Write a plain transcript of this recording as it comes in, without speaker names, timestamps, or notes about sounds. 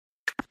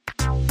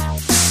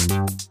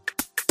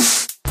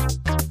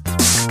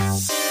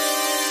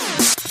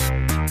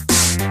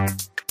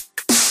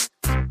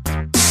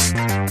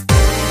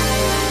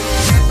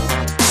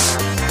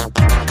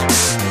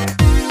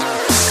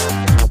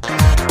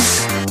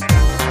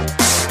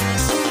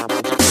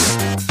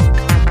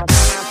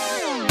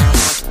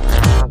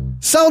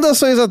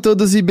Saudações a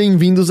todos e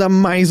bem-vindos a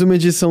mais uma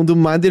edição do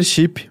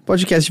Mothership,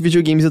 podcast de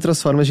videogames e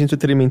outras formas de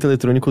entretenimento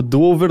eletrônico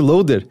do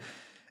Overloader.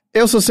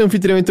 Eu sou seu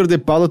anfitrião Heitor de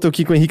Paula, tô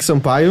aqui com Henrique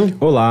Sampaio.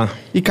 Olá.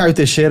 E Caio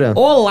Teixeira.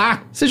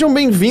 Olá! Sejam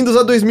bem-vindos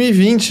a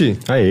 2020.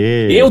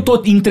 Aê. Eu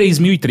tô em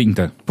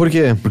 3030, Por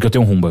quê? porque eu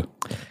tenho um Rumba.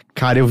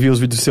 Cara, eu vi os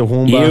vídeos do seu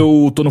Rumba.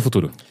 Eu tô no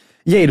futuro.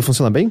 E aí, ele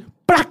funciona bem?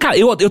 Pra cá,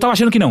 eu tava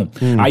achando que não.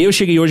 Aí eu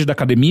cheguei hoje da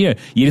academia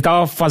e ele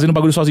tava fazendo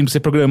bagulho sozinho pra você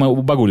programar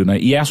o bagulho, né?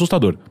 E é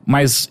assustador,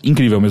 mas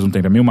incrível ao mesmo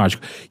tempo, é meio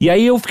mágico. E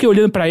aí eu fiquei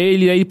olhando pra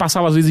ele e aí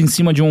passava às vezes em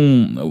cima de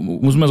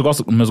os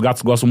meus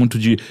gatos gostam muito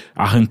de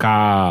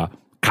arrancar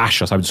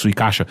caixa, sabe? De suir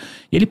caixa.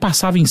 E ele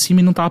passava em cima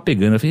e não tava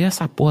pegando. Eu falei,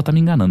 essa porra tá me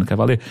enganando, quer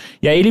valer?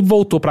 E aí ele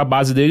voltou pra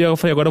base dele e eu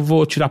falei, agora eu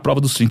vou tirar a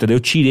prova dos 30. Daí eu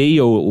tirei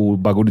o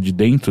bagulho de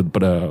dentro,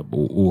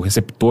 o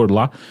receptor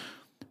lá.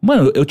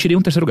 Mano, eu tirei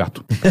um terceiro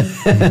gato.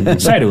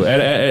 Sério,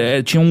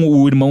 tinha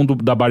o irmão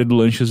da Bari do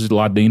Lanches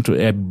lá dentro.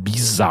 É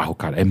bizarro,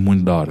 cara. É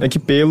muito da hora. É que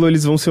pelo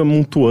eles vão se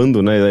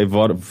amontoando, né? Aí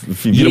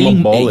vira uma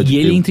bola de E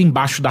ele pelo. entra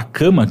embaixo da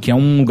cama, que é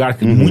um lugar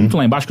muito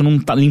lá embaixo, que eu não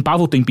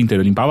limpava o tempo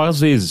inteiro. Eu limpava às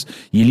vezes.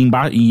 E ele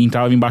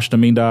entrava embaixo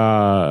também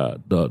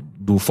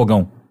do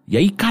fogão. E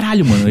aí,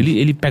 caralho, mano,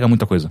 ele pega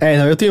muita coisa.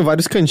 Não, eu tenho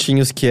vários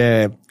cantinhos que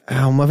é...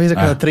 uma vez a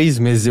cada 3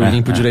 meses eu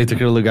limpo direito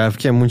aquele lugar,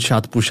 porque é muito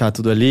chato puxar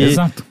tudo ali.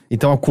 Exato.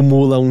 Então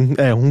acumula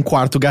um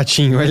quarto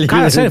gatinho ali.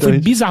 Cara, sério, Então, foi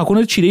bizarro. Quando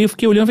eu tirei, eu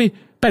fiquei olhando e falei,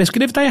 pera, isso aqui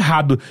deve estar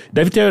errado.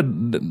 Deve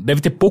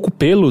ter pouco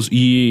pelos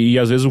e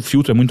às vezes o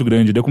filtro é muito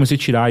grande. Daí eu comecei a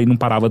tirar e não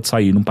parava de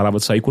sair.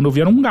 Quando eu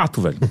vi era um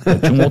gato, velho.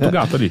 Tinha um outro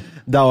gato ali.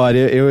 Da hora,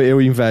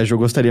 eu invejo, eu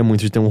gostaria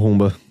muito de ter um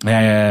Rumba.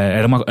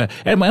 Era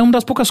uma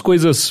das poucas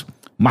coisas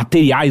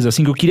materiais,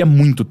 assim, que eu queria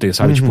muito ter,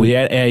 sabe? Tipo,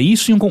 é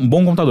isso e um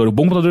bom computador. O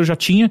bom computador eu já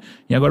tinha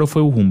e agora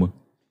foi o Rumba.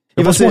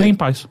 Eu posso morrer em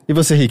paz. E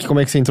você, Rick, como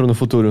é que você entrou no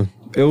futuro?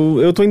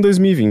 Eu tô em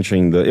 2020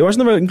 ainda. Eu acho,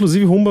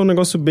 inclusive, Rumba é um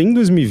negócio bem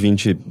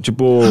 2020.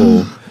 Tipo...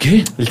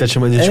 Quê? Ele tá te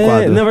chamando de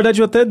antiquado. Na verdade,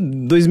 eu até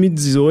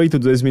 2018,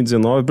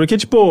 2019. Porque,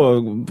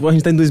 tipo, a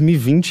gente tá em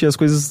 2020 e as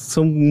coisas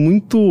são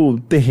muito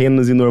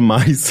terrenas e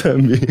normais,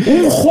 sabe?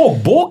 Um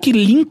robô que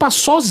limpa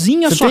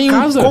sozinho a Você sua tem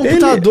casa. um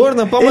computador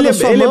na palma da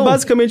sua Ele mão. é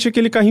basicamente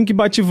aquele carrinho que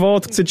bate e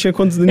volta que você tinha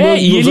quando nos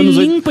E ele anos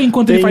limpa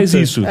enquanto ele faz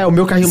 80. isso. O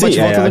meu carrinho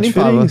bate-volta não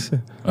limpava.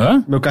 diferença.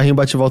 Hã? Meu carrinho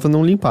bate-volta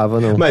não limpava,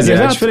 não. Mas é a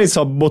Exato. diferença,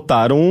 só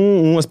botaram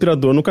um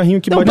aspirador no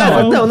carrinho que Não, bate e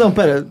pera, volta.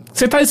 pera.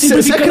 Você tá Você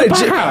simplificando pra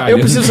acredita? caralho. Eu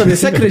preciso saber,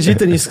 você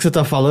acredita nisso que você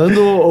tá falando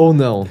ou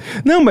não?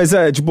 Não, mas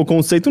tipo, o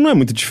conceito não é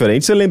muito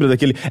diferente. Você lembra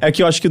daquele... É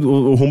que eu acho que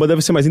o Rumba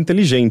deve ser mais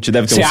inteligente.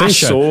 Deve ter Você um acha?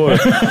 sensor.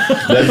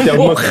 Deve ter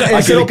alguma... Esse era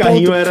Aquele o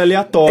carrinho ponto- era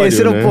aleatório,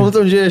 Esse era né? o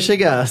ponto onde eu ia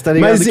chegar, tá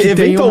ligado? Mas Que tem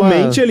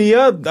eventualmente uma... ele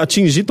ia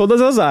atingir todas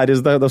as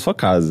áreas da sua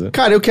casa.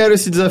 Cara, eu quero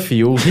esse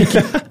desafio. O Rick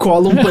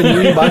cola um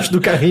paninho embaixo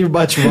do carrinho,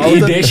 bate-volta.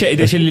 E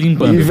deixa ele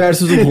limpando. E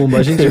versus o Rumba.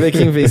 A gente vê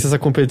quem vence essa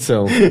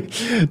competição.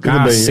 Tudo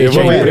Cacete, bem. Eu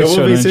vou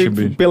impressionante, vencer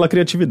Bi. pela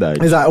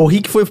criatividade. Exato. O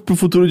Rick foi pro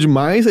futuro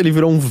demais, ele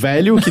virou um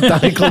velho que tá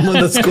reclamando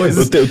das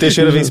coisas. O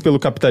Teixeira vence pelo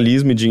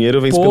capitalismo e dinheiro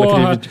vence pela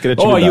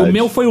criatividade. E o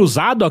meu foi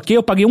usado aqui,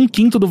 eu paguei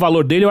 1/5 do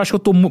valor dele, eu acho que eu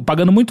tô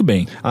pagando muito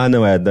bem. Ah,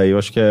 não, daí eu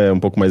acho que é um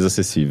pouco mais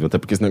acessível. Até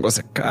porque esse negócio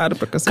é caro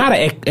pra cacete. Cara,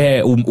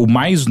 o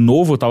mais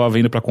novo eu tava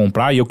vendo pra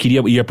comprar e eu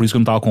queria, e é por isso que eu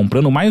não tava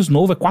comprando, o mais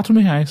novo é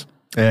R$4.000.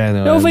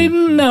 Não. Eu falei,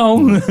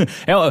 não.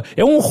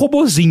 É um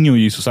robozinho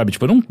isso, sabe?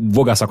 Tipo, eu não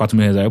vou gastar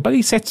R$4.000. Eu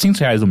paguei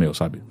R$700 do meu,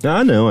 sabe?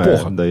 Ah, não,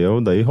 Porra.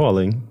 Daí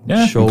rola, hein?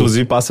 É. Show.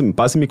 Inclusive,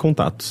 passe-me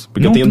contatos.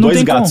 Porque Não- eu tenho não 2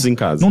 tem gatos como. em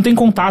casa. Não tem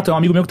contato, é um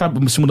amigo meu que tá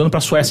se mudando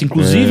pra Suécia.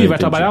 Inclusive, vai entendi.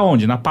 trabalhar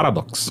onde? Na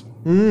Paradox.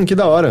 Que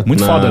da hora.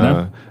 Muito foda,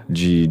 né?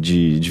 De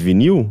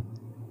vinil?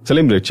 Você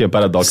lembra que tinha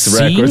Paradox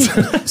Sim, Records?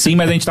 sim,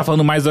 mas a gente tá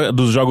falando mais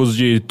dos jogos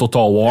de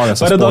Total War,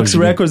 essas Paradox porras de-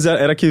 Records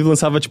era que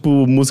lançava,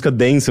 tipo, música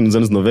dance nos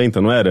anos 90,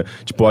 não era?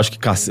 Tipo, acho que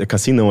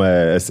Cassino não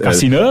é...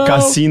 Cassino?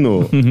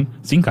 Cassino. Uhum.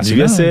 Sim, Cassino.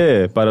 Devia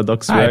ser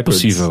Paradox Ah, é Records.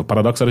 possível.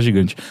 Paradox era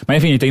gigante. Mas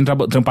enfim, ele tem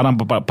que trampar na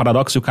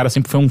Paradox e o cara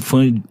sempre foi um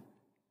fã,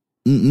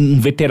 um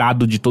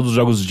veterado de todos os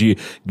jogos de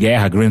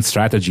guerra, Grand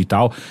Strategy e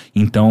tal.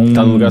 Então...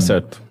 Tá no lugar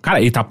certo.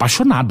 Cara, ele tá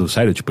apaixonado,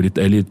 sério. Tipo,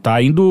 ele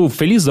tá indo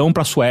felizão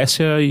pra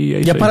Suécia e é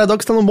isso E a aí.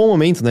 Paradox tá num bom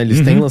momento, né?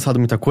 Eles têm lançado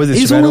muita coisa.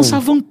 Eles vão tiveram... lançar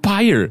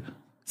Vampire.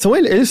 São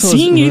eles são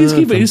Sim, as...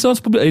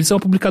 eles são a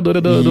publicadora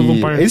do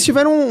Vampire. Eles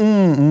tiveram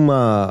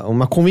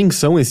uma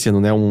convenção esse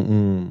ano, né?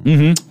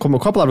 Qual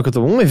a palavra que eu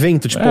tô... Um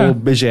evento, tipo É. o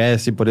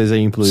BGS, por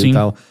exemplo, Sim. e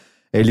tal.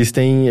 Eles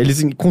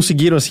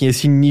conseguiram, assim,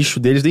 esse nicho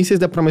deles. Nem sei se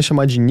dá pra mais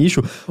chamar de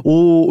nicho.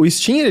 O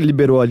Steam, ele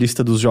liberou a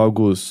lista dos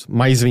jogos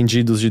mais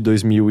vendidos de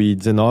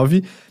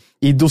 2019.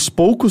 E dos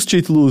poucos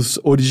títulos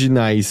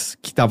originais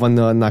que estavam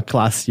na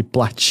classe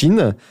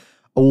Platina...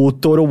 O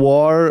Total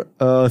War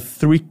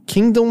Three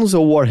Kingdoms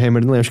ou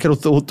Warhammer, não lembro. Acho que era o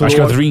Total Acho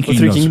que era War Three o Three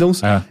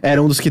Kingdoms. Kingdoms. É.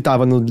 Era um dos que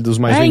tava dos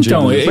mais vendidos.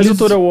 então, Mas eles- o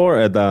Total War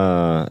é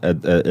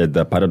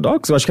da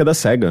Paradox? Eu acho que é da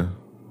SEGA.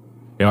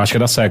 Eu acho que é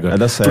da SEGA. É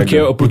da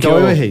SEGA. Porque Então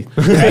eu errei.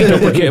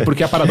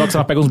 Porque a Paradox,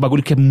 ela pega uns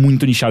bagulho que é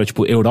muito nichado,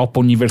 tipo Europa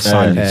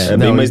Universalis. É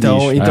bem mais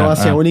nicho. Então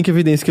assim, a única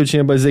evidência que eu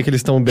tinha pra dizer que eles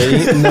estão bem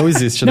não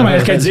existe. Não,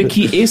 mas quer dizer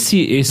que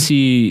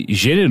esse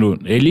gênero,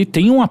 ele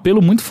tem um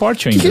apelo muito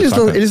forte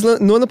ainda.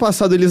 No ano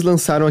passado eles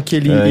lançaram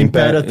aquele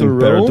Imperator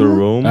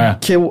Rome.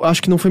 Que eu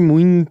acho que não foi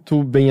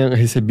muito bem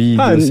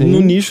recebido. Assim.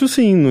 No nicho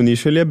sim, no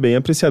nicho ele é bem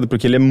apreciado,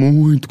 porque ele é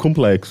muito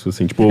complexo,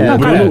 assim, tipo,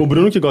 o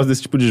Bruno que gosta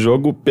desse tipo de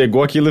jogo,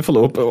 pegou aquilo e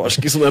falou, opa, eu acho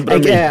que isso não é pra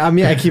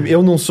mim. É que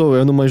eu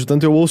não manjo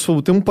tanto, eu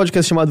ouço, tem um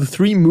podcast chamado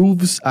 3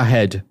 Moves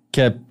Ahead, que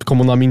é,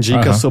 como o nome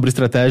indica, sobre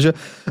estratégia.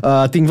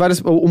 Tem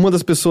várias, uma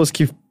das pessoas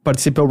que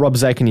participa é o Rob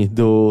Zacny,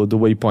 do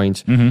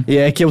Waypoint. E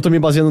é que eu tô me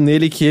baseando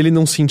nele, que ele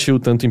não sentiu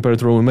tanto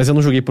Imperator Rome, mas eu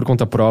não joguei por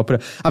conta própria.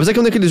 Apesar que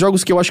é um daqueles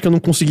jogos que eu acho que eu não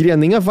conseguiria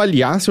nem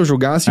avaliar se eu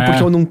jogasse,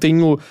 porque eu não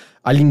tenho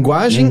a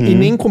linguagem e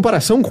nem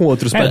comparação com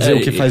outros pra dizer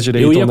o que faz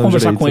direito ou não direito. Eu ia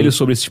conversar com ele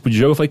sobre esse tipo de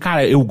jogo, eu falei,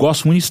 cara, eu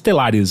gosto muito de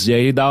Stellaris, e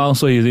aí dá um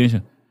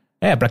sorrisinho.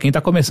 Pra quem tá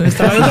começando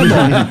Stellaris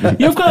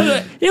é bom.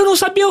 E eu não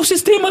sabia os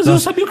sistemas, eu não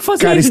sabia o que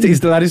fazer. Cara,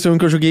 Stellaris foi um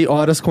que eu joguei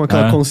horas com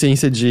aquela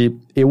consciência de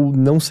eu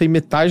não sei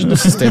metade dos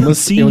sistemas,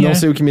 Sim, eu não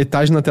sei o que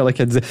metade na tela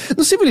quer dizer.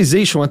 No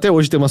Civilization, até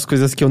hoje, tem umas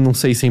coisas que eu não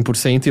sei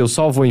 100% e eu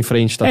só vou em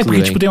frente, tá tudo porque,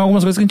 bem. tipo, tem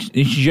algumas coisas que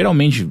a gente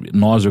geralmente,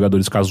 nós,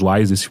 jogadores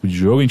casuais desse tipo de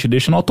jogo, a gente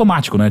deixa no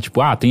automático, né? Tipo,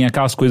 tem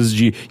aquelas coisas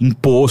de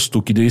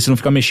imposto, que daí você não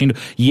fica mexendo.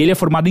 E ele é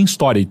formado em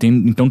história,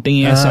 então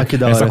tem essa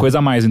coisa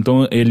a mais.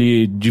 Então,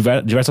 ele,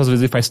 diversas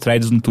vezes, ele faz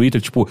threads no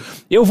Twitter, tipo,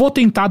 eu vou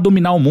tentar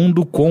dominar o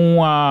mundo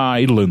com a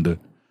Irlanda.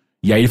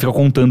 E aí ele fica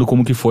contando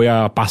como que foi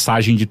a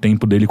passagem de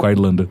tempo dele com a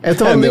Irlanda.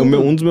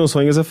 Um dos meus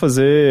sonhos é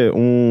fazer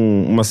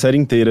uma série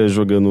inteira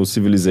jogando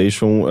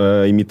Civilization,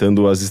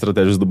 imitando as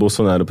estratégias do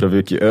Bolsonaro, pra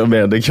ver a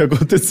merda que ia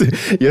acontecer.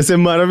 Ia ser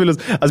maravilhoso.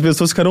 As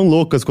pessoas ficaram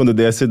loucas quando eu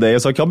dei essa ideia,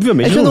 só que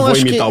obviamente eu não vou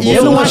imitar o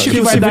Bolsonaro. Eu não acho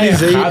que vai dar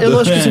errado. Eu não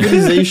acho que o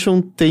Civilization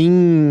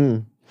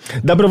tem...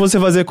 Dá pra você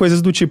fazer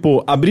coisas do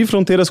tipo, abrir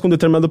fronteiras com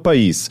determinado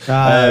país.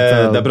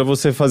 Dá pra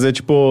você fazer,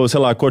 tipo, sei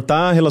lá,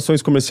 cortar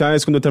relações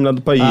comerciais com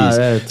determinado país.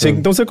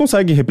 Então você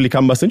consegue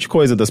replicar bastante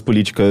coisa das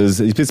políticas,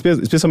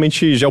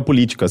 especialmente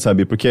geopolítica,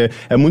 sabe? Porque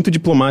é muito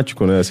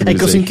diplomático, né? É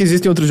que eu sinto que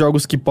existem outros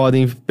jogos que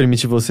podem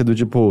permitir você do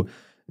tipo...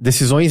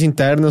 decisões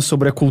internas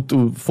sobre a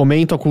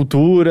fomento à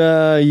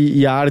cultura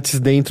e artes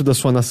dentro da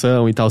sua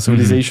nação e tal.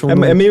 Civilization...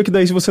 É meio que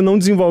daí se você não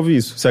desenvolve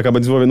isso. Você acaba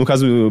desenvolvendo, no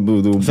caso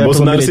do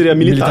Bolsonaro seria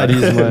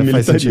militarismo.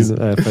 Faz sentido.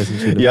 Faz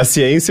sentido. E a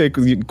ciência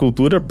e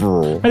cultura...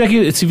 Mas é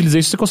que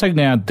Civilization você consegue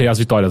ter as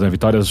vitórias, né?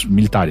 Vitórias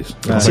militares.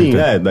 Sim,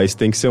 daí você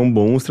tem que ser um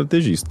bom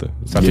estrategista.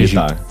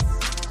 Militar.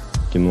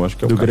 Que não acho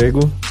que é o do caso.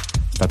 grego.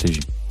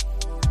 Estratégia.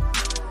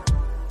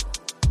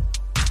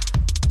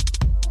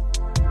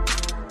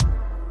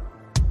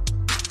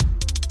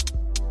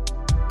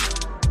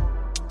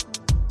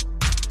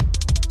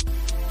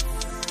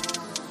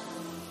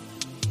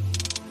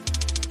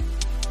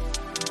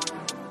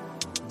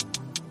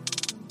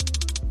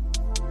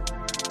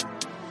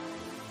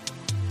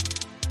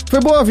 Foi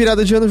boa a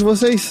virada de ano de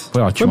vocês?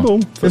 Foi ótimo. Foi bom,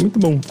 foi muito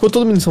bom. Ficou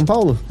todo mundo em São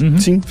Paulo?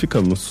 Sim,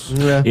 ficamos.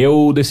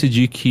 Eu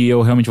decidi que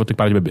eu realmente vou ter que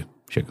parar de beber.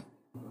 Chega.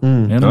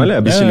 Olha,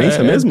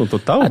 abstinência mesmo,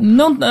 total?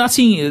 Não,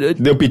 assim...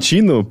 Deu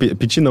piti no...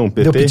 Piti não,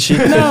 PT? Deu piti.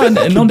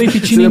 Não dei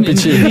piti nem...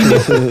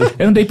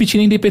 Eu não dei piti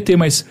nem dei PT,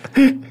 mas...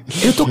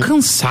 Eu tô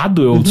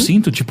cansado, eu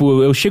sinto.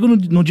 Tipo, eu chego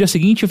no dia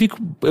seguinte,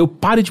 eu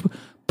paro e tipo...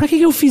 Pra que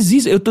eu fiz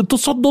isso? Eu tô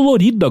só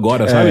dolorido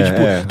agora, sabe?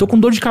 Tipo, tô com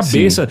dor de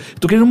cabeça,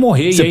 tô querendo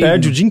morrer. Você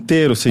perde o dia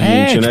inteiro o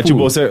seguinte, né? Tipo,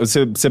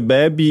 você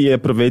bebe e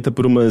aproveita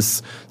por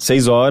umas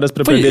 6 horas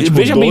pra perder, tipo,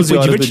 12 horas. Foi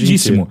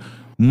divertidíssimo.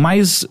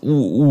 Mas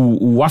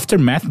o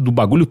aftermath do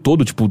bagulho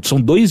todo, tipo, são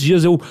 2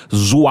 dias eu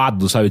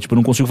zoado, sabe? Tipo, eu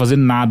não consigo fazer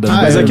nada.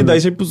 Mas é que daí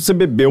você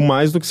bebeu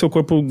mais do que seu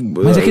corpo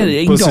Mas é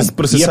que, então,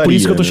 processaria. E é por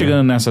isso que eu tô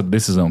chegando nessa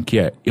decisão, que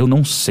é, eu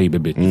não sei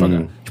beber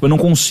devagar. Tipo, eu não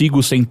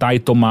consigo sentar e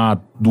tomar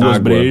 2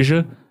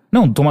 brejas.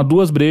 Não, toma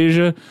 2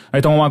 brejas,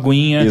 aí toma uma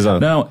aguinha. Exato.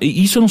 Não,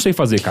 isso eu não sei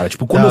fazer, cara.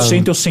 Tipo, quando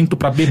eu sento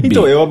pra beber.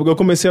 Então, eu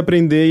comecei a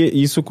aprender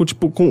isso com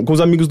os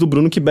amigos do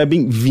Bruno que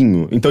bebem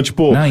vinho. Então,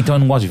 tipo... Não, então eu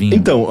não gosto de vinho.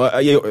 Então,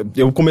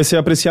 eu comecei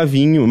a apreciar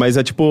vinho, mas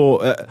é tipo...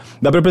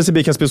 dá pra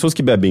perceber que as pessoas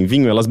que bebem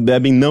vinho, elas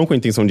bebem não com a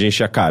intenção de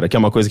encher a cara, que é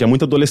uma coisa que é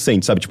muito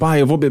adolescente, sabe? Tipo,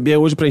 eu vou beber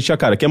hoje pra encher a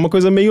cara, que é uma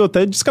coisa meio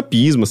até de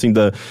escapismo, assim,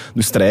 do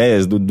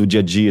estresse, do dia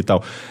a dia e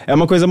tal. É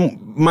uma coisa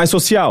mais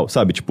social,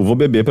 sabe? Tipo, vou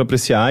beber pra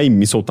apreciar e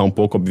me soltar um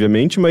pouco,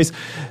 obviamente, mas...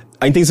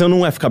 A intenção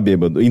não é ficar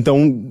bêbado.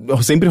 Então,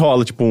 sempre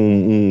rola, tipo,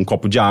 um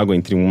copo de água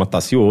entre uma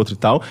taça e outra e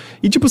tal.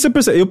 E, tipo,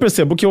 eu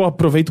percebo que eu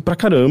aproveito pra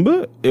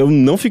caramba. Eu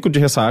não fico de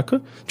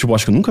ressaca. Tipo,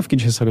 acho que eu nunca fiquei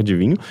de ressaca de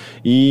vinho.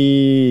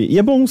 E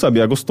é bom, sabe?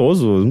 É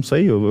gostoso. Não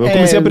sei. Eu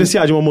comecei a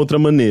apreciar de uma outra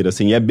maneira,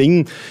 assim. É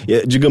bem...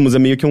 digamos, é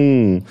meio que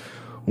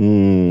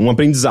um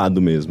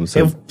aprendizado mesmo,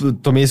 sabe? Eu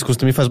tomei esse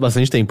costume faz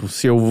bastante tempo.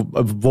 Se eu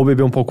vou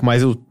beber um pouco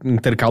mais, eu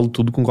intercalo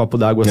tudo com um copo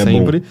d'água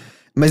sempre. Bom.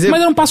 Mas eu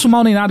não passo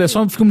mal nem nada, eu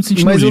só fico me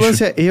sentindo lixo. Mas o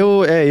lance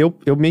é,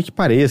 eu meio que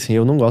parei, assim,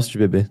 eu não gosto de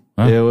beber.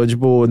 Eu,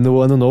 tipo,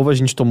 no ano novo a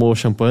gente tomou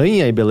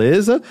champanhe, aí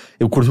beleza.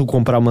 Eu curto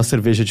comprar uma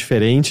cerveja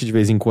diferente de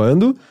vez em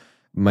quando.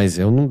 Mas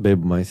eu não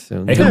bebo mais.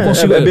 É que eu não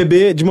consigo...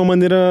 beber de uma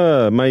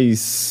maneira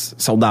mais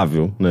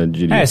saudável, né,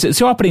 diria.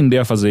 Se eu aprender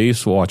a fazer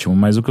isso, ótimo.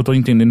 Mas o que eu tô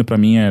entendendo pra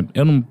mim é...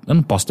 Eu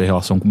não posso ter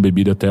relação com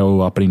bebida até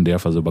eu aprender a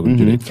fazer o bagulho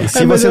direito. Sabe?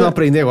 Se você não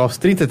aprender aos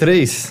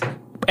 33...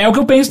 É o que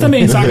eu penso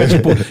também, sabe?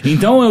 Tipo,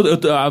 então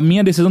a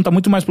minha decisão tá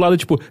muito mais pro lado,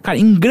 tipo... Cara,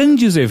 em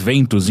grandes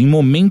eventos, em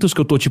momentos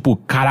que eu tô, tipo...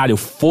 Caralho,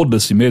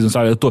 foda-se mesmo,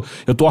 sabe? Eu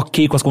tô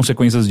ok com as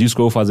consequências disso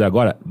que eu vou fazer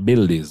agora.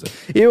 Beleza.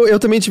 Eu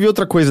também tive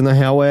outra coisa, na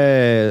real,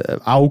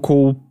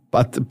 álcool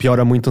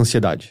piora muito a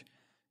ansiedade.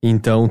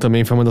 Então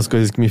também foi uma das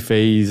coisas que me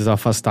fez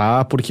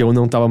afastar, porque eu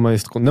não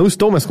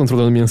estou mais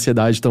controlando minha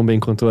ansiedade tão bem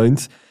quanto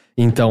antes.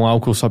 Então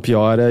álcool só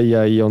piora e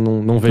aí eu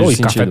não vejo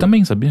sentido. E café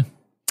também, sabia?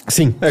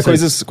 Sim.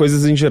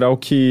 Coisas em geral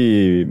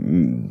que,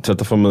 de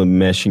certa forma,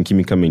 mexem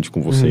quimicamente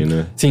com você,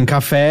 né? Sim,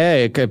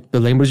 café...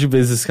 Eu lembro de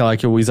vezes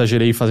que eu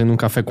exagerei fazendo um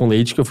café com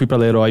leite, que eu fui pra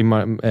Leroy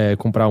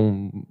comprar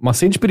uma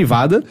sede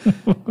privada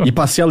e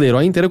passei a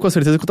Leroy inteira com a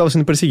certeza que eu tava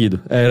sendo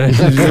perseguido.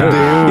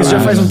 Isso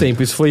já faz um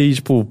tempo. Isso foi,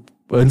 tipo...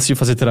 Antes de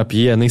fazer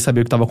terapia, nem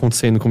sabia o que tava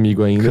acontecendo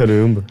comigo ainda.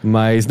 Caramba.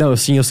 Mas, não,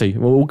 sim, eu sei.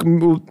 Eu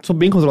sou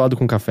bem controlado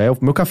com café. O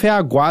meu café é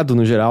aguado,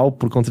 no geral,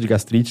 por conta de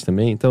gastrite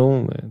também.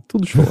 Então, é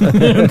tudo show.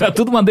 Tá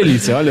tudo uma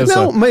delícia, olha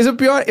só. Não, mas o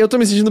pior, eu tô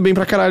me sentindo bem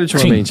pra caralho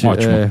ultimamente. Sim,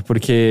 ótimo.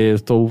 Porque eu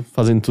tô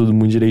fazendo tudo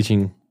muito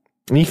direitinho.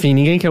 Enfim,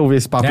 ninguém quer ouvir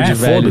esse papo de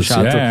velho,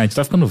 chato. a gente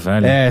tá ficando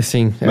velho.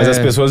 Sim. Mas as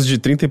pessoas de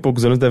 30 e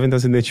poucos anos devem estar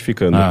se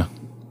identificando.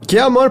 Que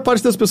é a maior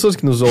parte das pessoas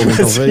que nos ouvem,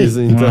 talvez,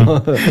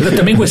 então...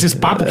 Também com esses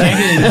papos, quem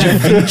é de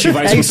 20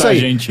 vai escutar a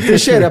gente?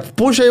 Teixeira,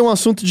 puxa aí um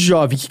assunto de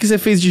jovem. O que você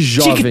fez de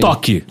jovem?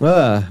 TikTok.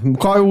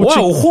 Qual é o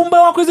o Rumba é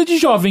uma coisa de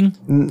jovem.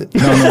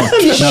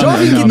 Que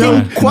jovem que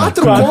tem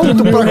 4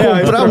 conto pra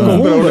comprar um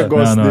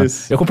Rumba?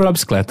 Eu comprei uma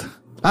bicicleta.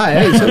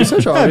 Isso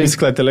é jovem.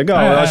 Bicicleta é legal.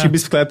 Eu acho que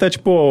bicicleta é,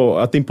 tipo,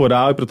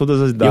 atemporal e pra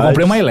todas as idades. Eu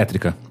comprei uma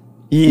elétrica.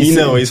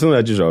 Isso não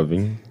é de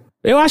jovem.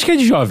 Eu acho que é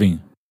de jovem.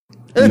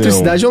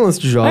 Eletricidade é um lance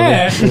de jovem.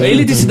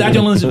 Eletricidade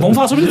é um lance. Vamos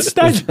falar sobre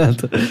eletricidade.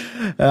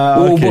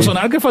 O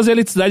Bolsonaro quer fazer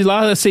eletricidade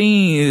lá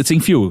sem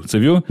fio, você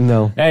viu?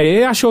 Não.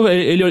 Ele achou.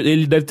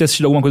 Ele deve ter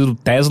assistido alguma coisa do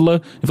Tesla.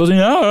 E falou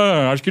assim: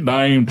 acho que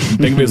dá, hein?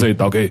 Tem que ver isso aí,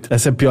 tá ok.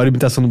 Essa é a pior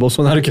imitação do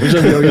Bolsonaro que eu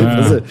já vi alguém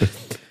fazer.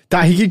 Tá,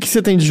 Rick, o que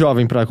você tem de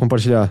jovem pra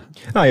compartilhar?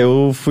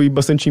 Eu fui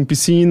bastante em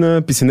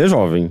piscina. Piscina é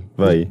jovem,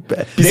 vai.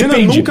 Piscina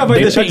nunca vai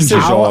deixar de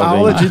ser jovem.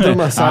 Aula de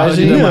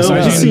hidromassagem.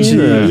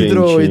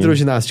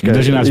 Hidroginástica.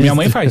 Minha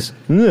mãe faz.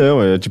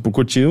 Não, é tipo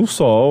curtir o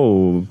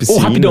sol,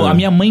 piscina. Rapidão, a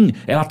minha mãe,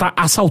 ela tá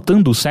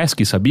assaltando o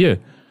Sesc,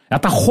 sabia? Ela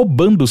tá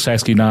roubando o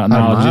Sesc na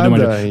aula de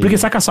hidromassagem. Porque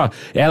saca só,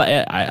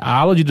 a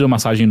aula de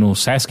hidromassagem no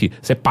Sesc,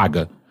 você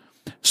paga.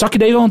 Só que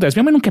daí o que acontece?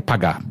 Minha mãe não quer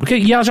pagar.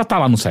 E ela já tá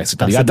lá no Sesc,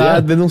 tá ligado? Você tá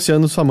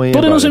denunciando sua mãe. Tô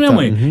denunciando minha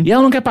mãe. E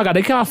ela não quer pagar.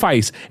 Daí o que ela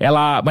faz?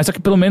 Mas só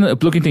que pelo menos,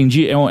 pelo que eu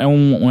entendi, é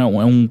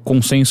um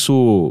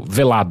consenso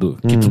velado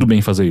que tudo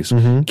bem fazer isso.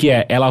 Que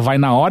ela vai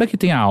na hora que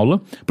tem a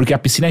aula, porque a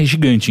piscina é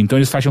gigante. Então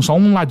eles fecham só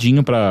um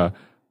ladinho pra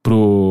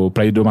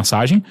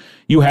hidromassagem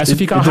e o resto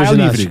fica raia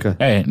livre.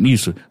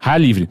 Isso. Raia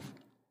livre.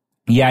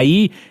 E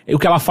aí, o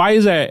que ela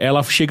faz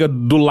ela chega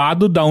do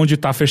lado da onde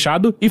tá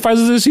fechado e faz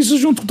os exercícios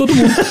junto com todo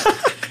mundo.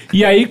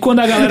 E aí, quando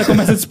a galera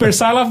começa a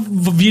dispersar, ela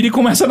vira e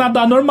começa a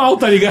nadar normal,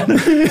 tá ligado?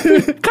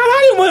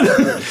 Caralho, mano!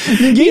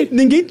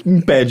 Ninguém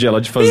impede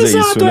ela de fazer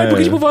isso, né?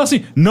 Porque, tipo, fala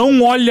assim,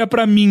 não olha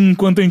pra mim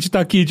enquanto a gente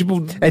tá aqui,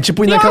 tipo... É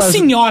tipo naquelas... uma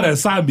senhora,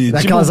 sabe?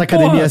 Naquelas tipo,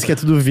 academias que é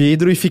tudo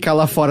vidro e fica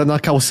lá fora na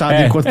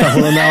calçada enquanto tá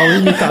rolando a aula e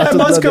imitar tudo.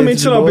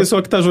 Basicamente, sei lá, uma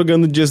pessoa que tá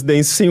jogando Just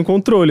Dance sem o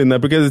controle, né?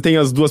 Porque tem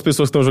as duas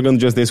pessoas que estão jogando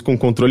Just Dance com o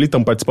controle e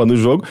estão participando do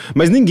jogo,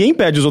 mas ninguém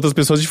impede as outras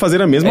pessoas de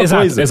fazer a mesma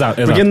coisa.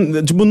 Exato.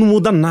 Porque, tipo, não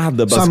muda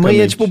nada, basicamente. Sua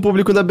mãe é tipo o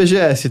público da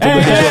BGS.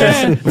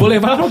 Vou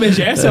levar pra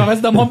BGS, ela vai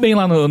se dar mó bem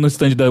lá no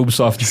stand da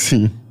Ubisoft.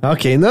 Sim.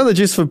 Ok, nada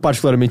disso foi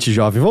particularmente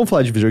jovem. Vamos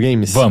falar de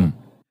videogames? Vamos.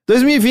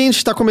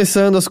 2020 tá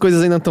começando, as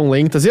coisas ainda tão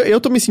lentas.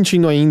 Eu tô me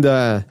sentindo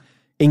ainda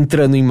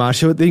entrando em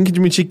marcha. Eu tenho que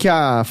admitir que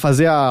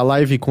fazer a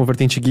live com o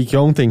Vertente Geek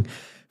ontem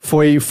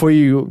foi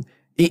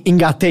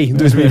engatei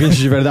 2020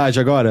 de verdade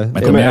agora.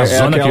 Mas também a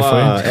zona que foi.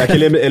 É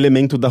aquele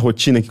elemento da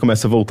rotina que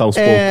começa a voltar aos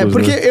poucos,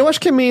 porque né? eu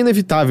acho que é meio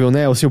inevitável,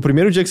 né? Assim, o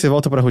primeiro dia que você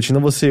volta pra rotina,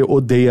 você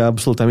odeia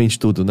absolutamente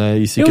tudo, né?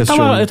 E se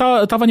questiona.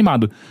 Eu tava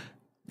animado.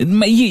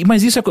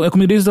 Mas isso é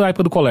comigo desde a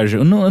época do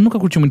colégio. Eu nunca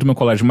curti muito meu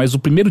colégio, mas o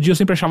primeiro dia eu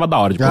sempre achava da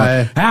hora.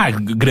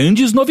 Tipo,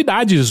 grandes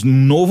novidades,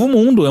 novo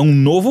mundo, é um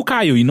novo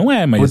Caio. E não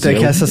é, mas... Puta, é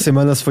que essas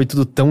semanas foi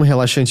tudo tão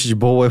relaxante de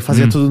boa, eu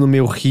fazia tudo no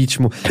meu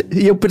ritmo.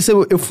 E eu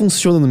percebo, eu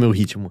funciono no meu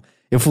ritmo.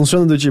 Eu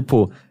funciono do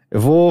tipo, eu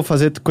vou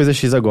fazer coisa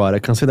X agora,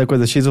 cansei da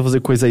coisa X, vou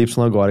fazer coisa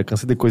Y agora,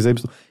 cansei da coisa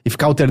Y, e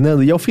ficar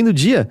alternando. E ao fim do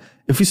dia,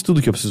 eu fiz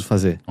tudo que eu preciso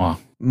fazer.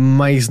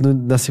 Mas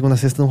na segunda e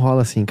sexta não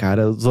rola assim,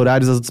 cara. Os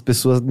horários das outras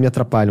pessoas me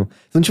atrapalham.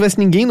 Se não tivesse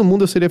ninguém no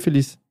mundo, eu seria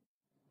feliz.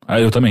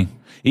 Eu também.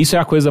 Isso é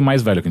a coisa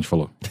mais velha que a gente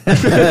falou.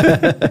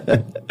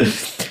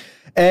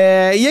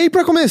 E aí,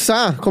 pra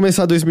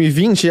começar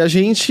 2020, a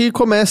gente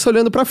começa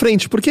olhando pra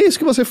frente. Porque é isso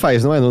que você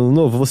faz, não é? No ano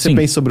novo, você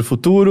pensa sobre o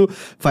futuro,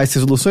 faz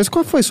resoluções.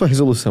 Qual foi sua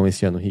resolução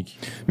esse ano, Rick?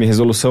 Minha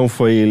resolução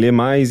foi ler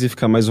mais e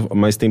ficar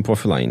mais tempo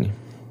offline.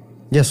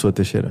 E a sua,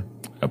 Teixeira?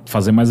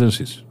 Fazer mais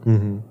exercício.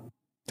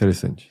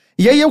 Interessante.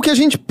 E aí é o que a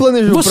gente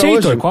planejou Você, pra hoje.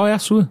 Heitor, qual é a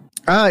sua?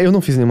 Ah, eu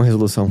não fiz nenhuma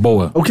resolução.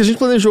 Boa. O que a gente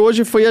planejou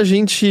hoje foi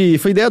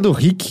foi ideia do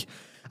Rick.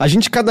 A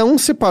gente, cada um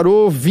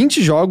separou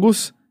 20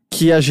 jogos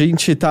que a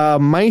gente tá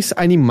mais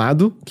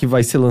animado que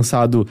vai ser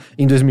lançado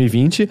em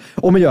 2020.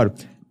 Ou melhor,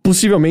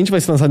 possivelmente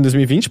vai ser lançado em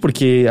 2020,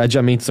 porque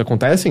adiamentos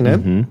acontecem, né?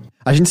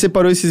 A gente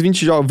separou esses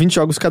 20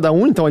 jogos cada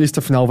um, então a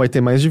lista final vai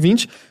ter mais de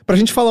 20, pra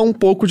gente falar um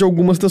pouco de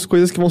algumas das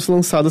coisas que vão ser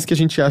lançadas que a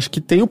gente acha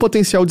que tem o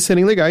potencial de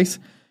serem legais.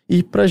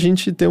 E pra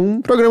gente ter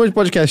um programa de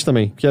podcast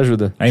também, que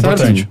ajuda. É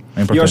importante.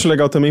 E eu acho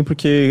legal também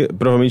porque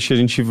provavelmente a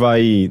gente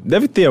vai...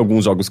 Deve ter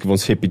alguns jogos que vão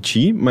se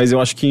repetir, mas eu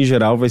acho que em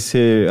geral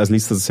as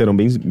listas serão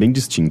bem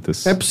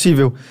distintas. É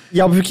possível. E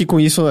óbvio que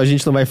com isso a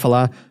gente não vai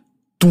falar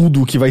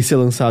tudo que vai ser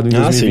lançado em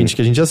 2020, sim.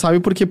 que a gente já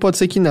sabe, porque pode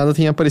ser que nada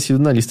tenha aparecido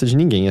na lista de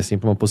ninguém. É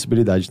sempre uma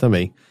possibilidade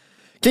também.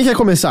 Quem quer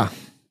começar?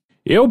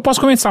 Eu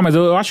posso começar, mas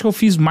eu acho que eu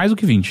fiz mais do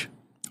que 20.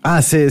 Ah,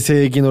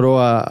 você ignorou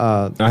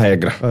A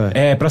regra.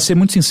 Pra ser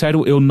muito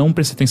sincero, eu não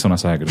prestei atenção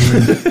nessa regra.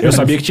 Eu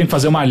sabia que tinha que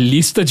fazer uma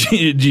lista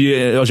de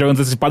jogos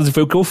antecipados e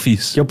foi o que eu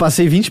fiz. Que eu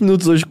passei 20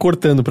 minutos hoje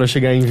cortando pra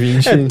chegar em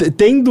 20.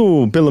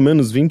 Tendo pelo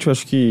menos 20, eu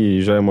acho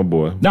que já é uma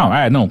boa.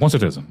 Não, com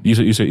certeza.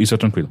 Isso é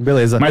tranquilo.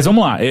 Beleza. Mas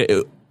vamos lá.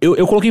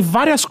 Eu coloquei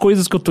várias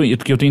coisas que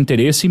eu tenho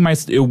interesse,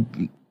 mas eu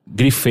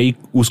grifei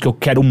os que eu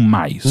quero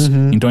mais.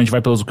 Então a gente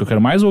vai pelos que eu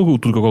quero mais ou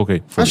tudo que eu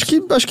coloquei?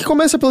 Acho que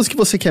começa pelos que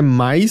você quer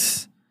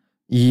mais.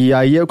 E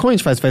aí, como a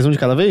gente faz? Faz um de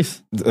cada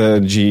vez?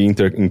 De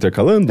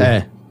intercalando?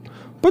 É.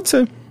 Pode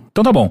ser.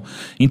 Então tá bom.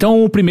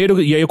 Então o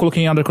primeiro, e aí eu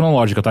coloquei em ordem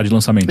cronológica, tá? De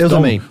lançamento. Eu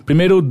também.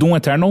 Primeiro, Doom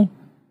Eternal,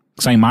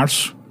 que sai em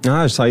março.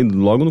 Ah, sai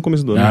logo no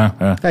começo do ano.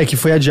 Que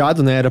foi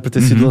adiado, né? Era pra ter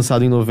sido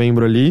lançado em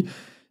novembro ali.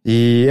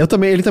 E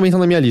ele também tá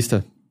na minha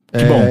lista.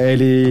 Que bom.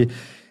 Ele...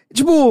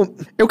 Tipo,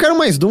 eu quero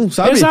mais Doom,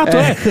 sabe? Exato,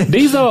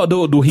 Desde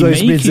do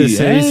remake.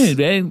 2016.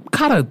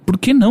 Cara, por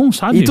que não,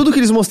 sabe? E tudo que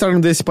eles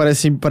mostraram desse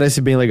parece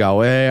bem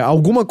legal.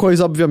 Alguma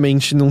coisa,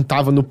 obviamente, não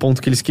tava no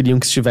ponto que eles queriam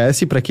que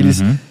estivesse, pra que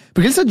eles...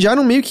 Porque eles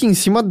adiaram meio que em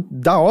cima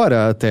da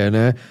hora até,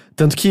 né?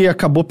 Tanto que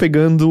acabou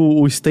pegando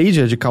o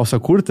Stadia de calça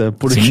curta,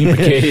 porque, Sim,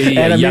 porque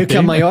era ia meio que ter.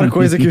 a maior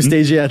coisa que o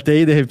Stadia ia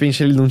ter, e de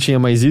repente ele não tinha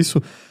mais isso.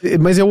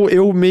 Mas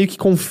eu meio que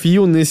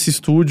confio nesse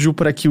estúdio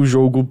pra que o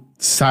jogo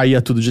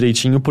saia tudo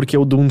direitinho, porque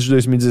o Doom de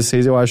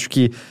 2016 eu acho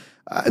que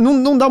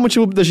não dá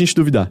motivo da gente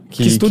duvidar.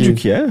 Que estúdio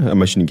que é? A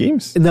Machine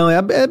Games? Não, é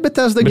a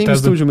Bethesda Game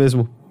Studio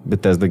mesmo.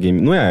 Bethesda Game...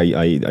 Não é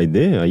a ID?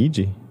 A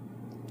ID?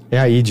 É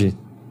a id.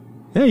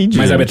 É a ID,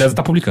 Mas gente. a Bethesda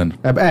tá publicando.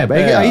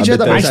 A id é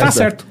da A gente Bethesda. tá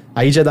certo.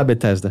 A id é da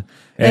Bethesda.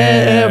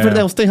 É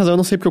verdade, você tem razão, eu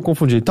não sei porque eu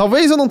confundi.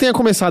 Talvez eu não tenha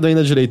começado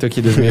ainda direito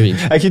aqui em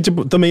 2020. É que,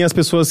 tipo, também as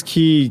pessoas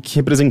que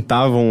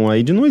representavam a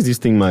ID não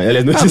existem mais.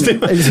 Eles não existem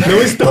mais. Eles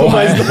não estão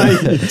mais na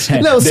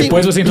ID. Não, sim.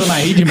 Depois você entrou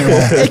na ID, meu irmão.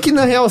 É que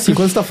na real, assim,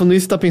 quando você tá falando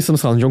isso, você tá pensando,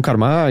 sei lá, no John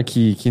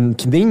Carmack,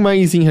 que nem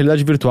mais em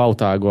realidade virtual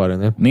tá agora,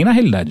 né? Nem na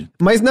realidade.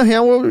 Mas na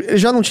real, eu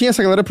já não tinha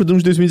essa galera pro Doom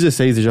de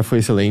 2016 e já foi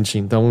excelente.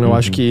 Então eu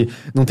acho que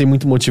não tem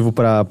muito motivo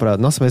pra...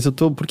 Nossa, mas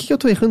por que eu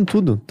tô errando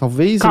tudo?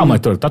 Talvez... Calma,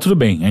 Heitor, tá tudo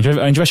bem.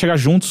 A gente vai chegar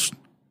juntos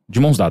de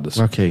mãos dadas.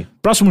 Ok.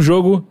 Próximo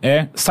jogo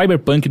é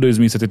Cyberpunk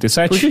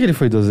 2077. Por que ele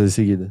foi 2 vezes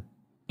seguida?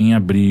 Em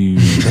abril.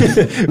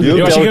 Viu?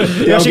 Eu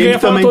achei que eu ia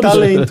falar todos.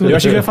 Talento. Eu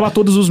achei que ia falar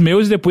todos os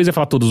meus e depois ia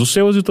falar todos os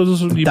seus e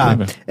todos os... Tá.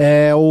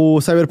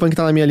 O Cyberpunk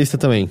tá na minha lista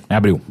também. É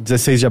abril.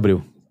 16 de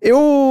abril.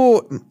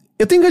 Eu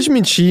tenho que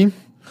admitir...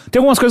 Tem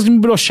algumas coisas que me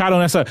broxaram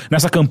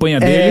nessa campanha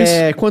deles.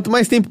 Quanto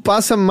mais tempo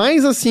passa,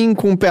 mais assim,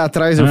 com o pé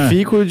atrás eu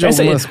fico de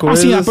algumas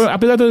coisas. Assim,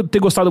 apesar de eu ter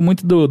gostado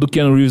muito do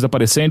Keanu Reeves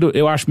aparecendo,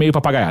 eu acho meio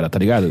papagaiada, tá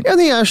ligado? Eu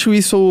nem acho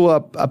isso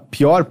a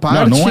pior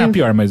parte. Não é a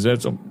pior, mas é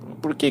só...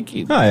 Por que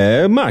que...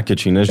 É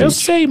marketing, né, gente? Eu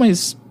sei,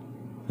 mas...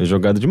 É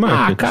jogada de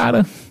marketing.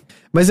 cara...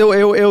 Mas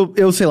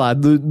eu sei lá,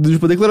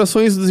 tipo,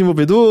 declarações dos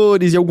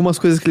desenvolvedores e algumas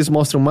coisas que eles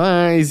mostram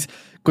mais,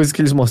 coisas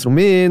que eles mostram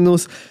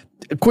menos...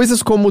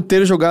 Coisas como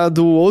ter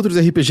jogado outros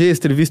RPGs,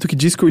 ter visto o que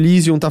Disco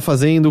Elysium tá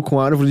fazendo com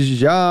a árvore de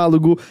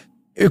diálogo.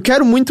 Eu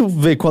quero muito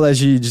ver qual é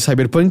de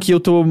Cyberpunk e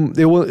eu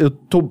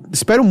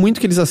espero muito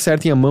que eles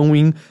acertem a mão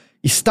em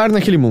estar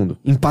naquele mundo,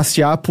 em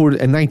passear por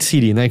Night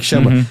City, né, que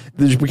chama.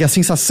 Porque a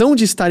sensação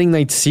de estar em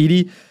Night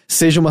City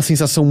seja uma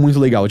sensação muito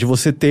legal, de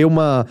você ter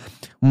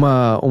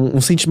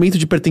um sentimento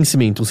de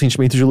pertencimento, um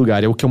sentimento de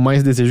lugar, é o que eu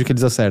mais desejo que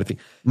eles acertem.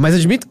 Mas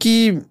admito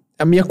que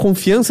a minha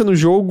confiança no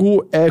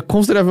jogo é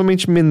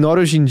consideravelmente menor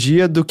hoje em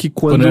dia do que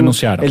quando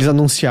eles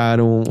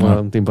anunciaram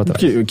há um tempo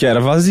atrás. Que era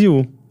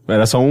vazio.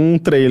 Era só um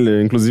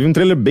trailer. Inclusive um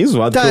trailer bem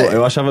zoado. Tá,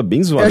 eu achava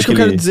bem zoado. Acho que eu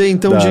quero dizer,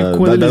 então, de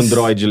quando da eles...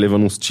 Android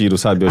levando uns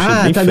tiros, sabe? Eu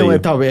achei bem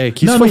feio.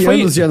 Que isso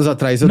foi anos e anos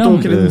atrás. Eu tô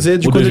querendo dizer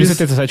de o quando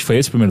 2077 foi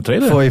esse o primeiro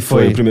trailer?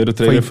 Foi. O primeiro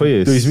trailer foi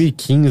esse.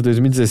 2015,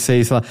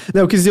 2016, sei lá.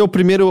 Não, eu quis dizer o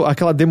primeiro,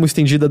 aquela demo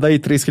estendida da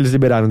E3 que eles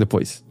liberaram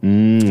depois.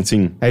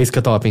 Sim. É isso que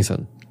eu tava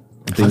pensando.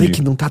 Entendi. Falei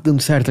que não tá dando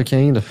certo aqui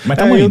ainda. Mas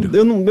tá indo.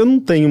 Eu não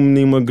tenho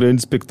nenhuma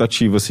grande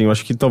expectativa, assim. Eu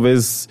acho que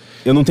talvez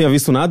eu não tenha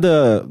visto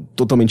nada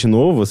totalmente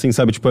novo, assim,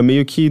 sabe? Tipo, é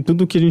meio que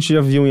tudo que a gente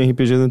já viu em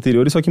RPGs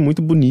anteriores, só que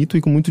muito bonito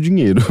e com muito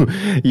dinheiro.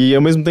 E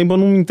ao mesmo tempo eu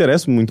não me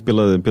interesso muito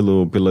pela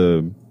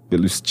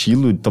pelo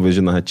estilo, talvez,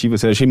 de narrativa,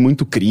 assim, eu achei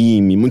muito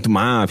crime, muito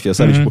máfia,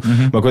 sabe? Tipo,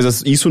 uma coisa...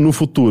 Isso no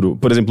futuro.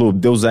 Por exemplo,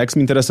 Deus Ex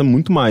me interessa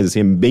muito mais, assim,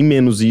 é bem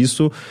menos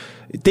isso...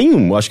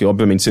 acho que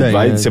obviamente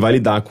você vai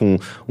lidar com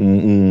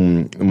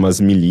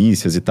umas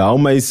milícias e tal,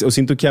 mas eu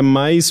sinto que é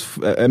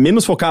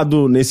menos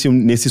focado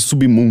nesse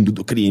submundo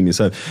do crime,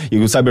 sabe? E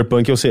o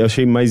Cyberpunk eu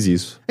achei mais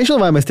isso. A gente não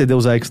vai mais ter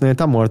Deus Ex, né?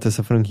 Tá morta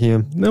essa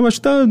franquia. Não, acho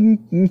que tá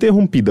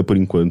interrompida por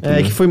enquanto. É,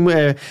 né? Que foi...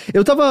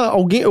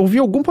 eu vi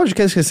algum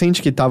podcast recente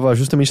que tava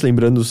justamente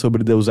lembrando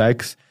sobre Deus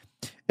Ex.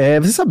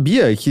 Você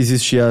sabia que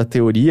existia a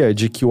teoria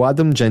de que o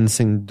Adam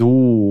Jensen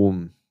do...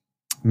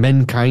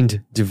 Mankind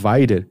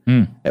Divided.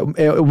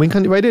 O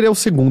Mankind Divided é o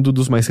segundo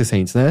dos mais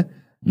recentes, né?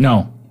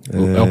 Não.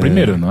 É o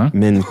primeiro, não é?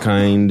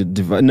 Mankind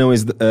Divided... Não,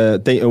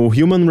 tem o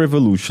Human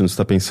Revolution, você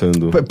tá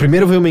pensando.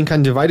 Primeiro veio o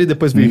Mankind Divided,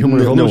 depois veio o Human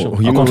Revolution.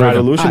 Não, Human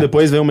Revolution,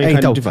 depois veio o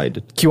Mankind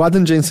Divided. Que o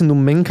Adam Jensen no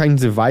Mankind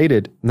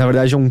Divided, na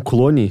verdade, é um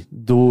clone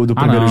do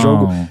primeiro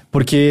jogo.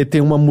 Porque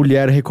tem uma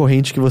mulher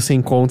recorrente que você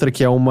encontra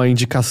que é uma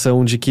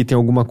indicação de que tem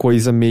alguma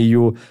coisa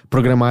meio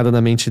programada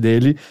na mente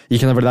dele. E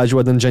que, na verdade, o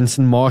Adam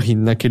Jensen morre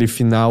naquele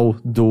final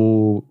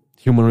do...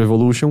 Human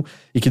Revolution,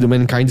 e que do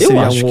Mankind seria Eu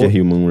acho que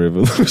é Human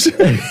Revolution.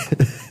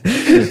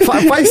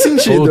 Faz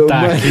sentido. Puta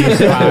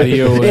que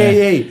pariu.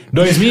 Ei.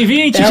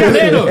 2020,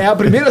 janeiro! É a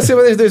primeira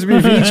semana de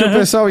 2020, o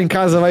pessoal em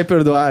casa vai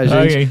perdoar a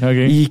gente.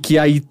 Ok. E que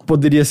aí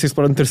poderia ser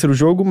explorado no terceiro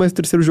jogo, mas o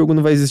terceiro jogo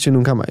não vai existir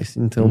nunca mais.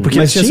 Então, porque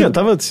mas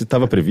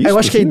tava previsto? Eu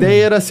acho que a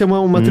ideia era ser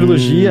uma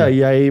trilogia,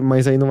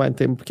 mas aí não vai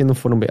ter, porque não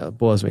foram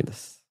boas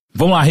vendas.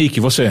 Vamos lá, Rick,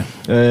 você.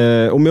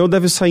 O meu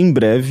deve sair em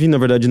breve. Na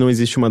verdade, não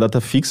existe uma data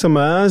fixa,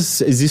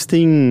 mas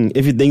existem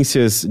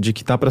evidências de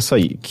que tá pra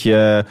sair.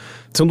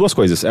 São duas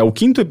coisas. É o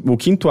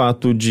quinto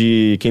ato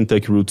de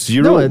Kentucky Route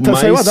Zero. Não,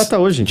 saiu a data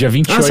hoje. Dia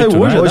 28, saiu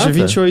hoje, né? Hoje,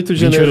 28 de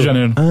janeiro. 28 de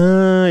janeiro.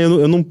 Ah,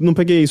 eu não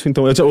peguei isso,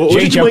 então.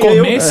 Gente, é o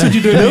começo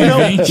de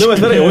 2020. Não, mas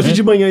peraí, hoje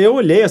de manhã eu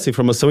olhei essa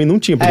informação e não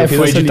tinha. Porque eu fiz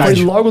foi essa de lista.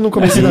 tarde. Foi logo no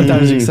começo da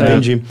tarde que saiu.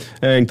 Entendi.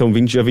 Então,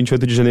 dia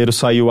 28 de janeiro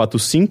saiu o ato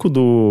 5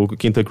 do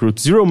Kentucky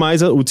Route Zero,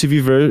 mais o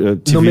TV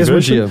No mesmo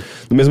version, dia.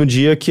 No mesmo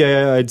dia, que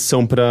é a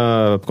edição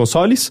pra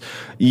consoles.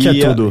 Que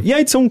é tudo. E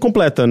a edição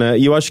completa, né?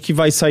 E eu acho que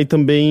vai sair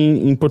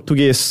também em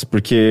português,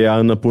 porque a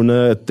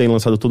Annapurna tem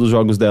lançado todos os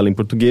jogos dela em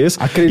português.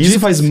 Acredito, Isso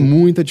faz sim.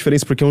 muita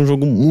diferença, porque é um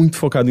jogo muito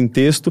focado em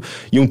texto,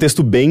 e um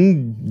texto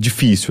bem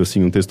difícil,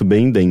 assim, um texto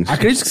bem denso.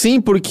 Acredito que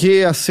sim,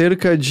 porque há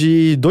cerca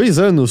de 2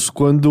 anos,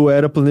 quando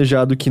era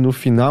planejado que no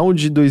final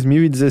de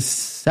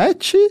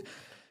 2017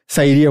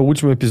 sairia o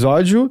último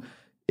episódio,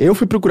 eu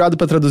fui procurado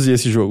pra traduzir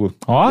esse jogo.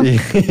 Ó.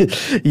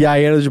 E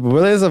aí era tipo,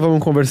 beleza, vamos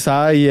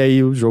conversar. E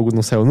aí o jogo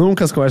não saiu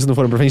nunca, as conversas não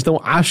foram pra frente.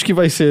 Então acho que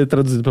vai ser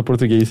traduzido pra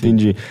português. Sim.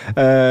 Entendi.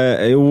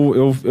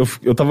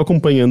 Eu tava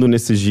acompanhando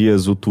nesses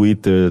dias o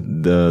Twitter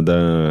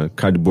da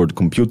Cardboard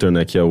Computer,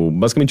 né? Que é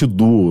basicamente o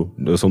duo.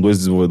 São 2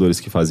 desenvolvedores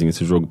que fazem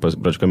esse jogo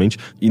praticamente.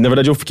 E na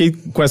verdade eu fiquei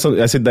com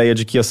essa ideia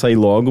de que ia sair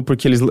logo,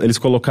 porque eles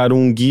colocaram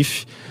um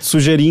GIF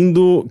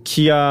sugerindo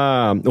que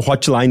o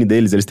hotline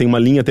deles, eles têm uma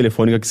linha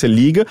telefônica que você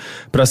liga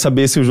pra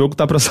saber se o jogo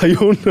tá pra sair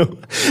ou não.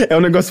 É um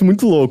negócio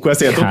muito louco.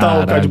 Assim, é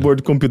total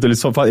Cardboard Computer.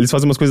 Eles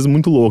fazem umas coisas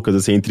muito loucas,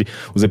 assim, entre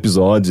os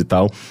episódios e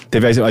tal.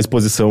 Teve a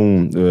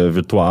exposição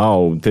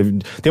virtual,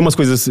 tem umas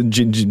coisas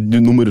de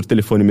número de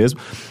telefone mesmo.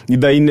 E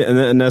daí,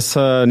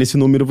 nesse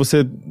número,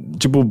 você,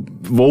 tipo,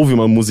 ouve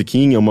uma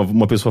musiquinha,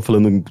 uma pessoa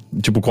falando,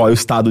 tipo, qual é o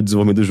estado de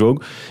desenvolvimento do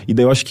jogo. E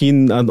daí eu acho que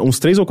há uns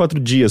 3 ou 4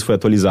 dias foi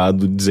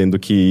atualizado, dizendo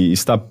que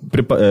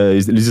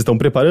eles estão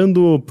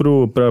preparando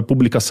pra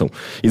publicação.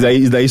 E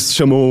daí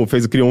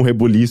criou um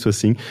rebuliço,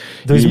 assim.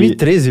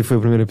 2013 foi o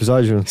primeiro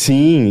episódio?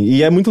 Sim,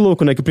 e é muito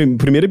louco, né? Que o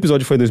primeiro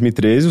episódio foi em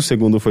 2013, o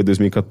segundo foi em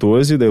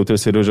 2014, daí o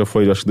terceiro já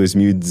foi, acho que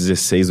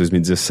 2016,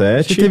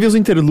 2017. E teve os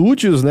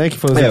interlúdios, né? Que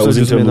foram os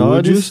episódios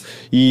menores.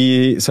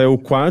 E saiu o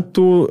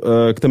quarto,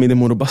 que também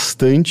demorou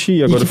bastante.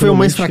 E agora que foi o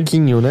mais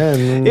fraquinho, né?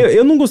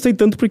 Eu não gostei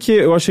tanto porque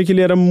eu achei que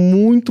ele era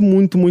muito,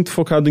 muito, muito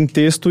focado em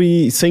texto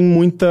e sem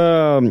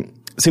muita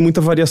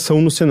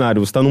variação no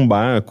cenário. Você tá num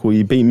barco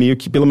e meio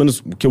que, pelo menos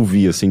o que eu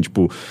vi, assim,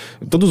 tipo...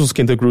 Todos os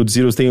Kentucky Route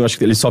Zeros eu acho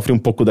que eles sofrem um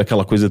pouco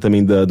daquela coisa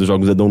também dos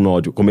jogos da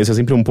Download. O começo é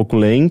sempre um pouco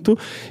lento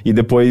e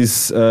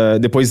depois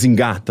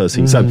engata,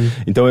 assim, sabe?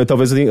 Então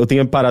talvez eu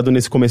tenha parado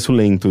nesse começo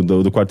lento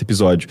do quarto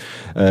episódio.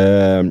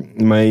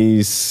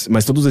 Mas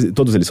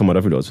todos eles são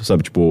maravilhosos,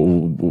 sabe?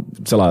 Tipo,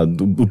 sei lá,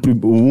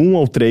 o 1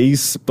 ao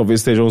 3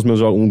 talvez sejam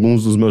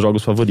alguns dos meus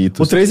jogos favoritos.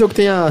 O 3 é o que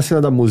tem a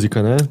cena da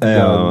música, né?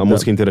 A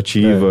música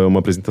interativa, uma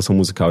apresentação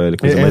musical.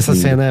 Essa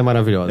cena é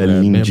maravilhosa. É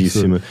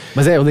lindíssima.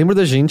 Mas eu lembro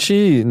da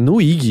gente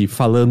no IG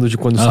falando de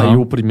quando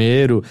saiu o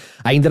primeiro.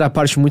 Ainda era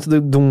parte muito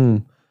de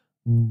um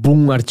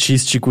boom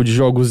artístico de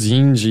jogos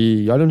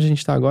indie. Olha onde a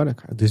gente tá agora,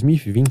 cara.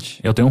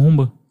 2020. Eu tenho um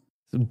Rumba.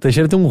 O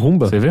Teixeira tem um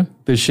Rumba. Você vê?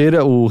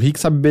 Teixeira, o Rick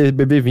sabe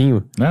beber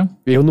vinho. Né?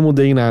 Eu não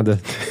mudei em nada.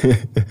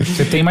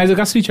 Você tem mais o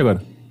gastrite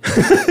agora.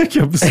 Que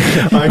absurdo.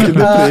 Ai,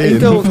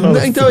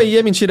 que então, aí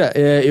é mentira.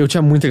 Eu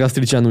tinha muita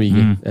gastrite já no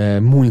IG.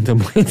 Muita.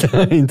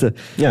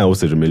 Ou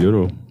seja,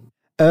 melhorou.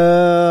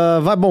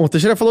 Bom, o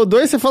Teixeira falou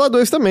 2, você fala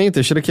 2 também. O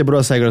Teixeira quebrou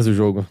as regras do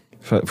jogo.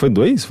 Foi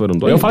 2? Foram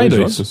 2? Eu falei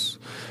 2. Jogos?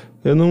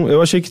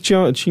 Eu achei que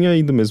tinha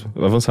ido mesmo,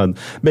 avançado.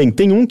 Bem,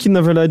 tem um que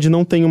na verdade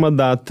não tem uma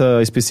data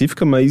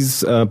específica,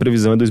 mas a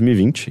previsão é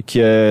 2020,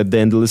 que é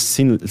The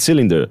Endless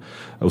Cylinder,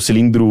 o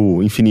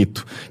Cilindro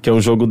Infinito, que é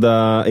um jogo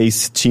da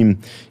Ace Team,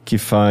 que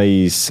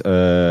faz...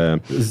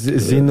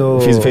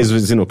 fez o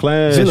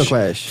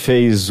Xenoclash,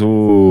 fez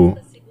o...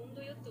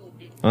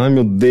 Ai,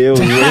 meu Deus.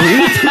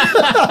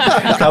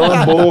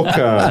 Cala a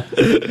boca.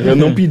 Eu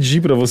não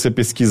pedi pra você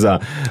pesquisar.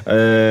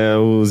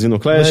 O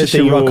Xenoclash,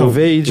 tem o Rock of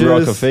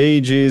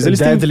Ages, Eles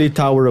Deadly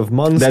Tower of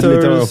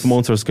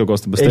Monsters. Que eu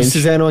gosto bastante. Eles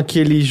fizeram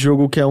aquele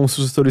jogo que é um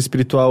sucessor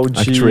espiritual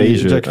de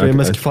Actraiser,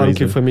 mas que falaram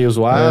que foi meio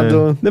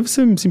zoado. Deve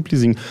ser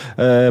simplesinho.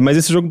 Mas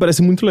esse jogo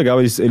parece muito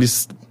legal.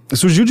 Eles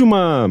surgiu de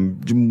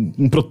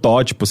um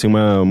protótipo, assim,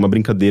 uma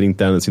brincadeira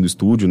interna, assim, do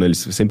estúdio, né?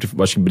 Eles sempre,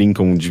 acho que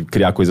brincam de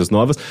criar coisas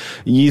novas.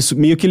 E isso,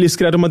 meio que eles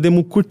criaram uma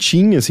demo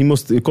curtinha, assim,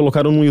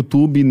 colocaram no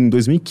YouTube em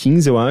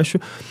 2015, eu acho,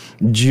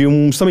 de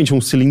justamente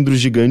um cilindro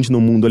gigante no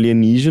mundo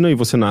alienígena, e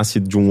você nasce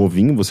de um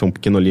ovinho, você é um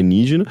pequeno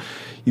alienígena,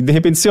 e de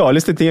repente você olha,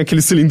 você tem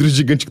aquele cilindro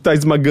gigante que tá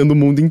esmagando o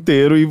mundo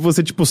inteiro, e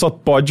você, tipo, só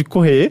pode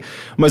correr,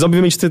 mas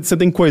obviamente você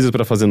tem coisas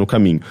pra fazer no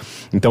caminho.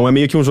 Então é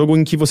meio que um jogo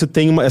em que você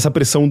tem essa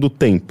pressão do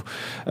tempo.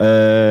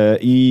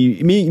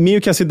 E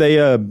meio que essa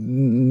ideia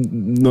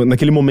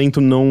naquele momento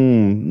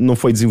não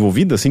foi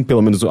desenvolvida, assim,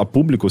 pelo menos a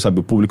público,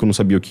 sabe? O público não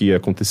sabia o que ia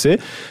acontecer.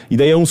 E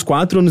daí, uns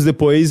 4 anos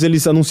depois,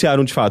 eles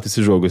anunciaram de fato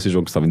esse jogo. Esse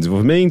jogo estava em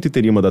desenvolvimento e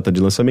teria uma data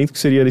de lançamento que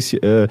seria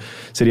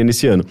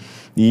nesse ano.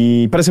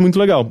 E parece muito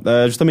legal.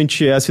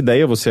 Justamente essa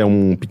ideia, você é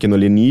um pequeno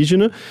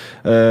alienígena,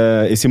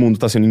 esse mundo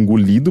está sendo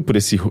engolido por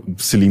esse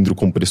cilindro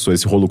compressor,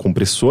 esse rolo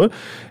compressor,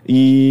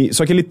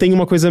 só que ele tem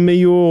uma coisa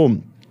meio...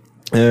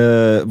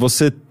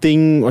 você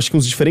tem, acho que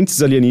uns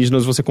diferentes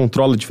alienígenas, você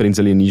controla diferentes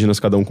alienígenas,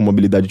 cada um com uma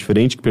habilidade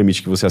diferente, que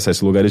permite que você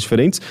acesse lugares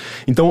diferentes.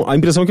 Então, a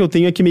impressão que eu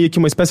tenho é que meio que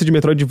uma espécie de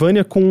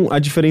Metroidvania com a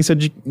diferença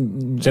de...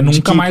 Você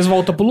nunca mais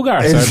volta pro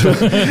lugar,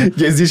 certo?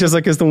 Que existe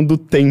essa questão do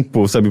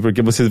tempo, sabe?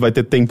 Porque você vai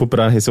ter tempo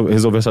pra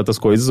resolver certas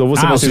coisas, ou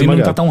você vai se esmagar.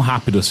 Ele não tá tão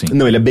rápido assim.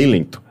 Não, ele é bem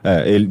lento.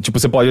 Tipo,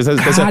 você pode...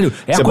 Caralho,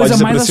 é a coisa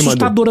mais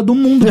assustadora do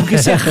mundo, porque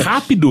se é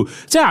rápido,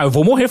 eu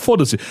vou morrer,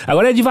 foda-se.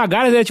 Agora é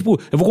devagar, tipo,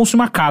 eu vou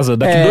construir uma casa,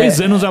 daqui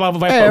 2 anos ela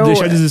vai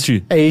deixar de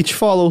existir. É It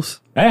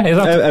Follows.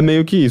 Exato. É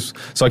meio que isso.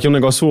 Só que é um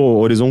negócio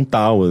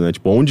horizontal, né?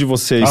 Tipo, onde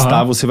você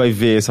está, você vai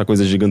ver essa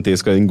coisa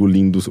gigantesca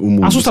engolindo o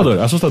mundo.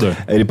 Assustador.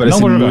 Ele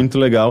parece muito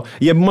legal.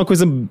 E é uma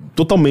coisa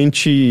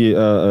totalmente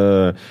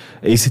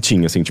Ace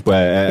Team, assim. Tipo,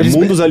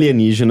 mundos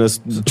alienígenas.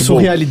 Tipo,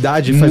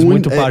 surrealidade faz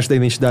muito parte da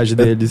identidade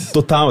deles.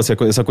 Total, assim,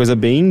 essa coisa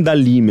bem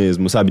dali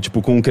mesmo, sabe?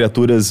 Tipo, com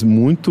criaturas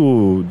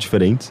muito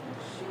diferentes.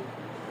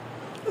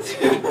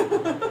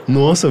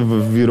 Nossa,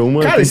 virou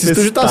uma Cara, esse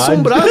estúdio tá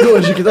assombrado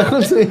hoje, o que tá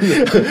acontecendo?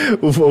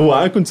 o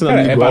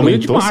ar-condicionado ligou,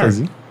 aumentou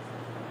sozinho.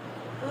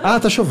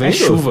 Tá chovendo? É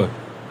chuva.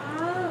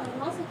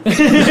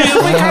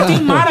 Cara,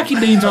 tem mar aqui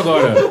dentro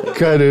agora.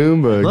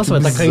 Caramba, nossa,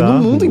 vai tá caindo o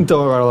mundo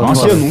então agora lá.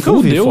 Nossa, eu nunca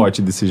ouvi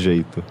forte desse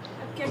jeito.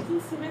 Porque aqui em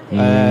cima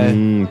é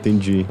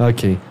entendi.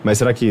 Ok. Mas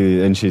será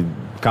que a gente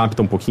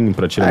capta um pouquinho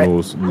pra tirar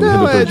no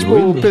não, redutor de tipo,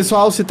 ruído? o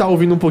pessoal, se tá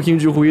ouvindo um pouquinho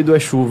de ruído, é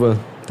chuva.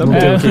 Tá Não bom.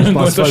 tem o que a gente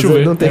possa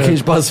fazer. Não tem o que a É.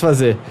 gente possa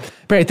fazer.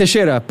 Peraí,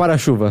 Teixeira, para a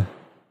chuva.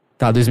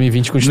 Tá,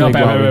 2020 continua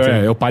igual.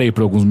 Pera, eu parei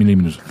por alguns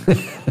milímetros.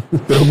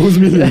 Por alguns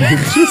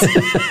milímetros.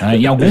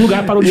 Em algum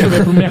lugar parou de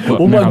chover por minha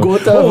conta. Uma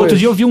gota... Outro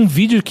dia eu vi um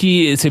vídeo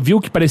que você viu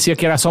que parecia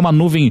que era só uma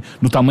nuvem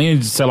do tamanho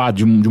de, sei lá,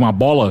 de uma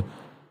bola.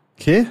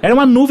 Quê? Era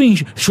uma nuvem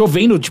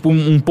chovendo, tipo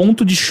um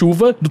ponto de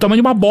chuva do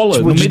tamanho de uma bola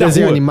Tipo, no de meio da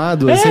desenho rua.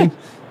 animado, assim?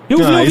 Eu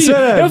vi um isso vídeo,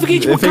 é eu fiquei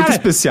tipo, efeito cara,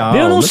 especial,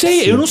 eu não não é sei,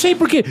 possível. eu não sei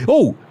porque...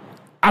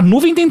 a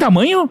nuvem tem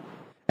tamanho?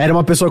 Era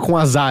uma pessoa com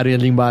azar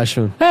ali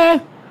embaixo.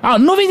 A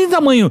nuvem tem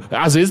tamanho.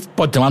 Às vezes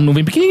pode ter uma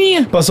nuvem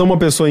pequenininha. Passou uma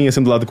pessoinha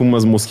assim do lado com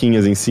umas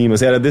mosquinhas em cima,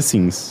 assim, era The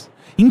Sims.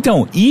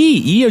 Então,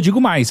 e eu digo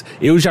mais,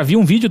 eu já vi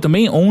um vídeo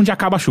também onde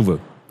acaba a chuva.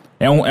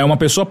 É uma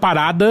pessoa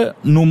parada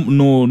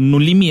no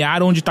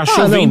limiar onde tá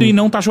chovendo e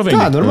não tá chovendo.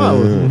 Tá, normal.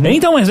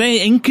 Então, mas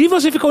é incrível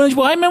você ficar olhando,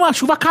 tipo, mesmo a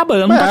chuva acaba,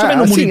 ela não tá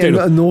chovendo no mundo inteiro.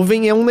 A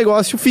nuvem é um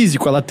negócio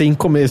físico, ela tem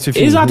começo e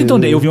fim. Exato, então,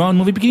 daí eu vi uma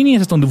nuvem pequenininha,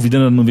 vocês estão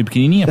duvidando da nuvem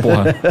pequenininha,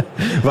 porra?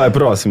 Vai,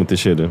 próximo,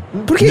 Teixeira.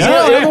 Por que Não,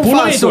 eu não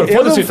pula, faço? Heitor, Eu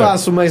não foda-se,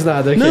 faço mais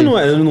nada aqui.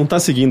 Não tá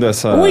seguindo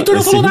essa... O Heitor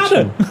não esse falou ritmo?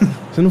 nada.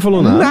 Você não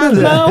falou nada?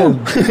 Não.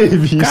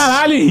 Vixe.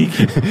 Caralho,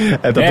 Henrique.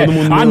 Tá todo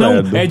mundo no não,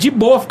 ledo. é de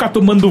boa ficar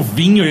tomando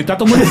vinho, ele tá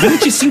tomando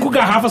 25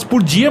 garrafas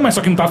por dia, mas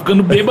só que não tá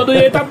ficando bêbado e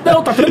ele tá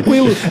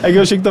tranquilo. É que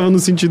eu achei que tava no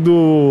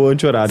sentido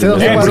anti-horário. Você não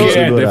né?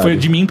 reparou? Foi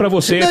de mim pra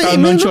você, Não, tá e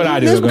no mesmo,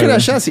 anti-horário. mesmo que ele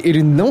achasse,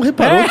 ele não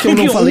reparou que eu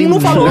não que falei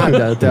não falou.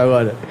 nada até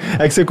agora.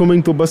 É que você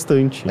comentou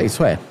bastante.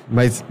 Isso é.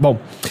 Mas, bom.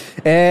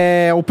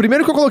 O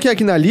primeiro que eu coloquei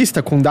aqui na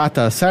lista com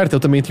data certa, eu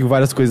também tenho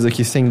várias coisas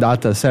aqui sem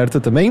data certa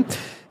também.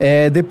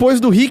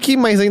 Depois do Rick,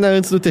 mas ainda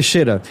antes do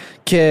Teixeira,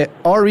 que é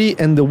Ori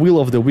and the Will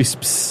of the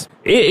Wisps.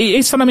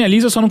 Esse tá na minha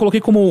lista, eu só não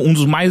coloquei como um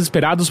dos mais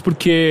esperados,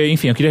 porque,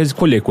 enfim, eu queria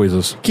escolher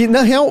coisas. Que,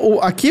 na real,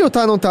 aqui eu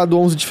tá anotado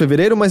 11 de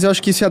fevereiro, mas eu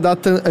acho que isso é a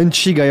data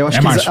antiga. Eu acho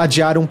que março. eles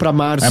adiaram pra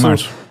março. É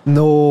março.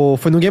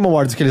 Foi no Game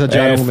Awards que eles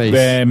adiaram um mês.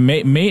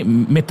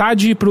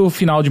 Metade pro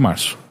final de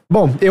março.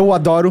 Bom, eu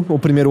adoro o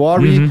primeiro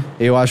Ori,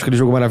 eu acho aquele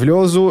jogo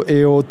maravilhoso,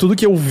 tudo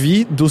que eu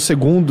vi do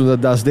segundo,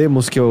 das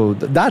demos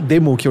da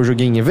demo que eu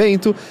joguei em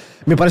evento,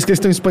 me parece que eles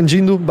estão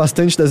expandindo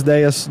bastante das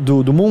ideias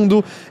do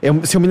mundo.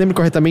 Se eu me lembro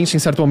corretamente, em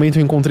certo momento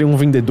eu encontrei um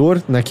vendedor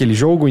naquele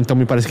jogo, então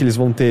me parece que eles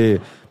vão ter,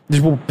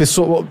 tipo,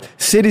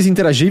 seres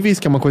interagíveis,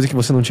 que é uma coisa que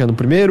você não tinha no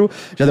primeiro,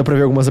 já deu pra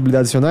ver algumas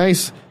habilidades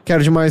adicionais.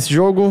 Quero demais esse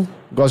jogo,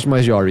 gosto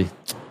demais de Ori.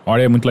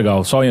 Ori é muito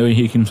legal, só o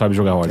Henrique não sabe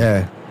jogar Ori.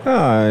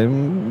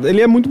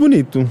 Ele é muito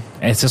bonito.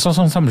 Você só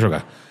não sabe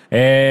jogar.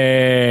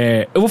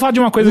 Eu vou falar de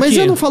uma coisa Mas que...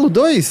 eu não falo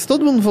 2?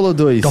 Todo mundo falou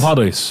 2. Então fala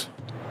 2.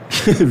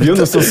 Viu?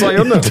 Não sou só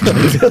eu, não.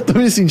 Eu tô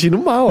me sentindo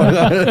mal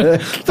agora.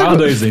 Fala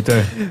 2, então.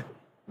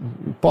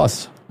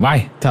 Posso?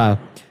 Vai. Tá.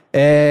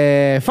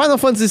 Final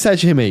Fantasy VII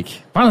Remake.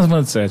 Final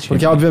Fantasy VII.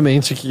 Porque,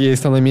 obviamente, que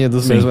estão na minha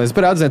dos meus mais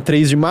esperados,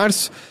 3 de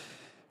março.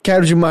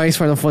 Quero demais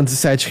Final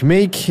Fantasy VII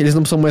Remake. Eles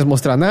não precisam mais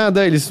mostrar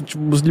nada. Eles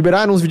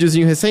liberaram uns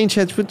videozinhos recentes.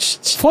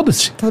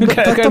 Foda-se. Tá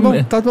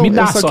bom, tá bom. Me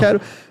dá eu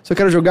só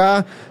quero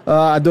jogar.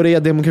 Adorei a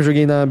demo que eu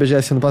joguei na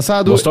BGS ano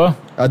passado. Gostou?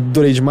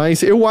 Adorei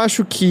demais. Eu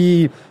acho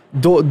que,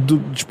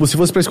 tipo, se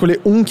fosse pra escolher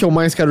um que eu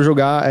mais quero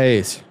jogar, é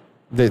esse.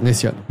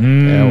 Nesse ano.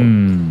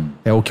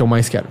 É o que eu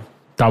mais quero.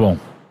 Tá bom.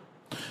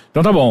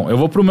 Então tá bom. Eu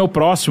vou pro meu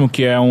próximo,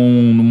 que é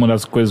uma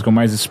das coisas que eu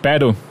mais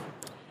espero.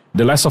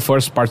 The Last of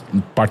Us Part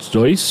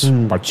 2,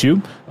 Part 2,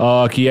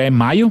 que é em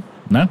maio,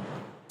 né?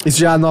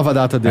 Isso já é a nova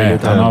data dele,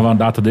 tá? A nova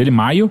data dele,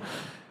 maio.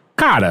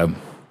 Cara,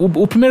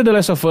 o primeiro The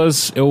Last of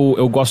Us,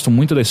 eu gosto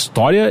muito da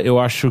história. Eu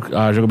acho que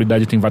a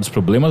jogabilidade tem vários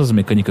problemas, as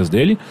mecânicas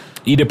dele.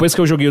 E depois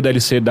que eu joguei o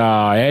DLC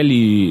da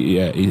Ellie,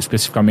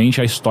 especificamente,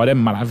 a história é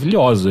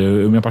maravilhosa.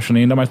 Eu me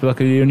apaixonei ainda mais pelo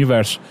aquele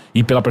universo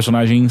e pela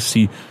personagem em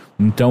si.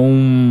 Então,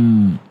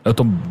 eu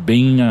tô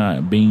bem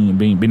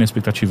na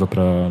expectativa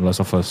pra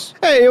Last of Us.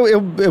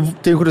 Eu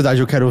tenho curiosidade,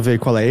 eu quero ver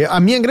qual é.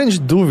 A minha grande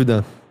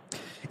dúvida,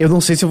 eu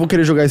não sei se eu vou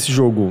querer jogar esse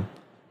jogo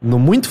no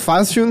muito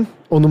fácil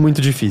ou no muito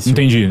difícil.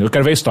 Entendi, eu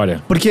quero ver a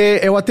história. Porque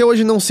eu até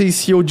hoje não sei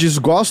se eu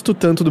desgosto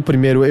tanto do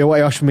primeiro, eu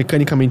acho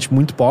mecanicamente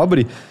muito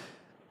pobre,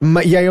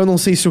 e aí eu não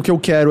sei se o que eu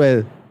quero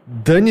é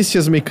dane-se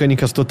as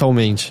mecânicas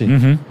totalmente,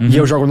 e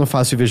eu jogo no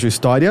fácil e vejo a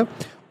história.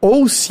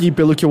 Ou se,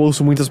 pelo que eu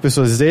ouço muitas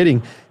pessoas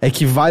dizerem, é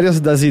que várias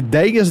das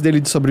ideias dele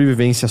de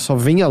sobrevivência só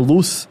vêm à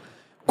luz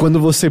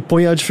quando você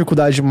põe a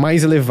dificuldade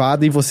mais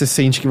elevada e você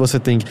sente que você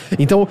tem que...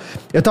 Então,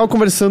 eu tava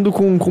conversando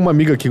com uma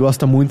amiga que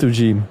gosta muito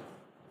de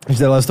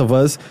The Last of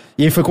Us,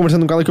 e aí foi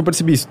conversando com ela que eu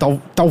percebi isso.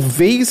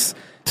 Talvez...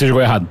 Você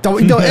jogou errado.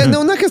 Então,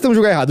 não é questão de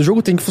jogar errado. O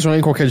jogo tem que funcionar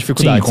em qualquer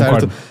dificuldade, sim,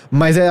 certo?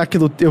 Mas é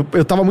aquilo...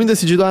 Eu tava muito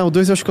decidido, o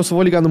 2 eu acho que eu só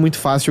vou ligar no muito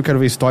fácil, eu quero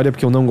ver a história,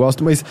 porque eu não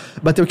gosto, mas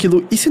bateu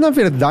aquilo... E se na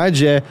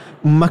verdade é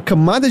uma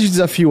camada de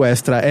desafio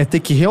extra, é ter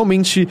que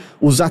realmente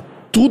usar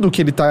tudo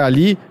que ele tá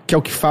ali, que é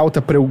o que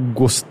falta pra eu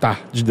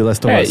gostar de The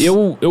Last of Us?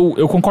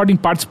 Eu concordo em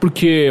partes,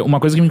 porque uma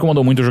coisa que me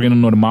incomodou muito, eu joguei no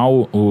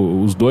normal,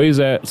 os dois,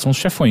 são os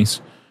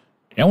chefões.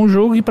 É um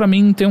jogo que pra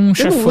mim tem um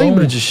chefão... Eu não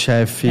lembro de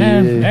chefe.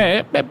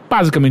 É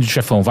basicamente de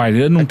chefão, vai.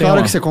 Não tem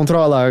claro que você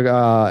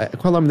controla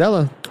qual é o nome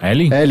dela?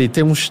 Ellie? Ellie.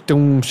 Tem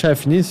um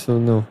chefe nisso?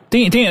 Não.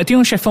 Tem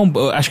um chefão,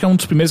 acho que é um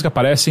dos primeiros que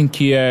aparecem,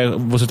 que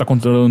você tá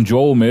controlando o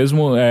Joel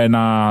mesmo,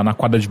 na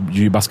quadra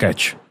de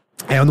basquete.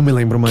 Eu não me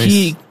lembro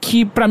mais.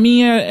 Que pra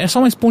mim é só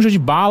uma esponja de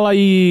bala,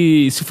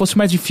 e se fosse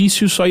mais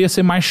difícil só ia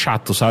ser mais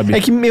chato, sabe? É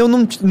que eu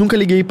nunca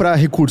liguei pra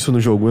recurso no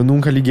jogo. Eu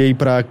nunca liguei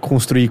pra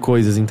construir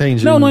coisas,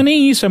 entende? Não é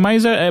nem isso. É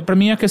mais, pra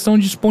mim, a questão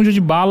de esponja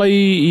de bala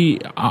e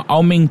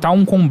aumentar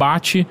um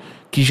combate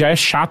que já é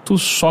chato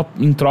só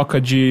em troca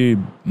de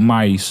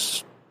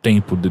mais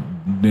tempo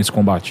nesse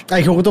combate.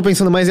 O que eu tô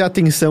pensando mais é a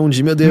tensão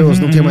de, meu Deus,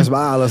 não tem mais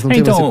balas, não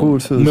tem mais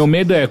recursos. O meu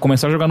medo é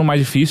começar a jogar no mais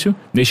difícil,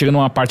 daí chega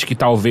numa parte que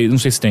talvez, não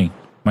sei se tem,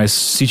 mas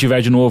se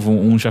tiver de novo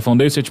um chefão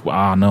desse, é tipo,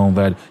 não,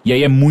 velho. E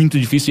aí é muito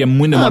difícil e é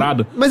muito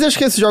demorado. Mas eu acho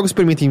que esses jogos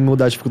permitem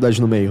mudar a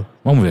dificuldade no meio.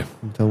 Vamos ver.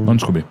 Vamos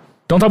descobrir.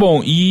 Então tá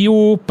bom. E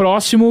o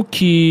próximo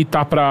que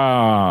tá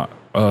pra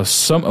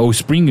o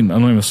Spring,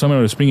 não lembro, Summer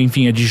ou Spring,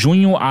 enfim, é de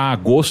junho a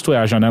agosto, é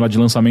a janela de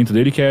lançamento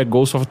dele, que é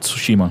Ghost of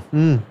Tsushima.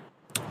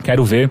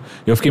 Quero ver.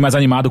 Eu fiquei mais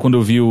animado quando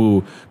eu vi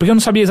porque eu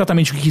não sabia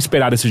exatamente o que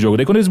esperar desse jogo.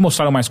 Daí quando eles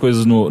mostraram mais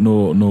coisas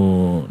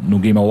no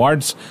Game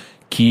Awards,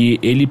 que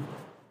ele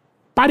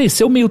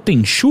pareceu meio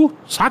Tenchu,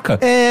 saca?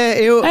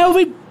 Aí eu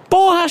falei,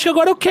 porra, acho que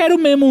agora eu quero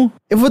mesmo.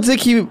 Eu vou dizer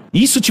que...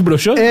 Isso te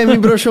broxou? Me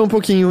broxou um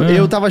pouquinho.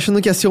 Eu tava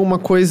achando que ia ser uma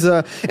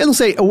coisa... Eu não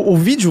sei, o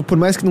vídeo, por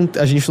mais que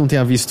a gente não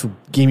tenha visto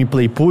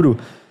gameplay puro,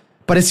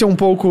 parecia um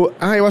pouco...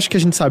 eu acho que a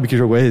gente sabe que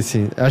jogo é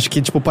esse. Acho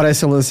que, tipo,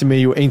 parece um lance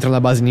meio... Entra na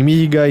base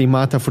inimiga e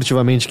mata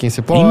furtivamente quem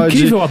você pode.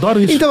 Incrível, eu adoro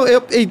isso. Então,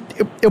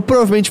 eu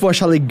provavelmente vou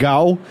achar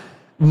legal...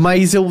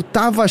 Mas eu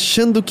tava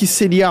achando que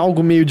seria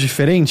algo meio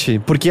diferente,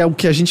 porque o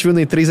que a gente viu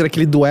na E3 era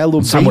aquele duelo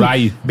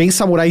bem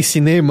samurai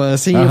cinema,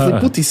 assim. Eu falei,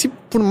 puta, e se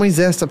por mais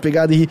essa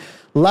pegada? E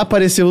lá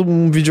apareceu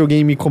um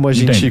videogame como a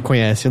gente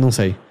conhece, eu não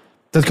sei.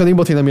 Tanto que eu nem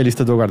botei na minha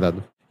lista do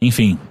guardado.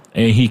 Enfim,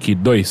 Henrique,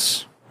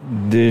 2.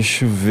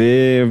 Deixa eu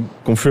ver.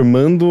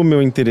 Confirmando o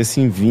meu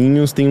interesse em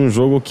vinhos, tem um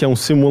jogo que é um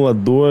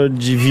simulador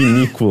de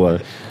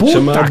vinícola. Puta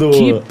chamado...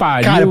 que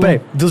pariu. Cara,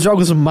 peraí, dos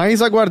jogos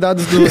mais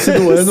aguardados do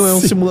ano é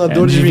um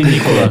simulador de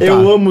vinícola.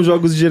 Eu amo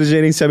jogos de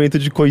gerenciamento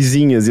de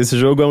coisinhas, e esse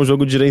jogo é um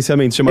jogo de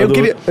gerenciamento chamado...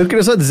 Eu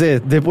queria só dizer,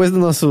 depois do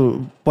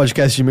nosso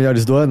podcast de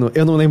melhores do ano,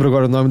 eu não lembro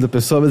agora o nome da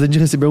pessoa, mas a gente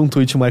recebeu um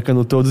tweet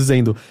marcando todos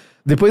dizendo: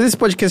 depois desse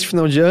podcast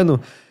final de ano,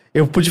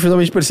 eu pude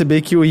finalmente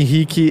perceber que o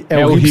Henrique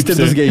é o hipster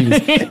dos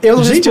games.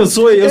 Gente, eu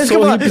sou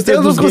o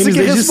hipster dos games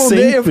desde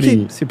sempre. Eu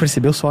fiquei, você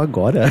percebeu só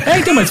agora?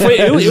 Então, mas foi,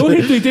 eu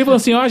retuitei e falei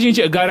assim,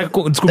 gente, a galera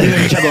descobrindo a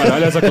gente agora,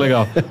 olha só que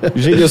legal.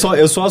 Gente,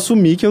 eu só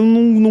assumi que eu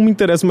não me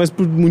interesso mais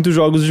por muitos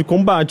jogos de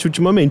combate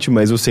ultimamente,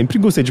 mas eu sempre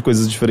gostei de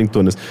coisas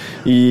diferentonas.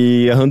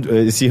 E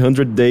esse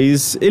 100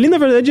 Days, ele na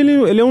verdade,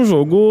 ele é um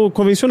jogo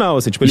convencional,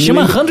 assim. Tipo, ele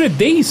chama 100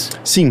 Days?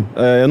 Sim,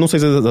 eu não sei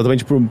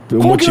exatamente por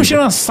Como motivo. que não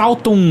chama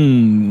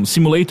Salton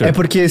Simulator? É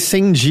porque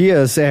 100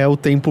 dias é o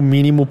tempo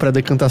mínimo pra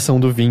decantação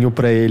do vinho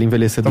pra ele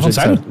envelhecer do jeito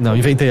sério? certo. Não,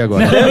 inventei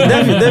agora.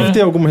 Deve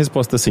ter alguma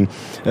resposta assim.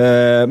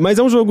 Mas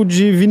é um jogo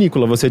de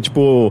vinícola. Você,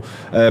 tipo,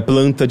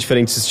 planta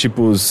diferentes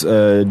tipos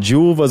de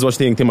uvas. Eu acho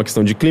que tem uma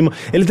questão de clima.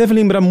 Ele deve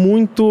lembrar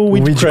muito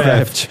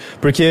Weedcraft.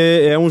 Porque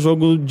é um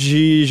jogo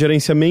de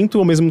gerenciamento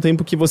ao mesmo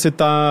tempo que você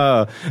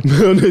tá...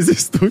 nesse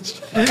estúdio.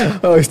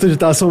 O estúdio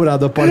tá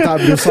assombrado. A porta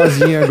abriu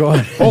sozinha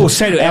agora.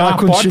 Sério, é uma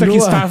porta que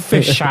está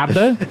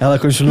fechada. Ela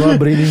continua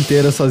abrindo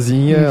inteira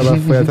sozinha. Ela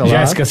foi até lá.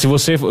 Jéssica, se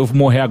você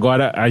morrer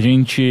agora, a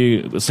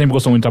gente sempre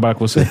gostou muito de trabalhar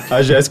com você.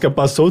 A Jéssica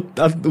passou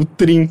o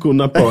trinco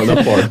na porta.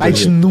 A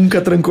gente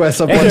nunca trancou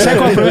essa porta. Sabe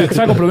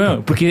qual é o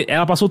problema? Porque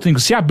ela passou o trinco.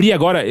 Se abrir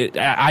agora,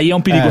 aí é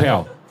um perigo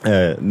real.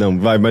 Não,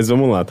 vai, mas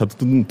vamos lá, tá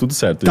tudo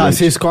certo. Tá, gente.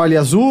 você escolhe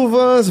as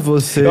uvas,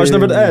 você... Eu acho, na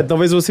verdade,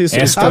 talvez você...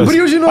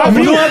 Abriu de novo!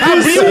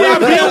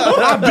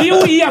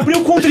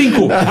 Abriu com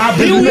trinco!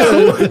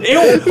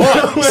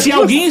 Se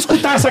alguém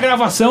escutar essa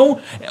gravação,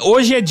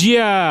 hoje é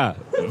dia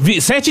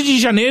 7 de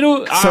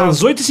janeiro,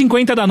 às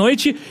 8h50 da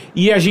noite,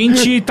 e a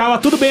gente tava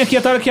tudo bem aqui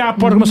até a hora que a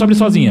porta começou a abrir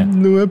sozinha.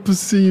 Não é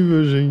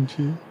possível,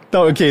 gente.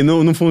 Tá, ok,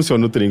 não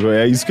funciona o trinco.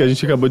 É isso que a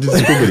gente acabou de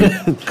descobrir.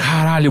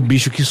 Caralho,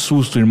 bicho, que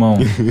susto, irmão.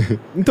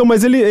 Então,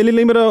 mas ele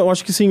lembra, eu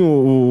acho que sim,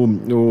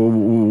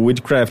 o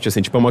Weedcraft,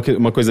 assim, tipo, é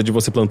uma coisa de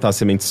você plantar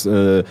sementes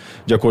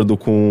de acordo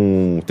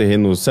com o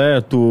terreno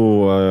certo,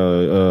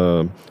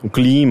 o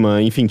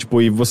clima, enfim,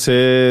 tipo, e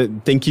você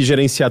tem que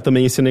gerenciar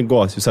também esse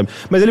negócio, sabe?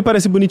 Mas ele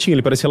parece bonitinho,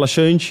 ele parece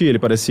relaxante, ele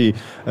parece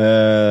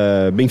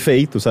bem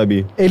feito,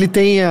 sabe? Ele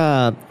tem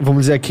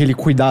vamos dizer, aquele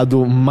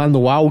cuidado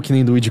manual que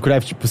nem do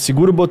Weedcraft, tipo,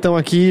 segura o botão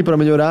aqui pra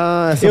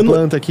melhorar essa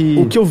planta aqui.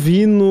 O que eu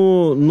vi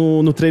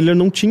no trailer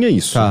não tinha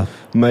isso. Tá.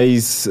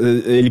 Mas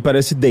ele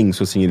parece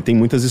denso, assim, ele tem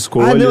muitas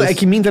escolhas. Não, é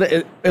que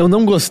eu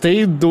não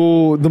gostei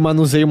do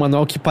manuseio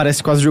manual que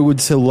parece quase jogo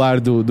de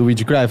celular do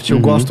Weedcraft. Eu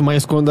gosto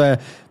mais quando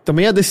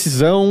também a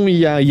decisão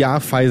e a IA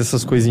faz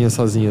essas coisinhas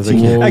sozinhas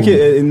aqui. É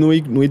que no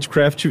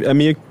Weedcraft é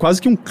meio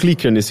quase que um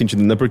clicker nesse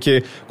sentido, né?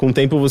 Porque com o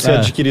tempo você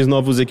adquire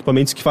novos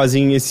equipamentos que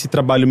fazem esse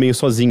trabalho meio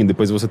sozinho.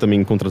 Depois você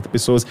também contrata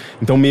pessoas.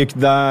 Então meio que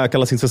dá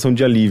aquela sensação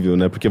de alívio,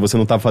 né? Porque você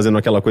não tá fazendo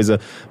aquela coisa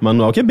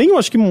manual. Que é bem, eu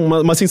acho que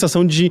uma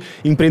sensação de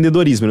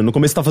empreendedorismo, né? No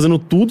começo você tá fazendo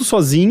tudo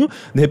sozinho,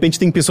 de repente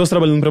tem pessoas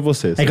trabalhando pra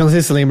você. É que eu não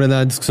sei se você lembra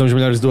da discussão de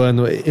melhores do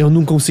ano. Eu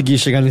não consegui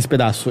chegar nesse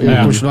pedaço.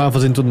 Eu continuava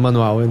fazendo tudo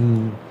manual.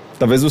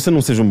 Talvez você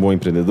não seja um bom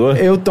empreendedor.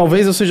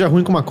 Talvez eu seja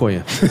ruim com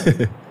maconha.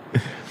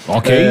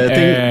 Ok.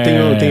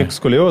 Tem que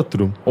escolher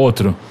outro?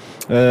 Outro.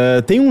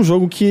 Tem um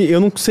jogo que eu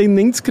não sei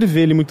nem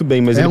descrever ele muito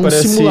bem, mas ele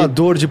parece... É um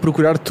simulador de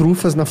procurar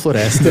trufas na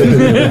floresta.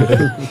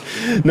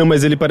 Não,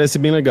 mas ele parece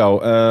bem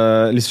legal.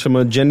 Ele se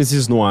chama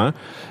Genesis Noir.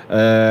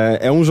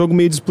 É um jogo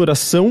meio de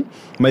exploração,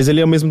 mas ele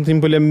ao mesmo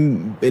tempo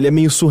ele é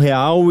meio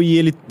surreal e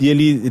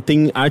ele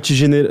tem arte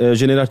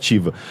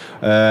generativa.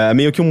 É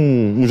meio que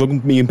um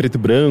jogo meio em preto e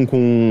branco,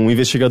 um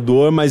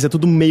investigador, mas é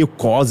tudo meio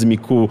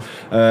cósmico.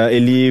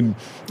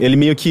 Ele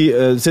meio que...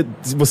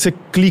 você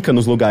clica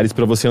nos lugares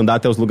pra você andar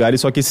até os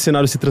lugares, só que esse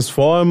cenário se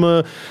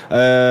transforma,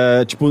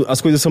 tipo,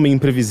 as coisas são meio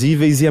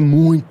imprevisíveis e é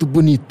muito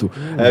bonito.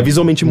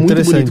 Visualmente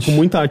muito bonito, com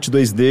muita arte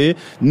 2D.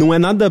 Não é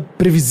nada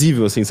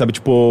previsível, assim, sabe?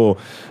 Tipo...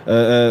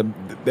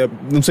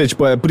 não sei,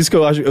 tipo, é por isso que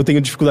eu tenho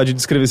dificuldade de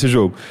descrever esse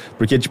jogo.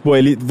 Porque, tipo,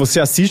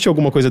 você assiste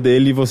alguma coisa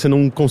dele e você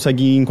não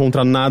consegue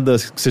encontrar nada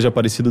que seja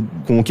parecido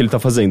com o que ele tá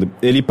fazendo.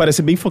 Ele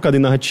parece bem focado em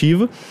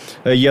narrativa,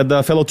 e é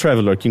da Fellow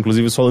Traveler, que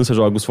inclusive só lança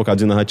jogos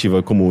focados em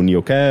narrativa, como o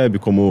Neocab,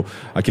 como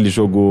aquele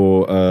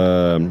jogo,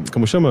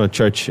 como chama?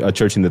 A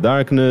Church in the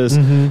Darkness.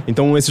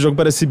 Então esse jogo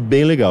parece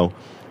bem legal.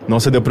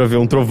 Nossa, deu pra ver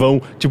um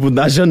trovão, tipo,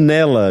 da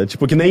janela.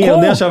 Tipo, que nem eu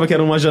nem achava que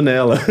era uma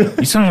janela.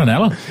 Isso é uma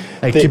janela?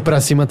 Que pra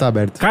cima tá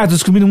aberto. Cara, tô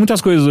descobrindo muitas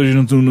coisas hoje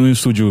no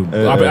estúdio.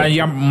 E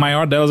a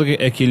maior delas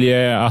é que ele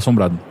é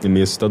assombrado. É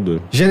meio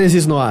assustador.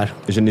 Genesis Noir.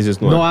 Genesis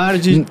Noir.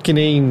 Noir que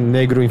nem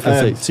negro em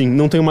francês. Sim,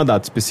 não tem uma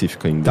data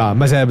específica ainda. Tá,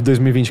 mas é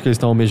 2020 que eles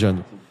estão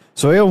almejando.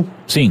 Sou eu?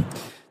 Sim.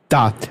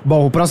 Tá.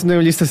 Bom, o próximo da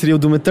minha lista seria o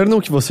Doom Eternal,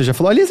 que você já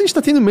falou. Aliás, a gente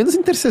tá tendo menos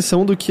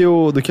interseção do que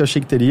eu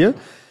achei que teria.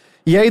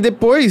 E aí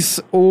depois,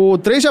 o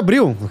 3 de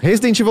abril,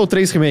 Resident Evil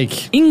 3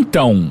 Remake.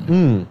 Então,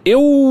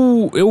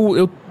 eu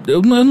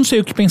não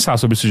sei o que pensar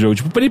sobre esse jogo.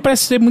 Tipo, ele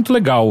parece ser muito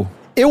legal.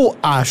 Eu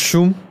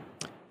acho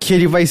que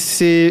ele vai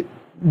ser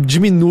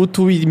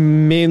diminuto e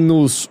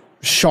menos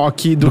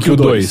choque do que o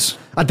 2.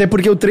 Até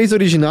porque o 3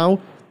 original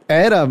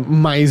era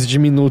mais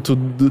diminuto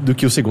do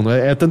que o segundo.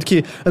 Tanto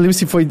que, eu lembro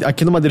se foi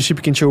aqui no Mothership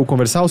que a gente chegou a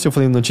conversar, ou se eu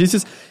falei em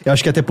notícias, eu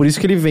acho que até por isso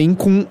que ele vem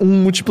com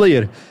um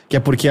multiplayer. Que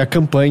é porque a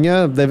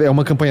campanha é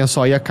uma campanha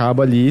só e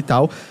acaba ali e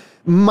tal.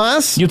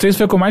 Mas... E o 3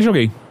 foi o que eu mais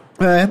joguei.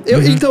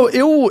 Então,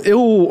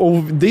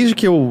 desde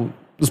que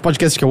os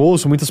podcasts que eu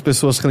ouço, muitas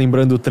pessoas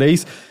relembrando o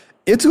 3...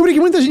 Eu descobri que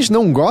muita gente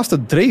não gosta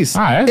do 3.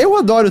 Ah, é? Eu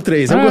adoro o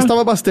 3. Eu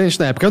gostava bastante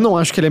na época. Eu não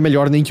acho que ele é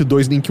melhor nem que o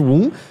 2, nem que o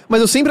 1. Mas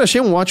eu sempre achei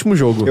um ótimo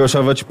jogo. Eu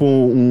achava, tipo,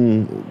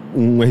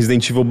 um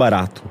Resident Evil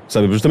barato,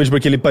 sabe? Justamente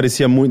porque ele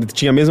parecia muito...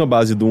 Tinha a mesma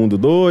base do 1, do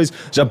 2.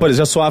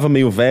 Já soava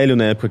meio velho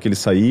na época que ele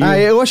saiu.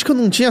 Eu acho que eu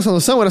não tinha essa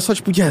noção. Era só,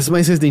 tipo,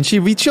 mais Resident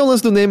Evil. E tinha o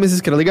lance do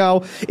Nemesis, que era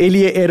legal.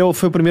 Ele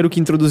foi o primeiro que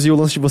introduziu o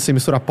lance de você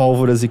misturar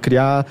pólvoras e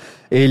criar.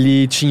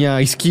 Ele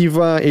tinha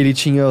esquiva. Ele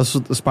tinha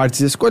as partes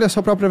de escolha a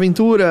sua própria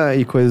aventura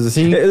e coisas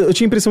assim. Eu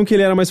tinha a impressão que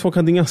ele era mais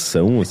focado em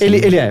ação, assim.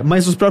 Ele é,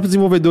 mas os próprios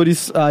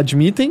desenvolvedores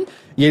admitem,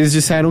 e eles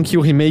disseram que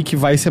o remake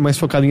vai ser mais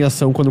focado em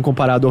ação quando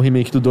comparado ao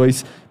remake do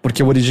 2,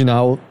 porque o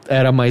original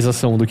era mais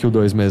ação do que o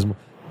 2 mesmo.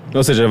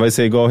 Ou seja, vai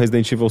ser igual ao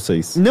Resident Evil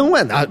 6. Não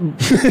é...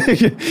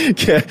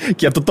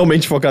 que é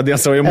totalmente focado em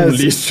ação e é um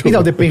lixo.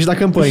 Então, depende da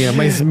campanha,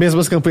 mas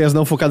mesmo as campanhas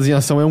não focadas em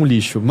ação é um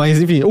lixo.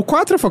 Mas, enfim, o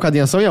 4 é focado em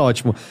ação e é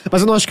ótimo.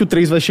 Mas eu não acho que o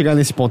 3 vai chegar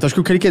nesse ponto. Acho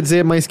que o que ele quer dizer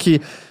é mais que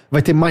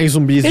vai ter mais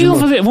zumbis. Eles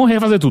vão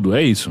refazer tudo,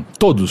 é isso.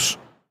 Todos.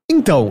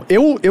 Então,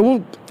 eu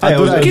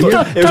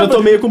já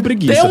tô meio com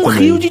preguiça É um também.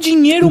 rio de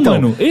dinheiro, Então,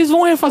 mano. Eles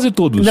vão refazer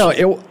todos. Não,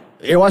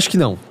 eu acho que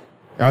não.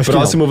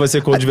 Próximo vai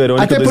ser Code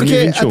Verônica até porque,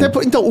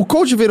 2021. Então, o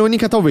Code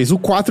Verônica talvez. O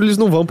 4 eles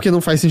não vão, porque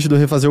não faz sentido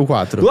refazer o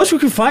 4. Lógico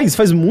que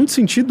faz muito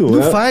sentido.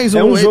 Não faz.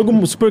 É um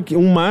jogo super...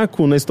 Um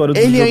marco na história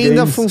dos Ele videogames.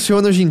 ainda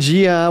funciona hoje em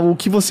dia. O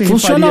que você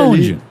Funciona refaria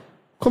onde? ali...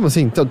 Como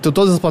assim?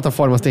 Todas as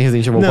plataformas têm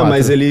Resident Evil 4? Não,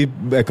 mas ele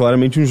é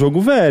claramente um jogo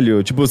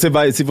velho. Tipo,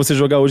 se você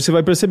jogar hoje, você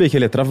vai perceber que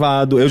ele é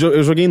travado.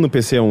 Eu joguei no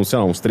PC há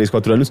uns 3,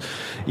 4 anos.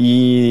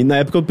 E na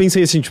época eu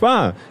pensei assim, tipo,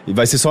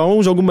 vai ser só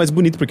um jogo mais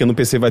bonito, porque no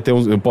PC vai ter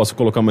eu posso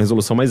colocar uma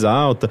resolução mais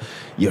alta.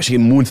 E eu achei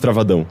muito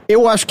travadão.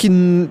 Eu acho que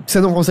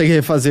você não consegue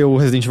refazer o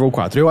Resident Evil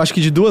 4. Eu acho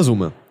que de duas,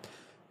 uma.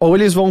 Ou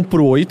eles vão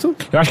pro 8.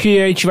 Eu acho que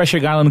a gente vai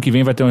chegar ano que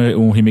vem vai ter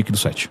um remake do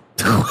 7.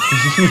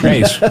 É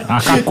isso.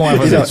 A Capcom vai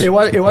fazer isso.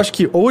 Eu acho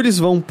que ou eles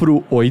vão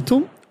pro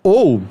 8,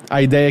 ou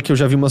a ideia que eu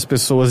já vi umas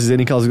pessoas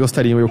dizerem que elas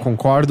gostariam e eu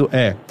concordo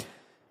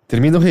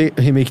termina o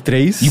Remake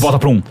 3. E volta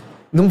pro 1.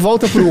 Não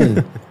volta pro 1,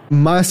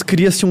 mas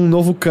cria-se um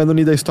novo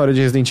cânone da história de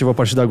Resident Evil a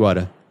partir de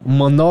agora.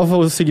 Uma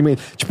nova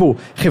segmento. Tipo,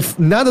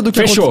 nada do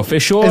que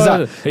Fechou.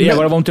 Exato. E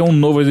agora vamos ter um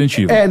novo Resident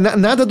Evil.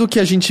 Nada do que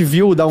a gente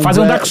viu da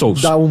Fazer um Dark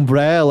Souls. Da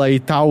Umbrella e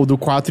tal, do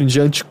 4 em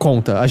diante,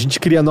 conta. A gente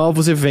cria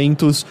novos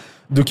eventos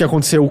do que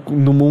aconteceu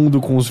no mundo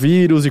com os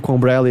vírus e com a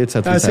Umbrella e etc.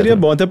 Seria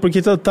bom, até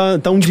porque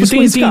tá um disco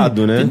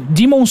arriscado, né?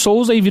 Demon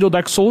Souls aí virou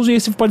Dark Souls e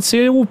esse pode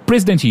ser o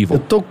Resident Evil. Eu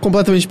tô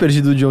completamente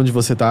perdido de onde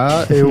você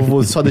tá. Eu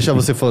vou só deixar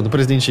você falando.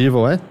 Resident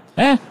Evil,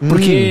 É,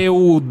 porque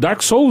o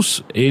Dark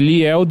Souls,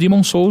 ele é o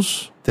Demon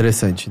Souls.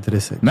 Interessante.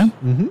 Né?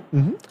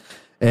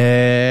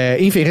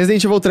 Enfim,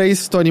 Resident Evil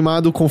 3, tô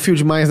animado, confio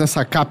demais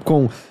nessa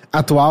Capcom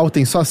atual,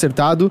 tem só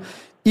acertado.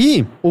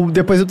 E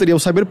depois eu teria o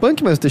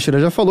Cyberpunk, mas o Teixeira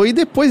já falou. E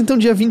depois, então,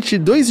 dia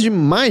 22 de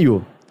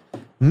maio,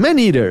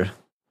 Maneater.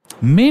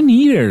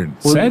 Maneater?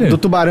 Sério? Do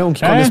tubarão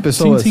que come as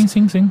pessoas.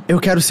 Sim. Eu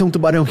quero ser um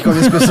tubarão que come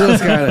as pessoas,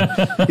 cara.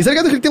 E tá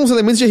ligado que ele tem uns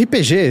elementos de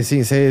RPG,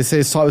 assim,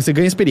 você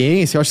ganha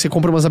experiência, eu acho que você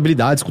compra umas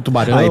habilidades com o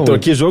tubarão. Então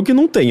que jogo que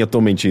não tem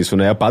atualmente isso,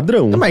 né? É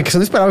padrão. Não, mas é que você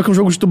não esperava que um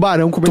jogo de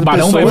tubarão comendo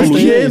Tubarão vai pessoas...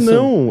 evoluir. tenha isso.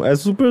 Não, é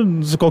super...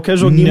 Qualquer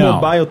joguinho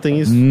mobile tem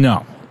isso.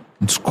 Não,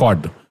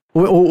 discordo.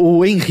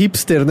 O em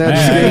hipster, né?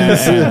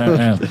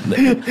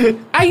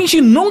 A gente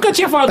nunca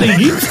tinha falado em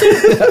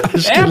hipster.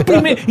 A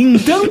primeira. Em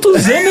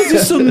tantos anos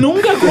isso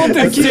nunca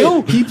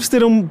aconteceu.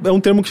 Hipster é um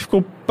termo que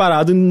ficou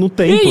parado no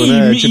tempo,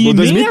 né? Tipo,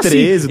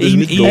 2013, assim,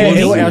 2012.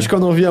 Eu acho que eu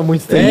não vi há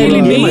muito tempo.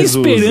 Ele nem mais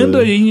esperando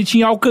usa. a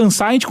gente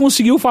alcançar, a gente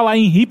conseguiu falar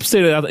em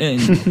hipster.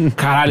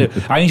 Caralho,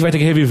 a gente vai ter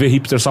que reviver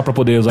hipster só pra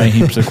poder usar em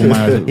hipster com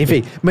mais.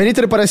 Enfim,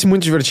 Maneater parece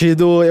muito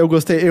divertido, eu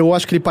gostei, eu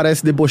acho que ele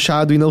parece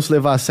debochado e não se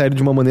levar a sério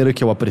de uma maneira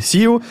que eu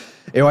aprecio.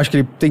 Eu acho que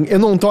ele tem... Eu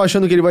não tô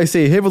achando que ele vai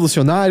ser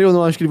revolucionário, eu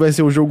não acho que ele vai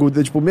ser o jogo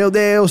de, tipo, meu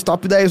Deus,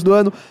 top 10 do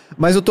ano,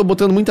 mas eu tô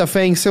botando muita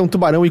fé em ser um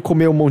tubarão e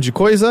comer um monte de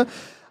coisa.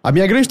 A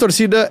minha grande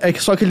torcida é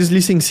que só que eles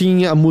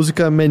licenciem a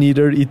música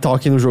Maneater e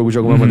toquem no jogo de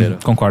alguma maneira.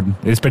 Concordo.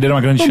 Eles perderam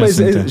uma grande Mas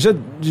chance.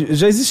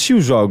 já existiu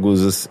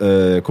jogos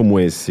como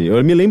esse.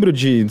 Eu me lembro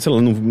de, sei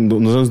lá,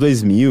 nos anos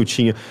 2000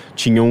 tinha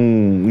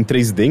um em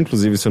 3D,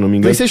 inclusive, se eu não me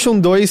engano. PlayStation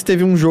 2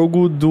 teve um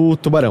jogo do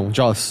tubarão,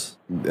 Jaws.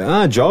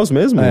 Jaws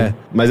mesmo? É.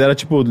 Mas era,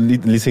 tipo,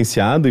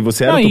 licenciado e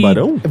você era Não,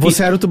 tubarão?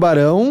 Você era o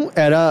tubarão,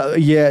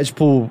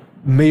 tipo...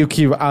 meio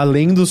que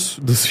além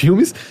dos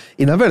filmes.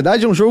 E, na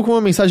verdade, é um jogo com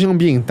uma mensagem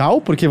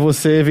ambiental, porque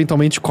você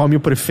eventualmente come o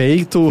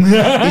prefeito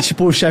e,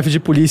 tipo, o chefe de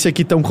polícia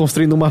que estão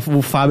construindo uma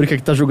fábrica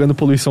que tá jogando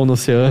poluição no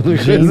oceano.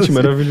 Gente,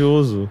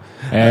 maravilhoso.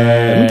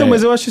 Então,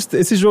 mas eu acho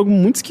esse jogo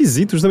muito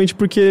esquisito, justamente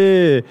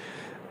porque...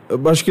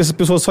 Eu acho que as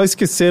pessoas só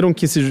esqueceram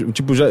que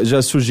já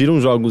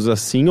surgiram jogos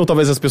assim, ou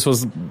talvez as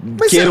pessoas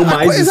queiram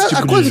mais esse tipo de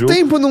jogo. Há quanto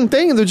tempo não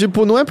tem?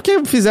 Tipo, não é porque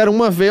fizeram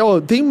uma vez,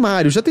 ó, tem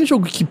Mario, já tem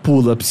jogo que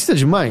pula, precisa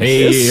de mais?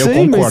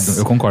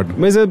 Eu concordo.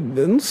 Mas eu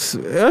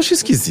acho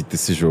esquisito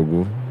esse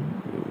jogo.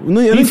 Eu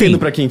não entendo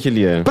pra quem que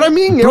ele é. Pra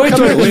mim, eu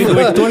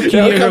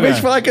acabei de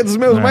falar que é dos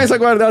meus mais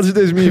aguardados de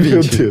 2020.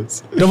 Meu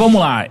Deus. Então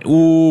vamos lá.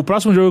 O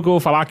próximo jogo que eu vou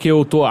falar que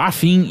eu tô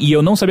afim, e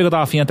eu não sabia que eu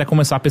tava afim até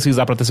começar a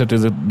pesquisar pra ter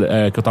certeza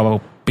que eu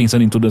tava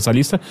pensando em tudo nessa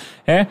lista,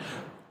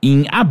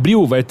 em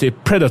abril vai ter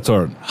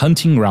Predator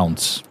Hunting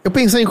Grounds. Eu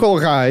pensei em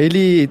colocar,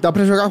 ele dá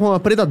pra jogar com uma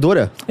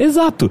predadora.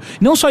 Exato.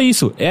 Não só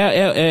isso,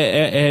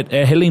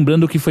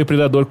 relembrando que foi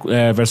Predador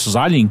versus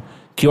Alien,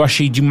 que eu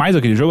achei demais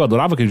aquele jogo, eu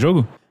adorava aquele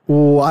jogo.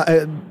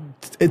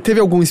 Teve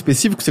algum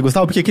específico que você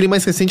gostava? Porque aquele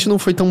mais recente não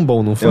foi tão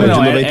bom, não foi?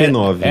 Não, de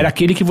 99. Era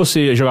aquele que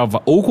você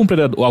jogava ou com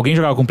Predador, alguém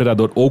jogava com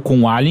Predador ou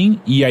com Alien,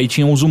 e aí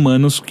tinham os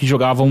humanos que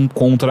jogavam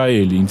contra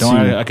ele. Então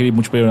era aquele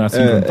multiplayer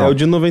assim. É o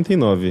de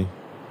 99,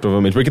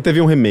 provavelmente. Porque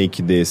teve um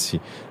remake desse.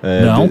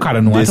 Não,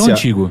 cara, não é tão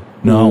antigo.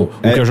 Não,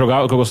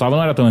 o que eu gostava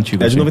não era tão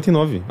antigo. É de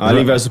 99.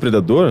 Alien vs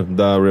Predador,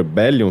 da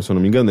Rebellion, se eu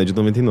não me engano, é de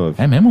 99.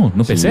 É mesmo?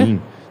 No PC? Sim.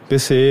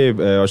 PC,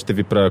 eu acho que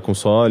teve pra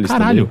consoles.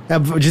 Caralho.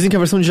 Dizem que a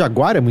versão de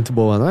Jaguar é muito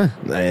boa, não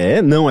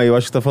é? Não, aí eu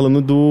acho que tá falando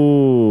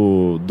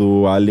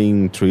do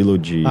Alien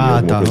Trilogy.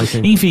 Tá. Coisa.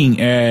 Okay. Enfim,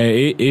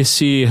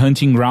 esse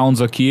Hunting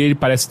Grounds aqui, ele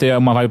parece ter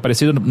uma vibe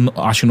parecida.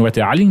 Acho que não vai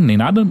ter Alien, nem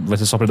nada. Vai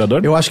ser só Predador.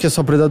 Eu acho que é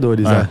só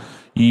Predadores,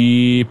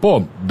 E,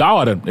 pô, da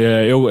hora.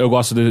 Eu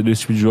gosto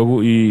desse tipo de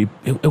jogo e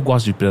eu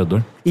gosto de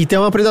Predador. E tem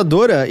uma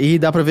predadora e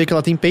dá pra ver que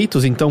ela tem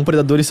peitos, então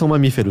predadores são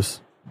mamíferos.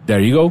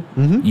 There you go.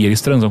 E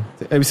eles transam.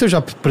 Isso eu já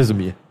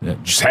presumia.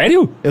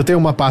 Sério? Eu tenho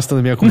uma pasta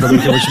na minha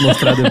computadora que eu vou te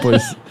mostrar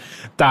depois.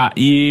 Tá,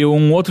 e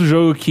um outro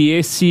jogo que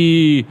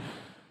esse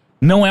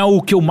não é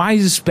o que eu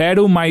mais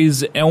espero,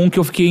 mas é um que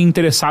eu fiquei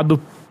interessado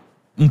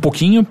um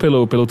pouquinho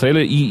pelo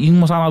trailer e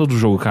não mostrar nada do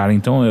jogo, cara.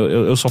 Então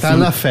eu só fui... Tá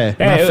na fé.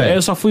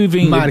 Eu só fui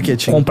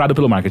comprado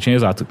pelo marketing,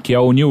 exato. Que é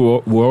o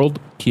New World,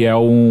 que é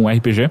um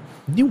RPG.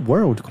 New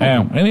World? Como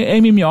É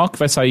MMO que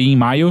vai sair em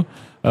maio.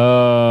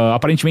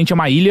 Aparentemente é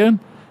uma ilha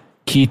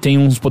que tem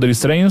uns poderes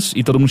estranhos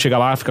e todo mundo chega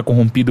lá e fica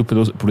corrompido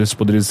por esses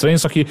poderes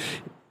estranhos, só que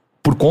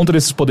por conta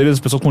desses poderes as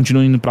pessoas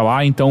continuam indo pra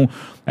lá, então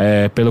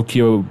pelo que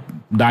eu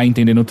dá a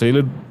entender no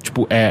trailer,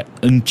 tipo, é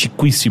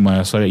antiquíssima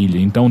essa ilha,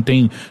 então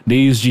tem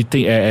desde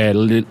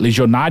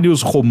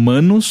legionários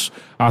romanos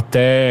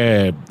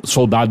até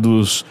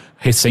soldados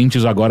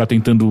recentes agora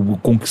tentando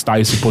conquistar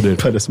esse poder.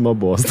 Parece uma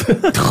bosta.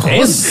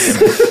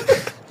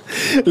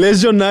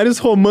 Legionários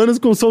romanos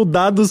com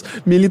soldados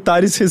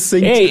militares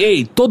recentes.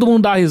 Ei, todo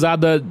mundo dá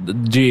risada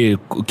de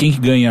quem que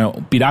ganha,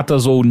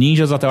 piratas ou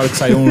ninjas, até a hora que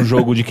saiu um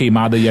jogo de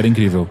queimada e era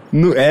incrível.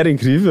 Era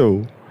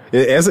incrível?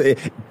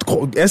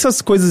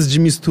 Essas coisas de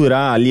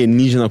misturar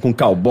alienígena com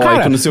cowboy,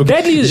 cara, com não sei o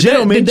que.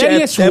 Geralmente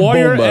Deadliest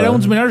Warrior era um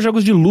dos melhores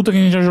jogos de luta que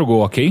a gente já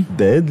jogou, ok?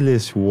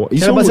 Deadliest Warrior.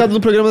 Isso era baseado no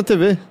programa da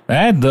TV.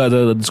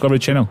 Da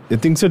Discovery Channel. Eu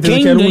tenho certeza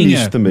que era um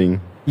lixo também.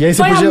 E aí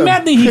você Vai podia... a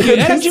merda, Henrique.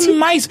 Era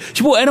demais.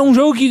 Tipo, era um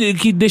jogo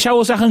que deixava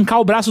você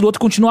arrancar o braço do outro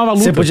e continuava a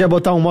luta. Você podia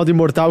botar um modo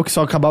imortal que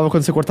só acabava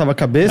quando você cortava a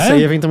cabeça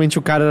e eventualmente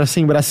o cara era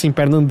sem braço, sem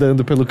perna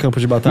andando pelo campo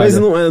de batalha. Mas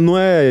não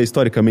é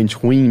historicamente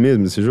ruim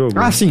mesmo esse jogo?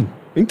 Ah, sim.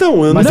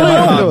 Então, eu não tô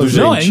errado,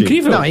 gente. Não, é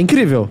incrível. Não, é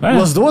incrível.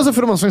 As duas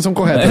afirmações são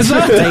corretas.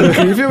 Exato. É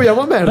incrível e é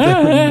uma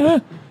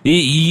merda.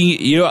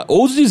 E eu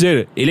ouso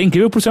dizer, ele é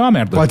incrível por ser uma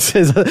merda. Pode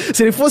ser.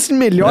 Se ele fosse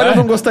melhor, eu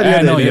não gostaria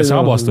dele. Não, ia ser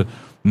uma bosta.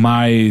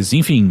 Mas,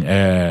 enfim,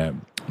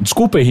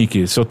 desculpa,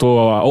 Henrique, se eu tô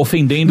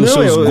ofendendo os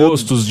seus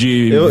gostos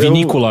de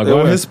vinícola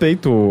agora. Eu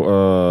respeito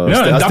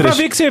dá pra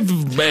ver que você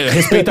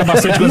respeita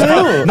bastante quando você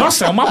fala,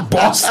 nossa, é uma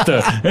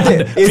bosta.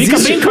 Fica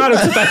bem claro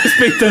que você tá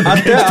respeitando.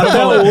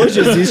 Até hoje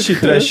existe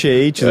Trash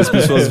 8, as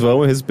pessoas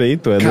vão, eu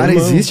respeito. Cara,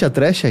 existe a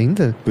Trash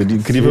ainda? Por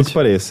incrível que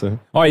pareça.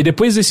 Ó, e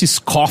depois desse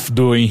scoff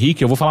do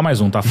Henrique, eu vou falar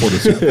mais um, tá?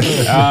 Foda-se.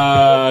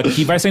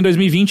 Que vai sair em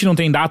 2020, não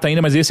tem data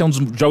ainda, mas esse é um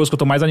dos jogos que eu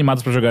tô mais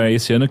animado pra jogar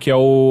esse ano, que é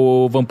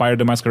o Vampire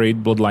the Masquerade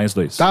Bloodlines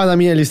 2. Tá na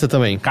minha lista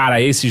também.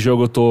 Cara, esse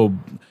jogo eu tô...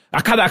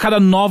 A cada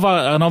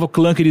nova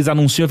clã que eles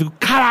anunciam, eu fico,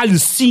 caralho,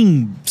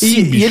 sim,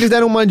 e eles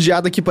deram uma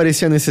adiada que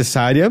parecia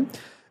necessária.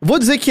 Vou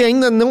dizer que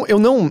ainda eu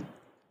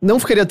não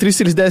ficaria triste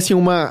se eles dessem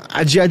uma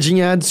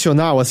adiadinha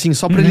adicional, assim,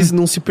 só pra eles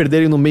não se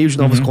perderem no meio de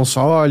novos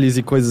consoles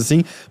e coisas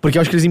assim, porque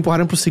eu acho que eles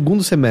empurraram pro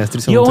segundo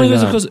semestre, se eu não tô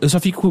enganado. Eu só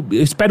fico...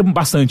 Eu espero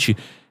bastante.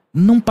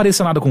 Não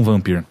pareça nada com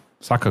Vampire.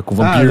 Saca? Com o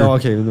vampiro. Não,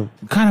 ok. Não.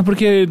 Cara,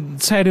 porque,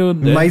 sério...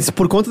 Mas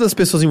por conta das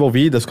pessoas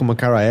envolvidas, como a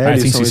Cara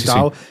Ellison sim, e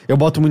tal, eu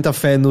boto muita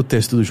fé no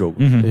texto do jogo.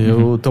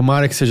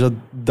 Tomara que seja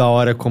da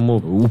hora como...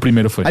 O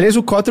primeiro foi. Aliás,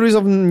 o Coteries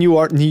of New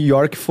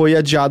York foi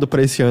adiado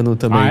pra esse ano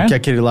também, que é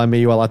aquele lá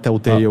meio a la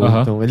Telltale.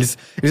 Então, eles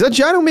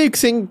adiaram meio que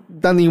sem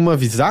dar nenhuma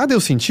avisada, eu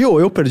senti, ou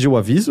eu perdi o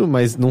aviso,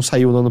 mas não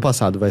saiu no ano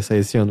passado, vai sair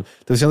esse ano.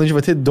 Então esse ano a gente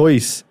vai ter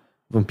 2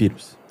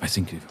 vampiros. Vai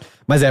ser incrível.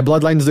 Mas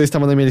Bloodlines 2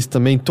 tava na minha lista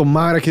também,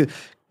 tomara que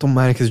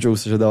esse jogo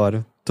seja da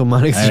hora.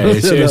 Tomara que esse jogo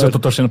seja da hora. Esse eu tô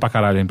torcendo pra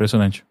caralho, é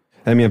impressionante.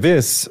 É minha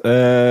vez?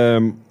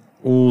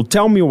 O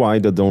Tell Me Why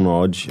da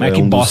Download.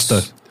 Que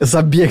bosta. Eu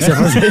sabia que você ia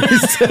fazer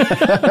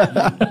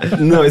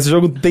isso. Não, esse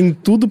jogo tem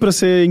tudo pra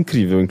ser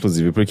incrível,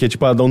 inclusive. Porque,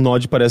 tipo, a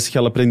Download parece que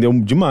ela aprendeu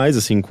demais,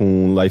 assim,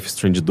 com Life is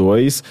Strange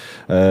 2.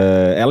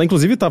 Ela,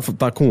 inclusive,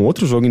 tá com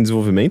outro jogo em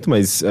desenvolvimento,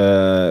 mas,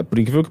 por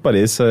incrível que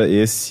pareça,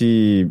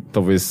 esse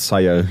talvez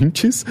saia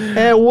antes.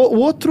 O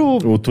outro...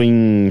 O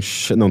Twin...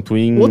 Não,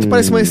 Twin... O outro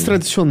parece mais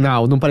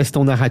tradicional, não parece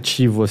tão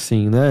narrativo,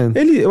 assim, né?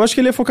 Eu acho que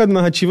ele é focado em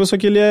narrativa, só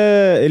que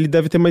ele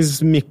deve ter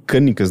mais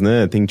mecânicas,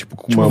 né? Tem, tipo,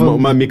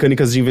 uma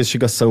mecânicas de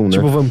investigação, né?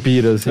 Tipo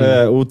vampiro, assim.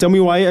 O Tell Me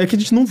Why é que a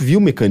gente não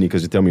viu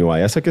mecânicas de Tell Me Why,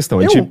 essa é a questão.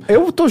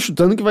 Eu tô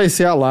chutando que vai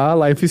ser a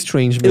lá Life is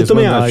Strange mesmo.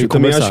 Eu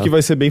também acho que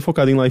vai ser bem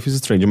focado em Life is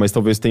Strange, mas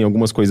talvez tenha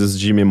algumas coisas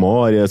de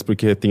memórias,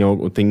 porque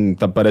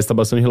parece estar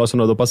bastante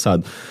relacionado ao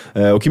passado.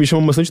 O que me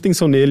chama bastante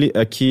atenção nele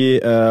é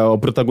que o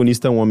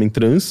protagonista é um homem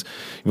trans,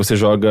 e você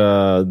joga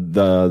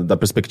da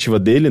perspectiva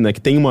dele, né, que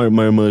tem uma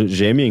irmã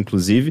gêmea,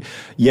 inclusive,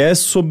 e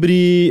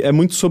é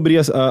muito sobre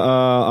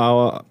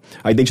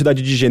a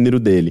identidade de gênero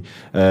dele,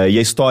 e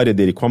a história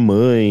dele com a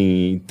mãe,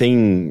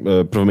 tem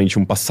provavelmente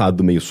um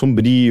passado meio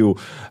sombrio.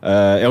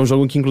 É um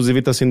jogo que inclusive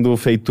está sendo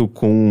feito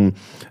com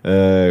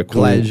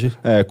GLAAD.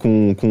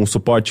 Com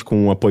suporte,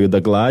 com o apoio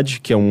da GLAAD,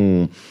 que é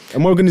uma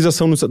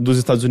organização dos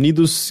Estados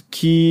Unidos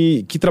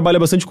que trabalha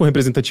bastante com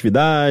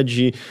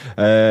representatividade.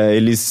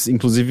 Eles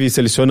inclusive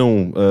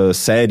selecionam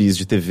séries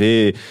de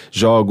TV,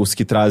 jogos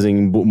que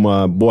trazem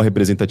uma boa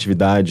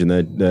representatividade,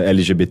 né,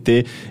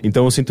 LGBT.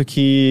 Então eu sinto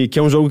que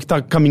é um jogo que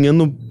está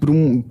caminhando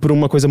por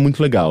uma coisa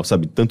muito legal,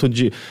 sabe? Tanto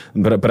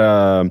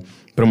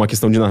para uma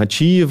questão de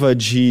narrativa,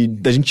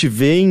 da gente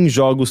ver em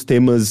jogos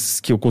temas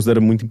que eu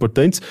considero muito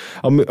importantes,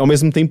 ao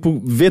mesmo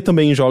tempo ver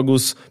também em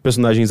jogos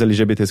personagens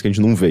LGBTs que a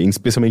gente não vê,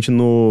 especialmente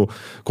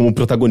como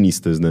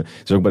protagonistas, né?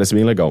 Esse jogo parece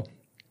bem legal.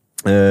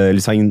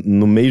 Ele sai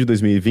no meio de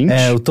 2020.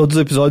 Todos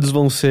os episódios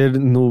vão ser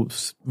no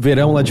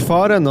verão lá de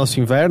fora, nosso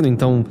inverno,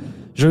 então...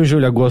 Junho,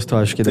 julho, agosto,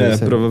 acho que deve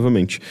ser.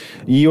 Provavelmente.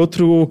 E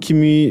outro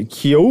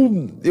que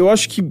eu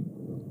acho que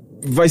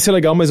vai ser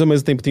legal, mas ao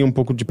mesmo tempo tem um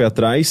pouco de pé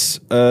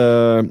atrás.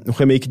 O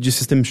remake de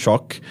System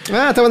Shock.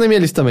 Tava na minha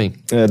lista também.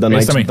 Da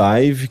Night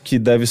Dive, que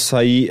deve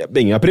sair...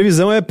 Bem, a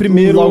previsão é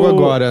primeiro... Logo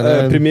agora,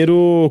 né?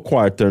 Primeiro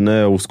quarter,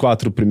 né? Os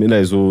 4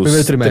 primeiros...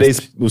 Primeiro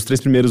trimestre. Os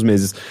 3 primeiros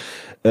meses.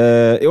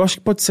 Eu acho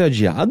que pode ser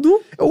adiado.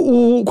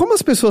 Como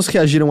as pessoas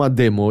reagiram à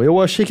demo?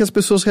 Eu achei que as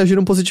pessoas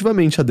reagiram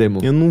positivamente à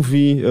demo. Eu não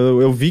vi.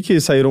 Eu vi que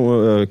saíram,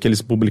 que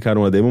eles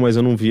publicaram a demo, mas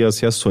eu não vi as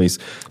reações.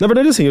 Na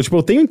verdade, assim,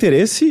 eu tenho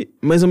interesse,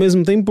 mas ao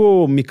mesmo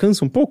tempo me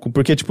cansa um pouco,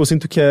 porque, eu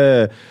sinto que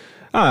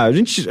a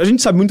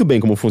gente sabe muito bem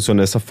como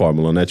funciona essa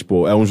fórmula, né?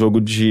 É um jogo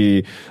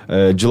de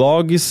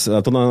logs,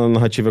 toda a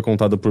narrativa é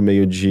contada por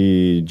meio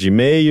de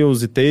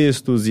e-mails e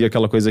textos e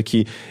aquela coisa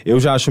que eu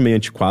já acho meio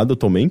antiquado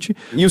atualmente.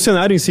 E o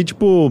cenário em si,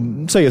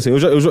 não sei, assim,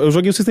 eu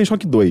joguei o System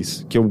Shock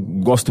 2, que eu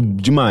gosto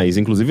demais.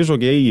 Inclusive,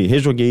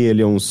 rejoguei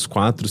ele há uns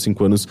 4,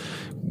 5 anos,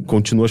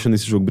 continuo achando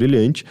esse jogo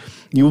brilhante.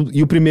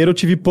 E o primeiro eu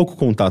tive pouco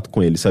contato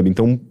com ele, sabe?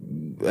 Então,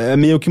 é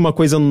meio que uma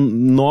coisa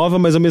nova,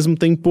 mas ao mesmo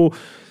tempo...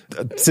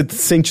 Você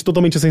sente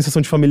totalmente a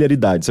sensação de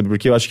familiaridade, sabe?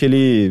 Porque eu acho que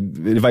ele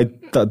vai...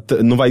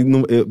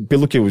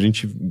 pelo que a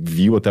gente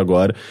viu até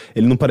agora,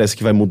 ele não parece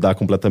que vai mudar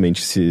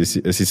completamente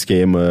esse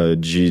esquema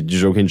de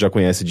jogo que a gente já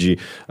conhece de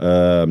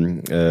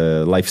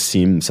Life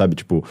Sim, sabe?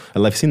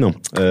 Life Sim não.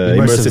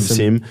 Immersive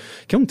Sim.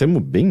 Que é um termo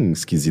bem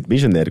esquisito, bem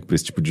genérico pra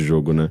esse tipo de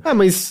jogo, né?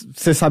 Mas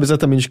você sabe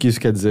exatamente o que isso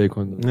quer dizer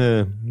quando...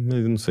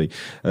 eu não sei.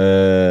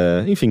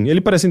 Enfim,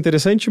 ele parece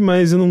interessante,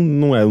 mas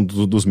não é um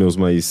dos meus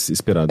mais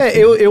esperados.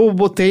 Eu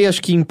botei,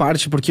 acho que em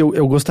parte porque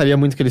eu gostaria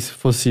muito que ele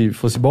fosse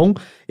bom.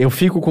 Eu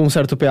fico com um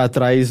certo pé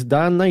atrás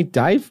da Night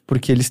Dive,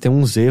 porque eles têm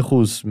uns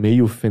erros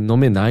meio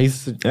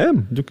fenomenais.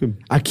 Do que?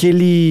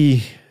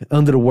 Aquele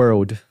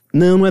Underworld.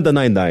 Não é da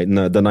Night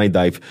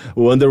Dive.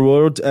 O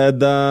Underworld é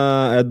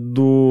da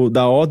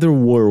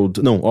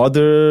Otherworld. Não,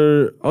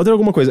 Other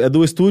alguma coisa. É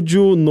do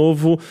estúdio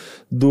novo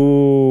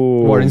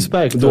do... Warren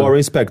Spector. Do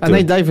Warren Spector. A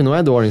Night Dive não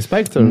é do Warren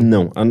Spector?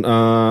 Não. A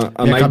Minha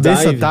Night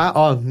cabeça Dive, tá,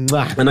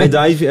 A Night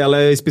Dive, ela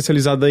é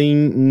especializada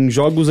em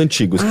jogos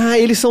antigos.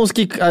 Eles são os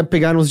que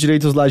pegaram os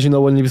direitos lá de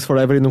No One Lives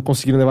Forever e não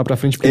conseguiram levar pra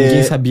frente porque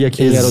ninguém sabia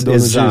quem era o dono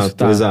disso.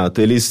 Tá?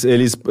 Exato. Eles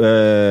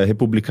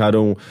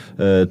republicaram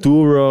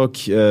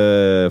Turok,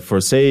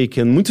 Forsaken,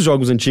 muitos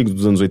jogos antigos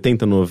dos anos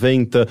 80,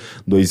 90,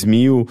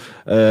 2000,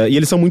 e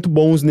eles são muito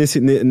bons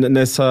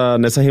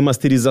nessa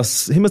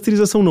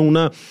remasterização não,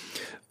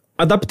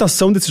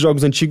 adaptação desses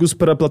jogos antigos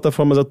para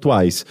plataformas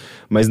atuais,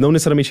 mas não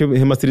necessariamente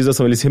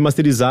remasterização. Eles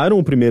remasterizaram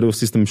o primeiro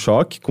System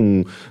Shock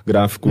com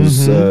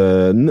gráficos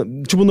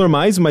tipo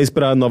normais, mas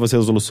para novas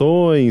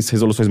resoluções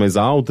mais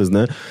altas,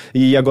 né?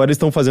 E agora eles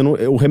estão fazendo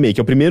o remake,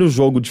 é o primeiro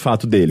jogo de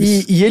fato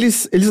deles. E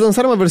eles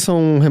lançaram uma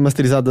versão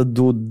remasterizada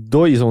do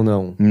 2 ou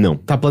não? Não.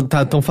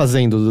 Estão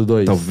fazendo do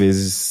 2? Talvez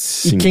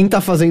sim. E quem tá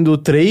fazendo o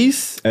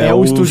 3 é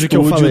o estúdio que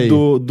eu falei.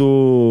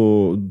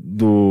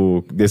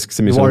 Desse que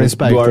você Do mencionou. Warren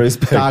Spector. Do Warren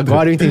Spector. Tá,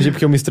 agora eu entendi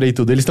porque eu misturei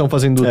tudo. Eles estão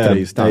fazendo o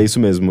 3, tá? É isso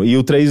mesmo. E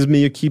o 3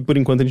 meio que, por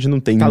enquanto, a gente não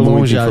tem Tá muita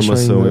longe, acho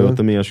informação. ainda. Eu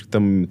também acho que tá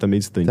meio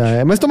distante.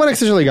 Tá, mas tomara que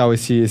seja legal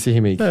esse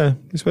remake.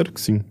 Espero que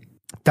sim.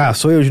 Tá,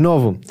 sou eu de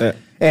novo?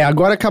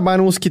 Agora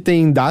acabaram os que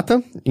tem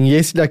data. E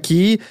esse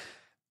daqui...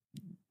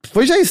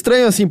 Foi já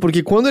estranho, assim,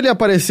 porque quando ele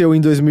apareceu em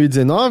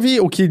 2019,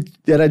 o que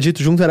era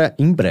dito junto era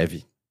em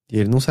breve. E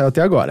ele não saiu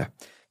até agora.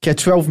 Que é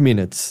 12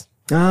 Minutes.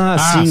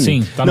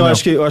 Sim. Tá não, no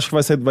eu acho que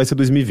vai ser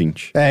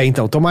 2020.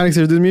 Então, tomara que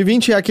seja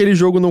 2020. É aquele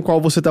jogo no qual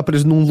você tá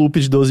preso num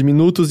loop de 12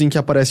 minutos, em que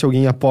aparece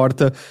alguém à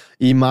porta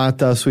e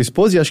mata a sua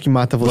esposa, e acho que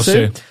mata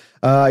você.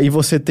 E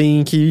você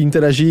tem que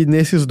interagir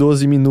nesses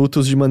 12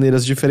 minutos de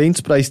maneiras diferentes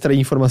pra extrair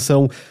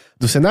informação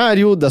do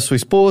cenário, da sua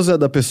esposa,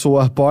 da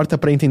pessoa à porta,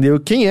 pra entender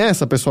quem é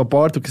essa pessoa à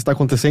porta, o que está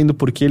acontecendo,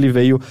 porque ele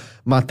veio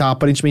matar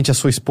aparentemente a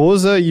sua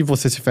esposa e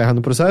você se ferra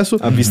no processo.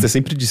 A vista é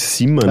sempre de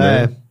cima,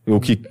 né? O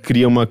que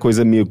cria uma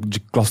coisa meio de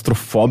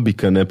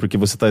claustrofóbica, né? Porque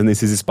você tá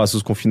nesses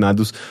espaços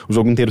confinados, o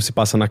jogo inteiro se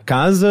passa na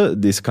casa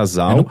desse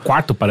casal. É no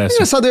quarto, parece.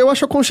 Engraçado, eu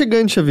acho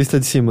aconchegante a vista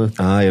de cima.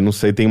 Eu não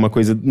sei, tem uma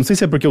coisa... Não sei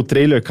se é porque o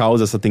trailer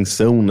causa essa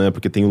tensão, né?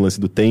 Porque tem o lance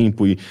do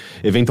tempo e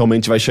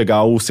eventualmente vai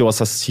chegar o seu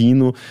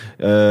assassino,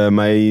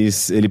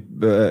 mas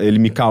ele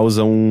me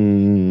causa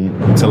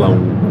sei lá,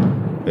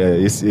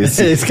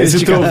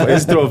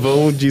 esse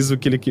trovão diz o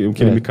que ele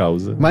me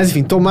causa. Mas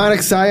enfim, tomara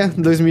que saia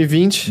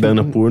 2020. Da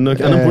Annapurna.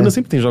 A Annapurna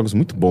sempre tem jogos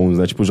muito bons,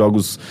 né? Tipo,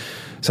 jogos,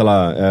 sei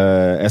lá,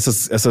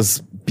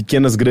 essas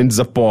pequenas grandes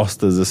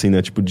apostas, assim,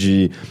 né? Tipo,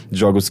 de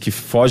jogos que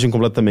fogem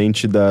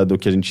completamente do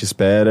que a gente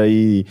espera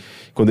e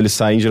quando eles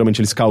saem, geralmente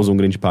eles causam um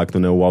grande impacto,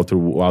 né? O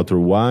Outer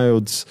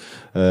Wilds...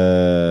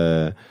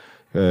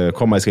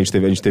 qual mais que a gente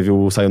teve? A gente teve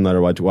o Sayonara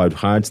Wild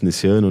Hearts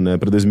nesse ano, né?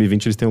 Pra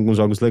 2020 eles têm alguns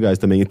jogos legais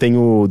também. E tem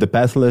o The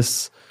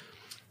Pathless,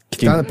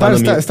 que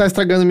está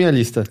estragando minha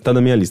lista. Tá na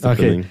minha lista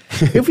também.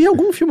 Eu vi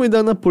algum filme da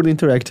Annapurna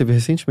Interactive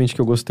recentemente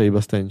que eu gostei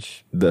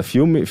bastante. Da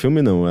filme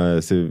não.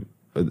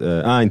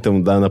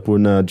 Então, da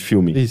Annapurna de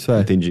filme. Isso,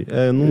 Entendi.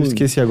 Eu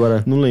esqueci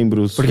agora. Não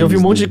lembro os Porque eu vi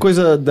um monte dele. de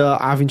coisa da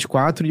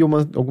A24 e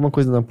alguma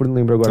coisa da Annapurna, não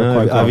lembro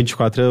agora qual. A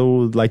A24 é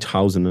o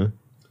Lighthouse, né?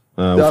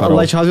 O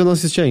Lighthouse eu não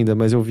assisti ainda,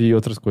 mas eu vi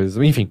outras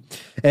coisas. Enfim.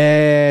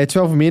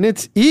 12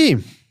 Minutes e...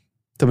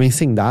 Também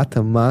sem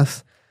data,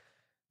 mas...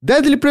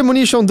 Deadly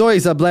Premonition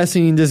 2, A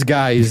Blessing in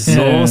Disguise.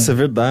 Nossa, é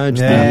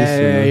verdade. Tem isso,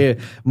 né?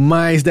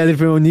 Mais Deadly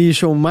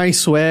Premonition, mais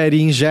swear,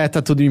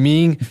 injeta tudo em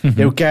mim.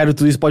 Eu quero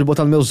tudo isso, pode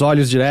botar nos meus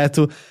olhos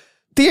direto.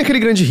 Tem aquele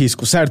grande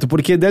risco, certo?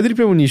 Porque Deadly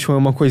Premonition é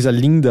uma coisa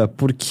linda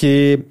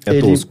porque...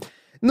 tosco.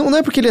 Não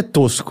é porque ele é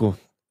tosco.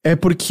 É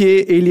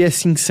porque ele é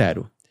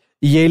sincero.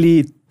 E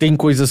ele tem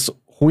coisas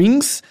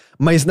ruins,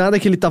 mas nada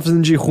que ele tá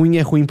fazendo de ruim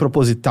é ruim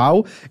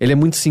proposital. Ele é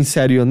muito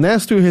sincero e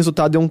honesto e o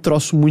resultado é um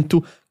troço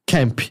muito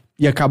camp.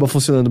 E acaba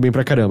funcionando bem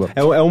pra caramba.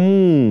 É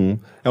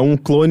um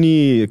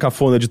clone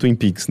cafona de Twin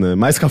Peaks, né?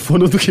 Mais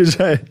cafona do que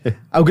já é.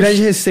 O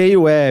grande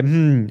receio é,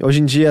 hoje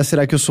em dia,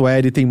 será que o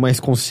Sueri tem mais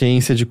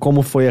consciência de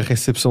como foi a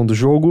recepção do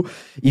jogo?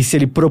 E se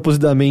ele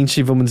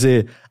propositadamente, vamos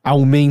dizer,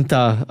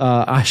 aumenta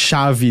a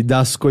chave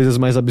das coisas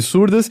mais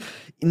absurdas?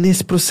 E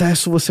nesse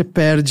processo você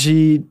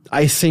perde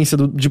a essência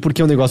de por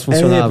que o negócio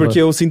funcionava. Porque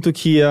eu sinto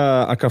que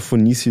a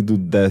cafonice do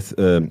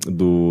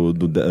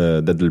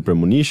Deadly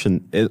Premonition,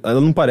 ela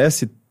não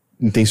parece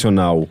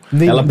intencional.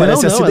 Ela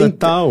parece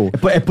acidental.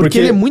 É porque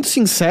ele é muito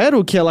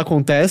sincero que ela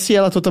acontece e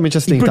ela é totalmente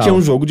acidental. E porque é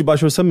um jogo de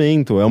baixo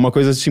orçamento. É uma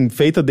coisa assim,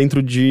 feita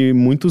dentro de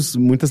muitas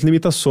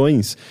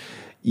limitações.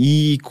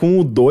 E com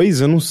o 2,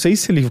 eu não sei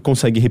se ele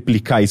consegue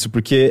replicar isso,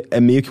 porque é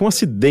meio que um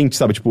acidente,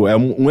 sabe? Tipo, é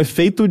um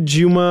efeito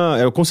de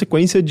é a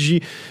consequência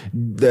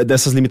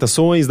dessas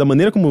limitações, da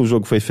maneira como o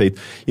jogo foi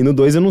feito. E no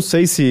 2 eu não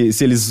sei se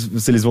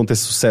eles vão ter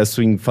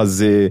sucesso em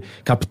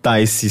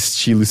captar esse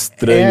estilo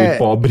estranho e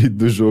pobre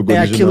do jogo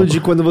original. Aquilo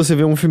de quando você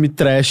vê um filme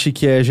trash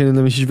que é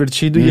genuinamente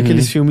divertido e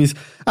aqueles filmes...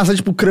 sabe,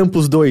 tipo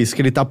Krampus 2,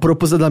 que ele tá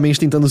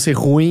propositadamente tentando ser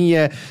ruim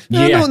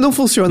e não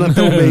funciona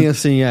tão bem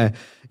assim,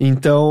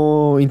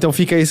 Então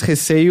fica esse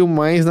receio,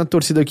 mais na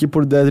torcida aqui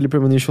por Deadly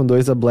Premonition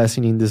 2, A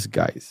Blessing in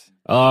Disguise.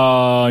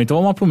 Então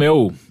vamos lá pro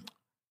meu.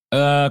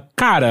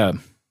 Cara,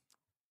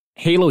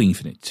 Halo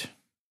Infinite.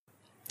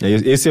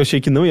 Esse eu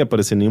achei que não ia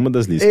aparecer em nenhuma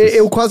das listas.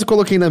 Eu quase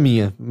coloquei na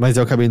minha, mas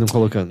eu acabei não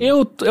colocando.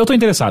 Eu tô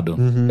interessado.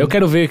 Eu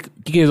quero ver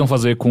o que eles vão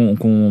fazer com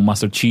o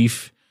Master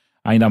Chief,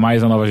 ainda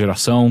mais na nova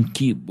geração.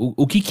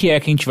 O que é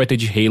que a gente vai ter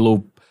de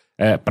Halo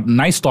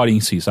na história em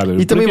si, sabe?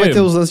 E também vai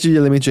ter os lances de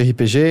elementos de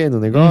RPG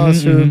no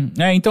negócio.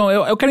 Então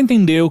eu quero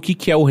entender o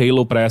que é o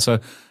Halo pra essa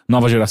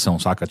nova geração,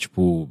 saca?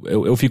 Tipo,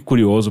 eu fico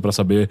curioso pra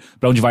saber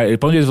pra onde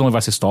eles vão levar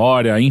essa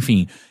história,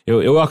 enfim.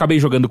 Eu acabei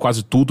jogando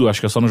quase tudo, acho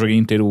que eu só não joguei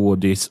inteiro o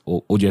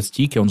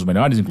ODST, que é um dos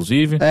melhores,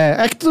 inclusive.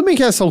 É que tudo bem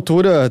que essa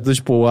altura,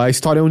 tipo, a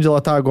história onde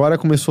ela tá agora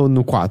começou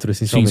no 4,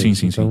 essencialmente.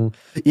 Sim. Então,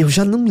 eu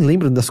já não me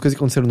lembro das coisas que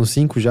aconteceram no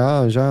 5,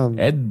 já...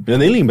 Eu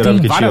nem lembrava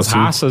Tem que várias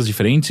tinha raças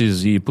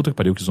diferentes e puta que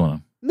pariu, que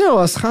zona. Não,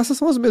 as raças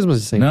são as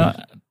mesmas de sempre.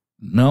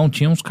 Não,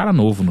 tinha uns caras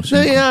novos no 5.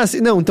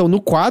 Não, então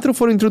no 4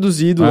 foram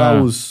introduzidos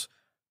lá os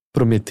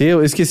Prometeu,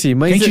 eu esqueci,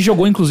 mas... Que a gente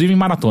jogou, inclusive, em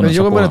maratona. A gente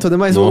jogou em maratona,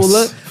 mas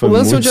Nossa, o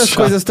lance onde as chato.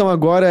 coisas estão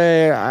agora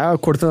é a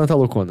Cortana tá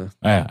loucona.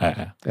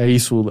 É. É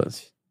isso o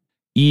lance.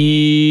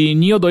 E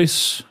Nioh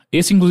 2.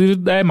 Esse,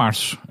 inclusive, é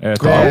março.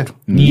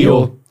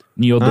 Nioh.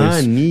 Nioh 2. Ah,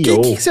 O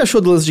Nioh. que você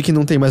achou do lance de que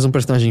não tem mais um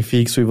personagem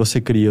fixo e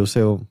você cria o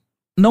seu...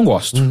 Não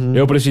gosto. Uhum.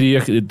 Eu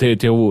preferia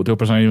ter o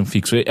personagem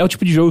fixo. É o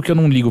tipo de jogo que eu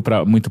não ligo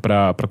muito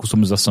pra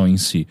customização em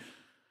si.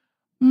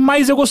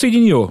 Mas eu gostei de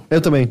Nioh. Eu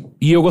também.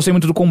 E eu gostei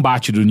muito do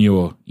combate do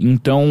Nioh.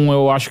 Então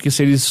eu acho que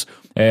se eles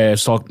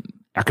só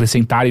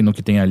acrescentarem no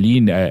que tem ali,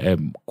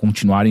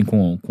 continuarem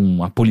com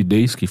a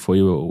polidez que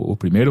foi o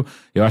primeiro,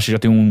 eu acho que já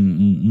tem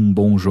um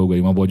bom jogo aí,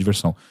 uma boa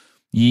diversão.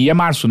 E é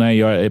março, né?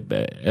 E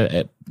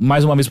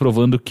mais uma vez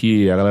provando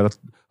que a galera...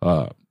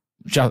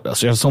 Já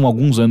são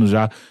alguns anos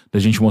já da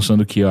gente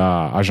mostrando que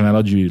a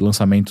janela de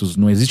lançamentos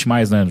não existe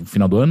mais, né? No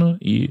final do ano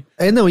e...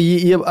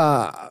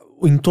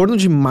 O entorno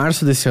de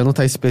março desse ano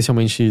tá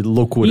especialmente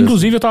loucura.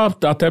 Inclusive, eu tava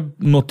até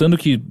notando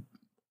que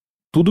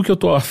tudo que eu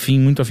tô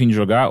muito afim de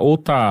jogar, ou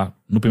tá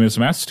no primeiro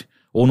semestre,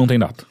 ou não tem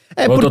data.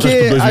 Ou Porque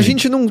tipo, 2020. a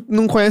gente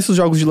não conhece os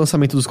jogos de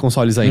lançamento dos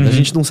consoles ainda. A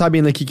gente não sabe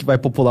ainda o que vai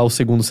popular o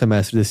segundo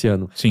semestre desse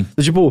ano. Sim.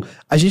 Então, tipo,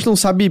 a gente não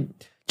sabe...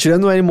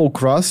 Tirando o Animal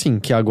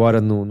Crossing, que é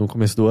agora no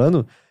começo do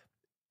ano,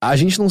 a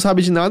gente não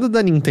sabe de nada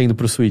da Nintendo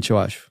pro Switch, eu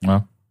acho.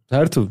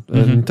 Certo?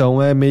 Uhum.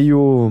 Então é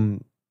meio...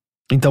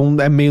 Então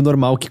é meio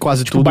normal que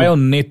quase Tipo, tudo...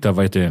 Bayonetta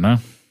vai ter, né?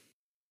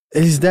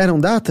 Eles deram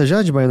data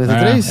já de Bayonetta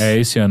 3? É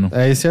esse ano.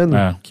 É esse ano?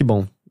 É. Que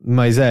bom.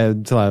 Mas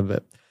sei lá...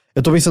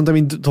 Eu tô pensando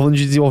também, tô falando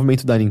de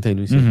desenvolvimento da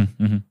Nintendo em si.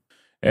 Uhum.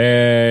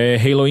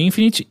 Halo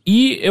Infinite.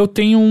 E eu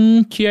tenho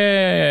um que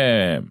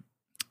é...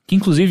 Que,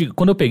 inclusive,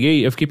 quando eu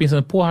peguei, eu fiquei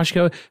pensando, porra, acho que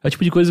é o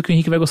tipo de coisa que o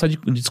Henrique vai gostar de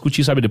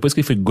discutir, sabe? Depois que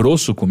ele foi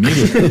grosso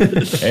comigo.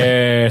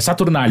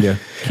 Saturnalia.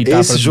 Que tá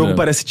Esse jogo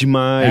parece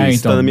demais,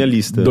 então, tá na minha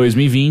lista.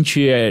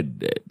 2020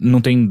 não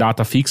tem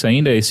data fixa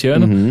ainda, é esse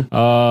ano. Uhum.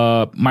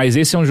 Mas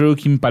esse é um jogo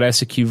que me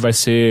parece que vai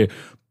ser...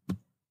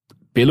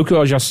 Pelo que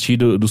eu já assisti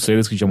dos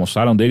trailers que já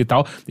mostraram dele e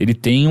tal, ele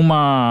tem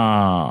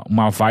uma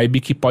vibe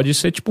que pode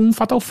ser tipo um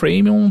Fatal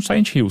Frame, um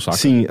Silent Hill, saca?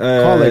 Sim.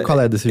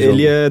 Qual é desse jogo?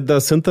 Ele é da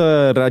Santa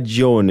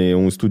Ragione,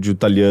 um estúdio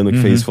italiano que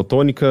fez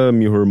Photônica,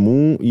 Mirror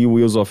Moon e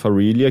Wheels of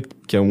Aurelia,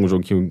 que é um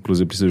jogo que eu,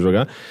 inclusive, preciso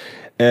jogar.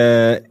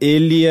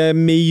 Ele é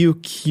meio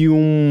que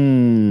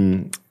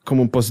um...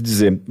 Como eu posso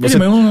dizer?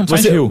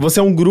 Você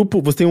é um grupo,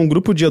 você tem um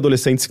grupo de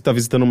adolescentes que tá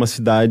visitando uma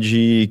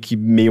cidade que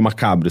meio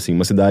macabra, assim,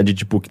 uma cidade,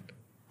 tipo, que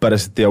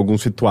parece ter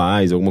alguns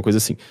rituais, alguma coisa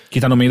assim. Que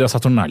tá no meio da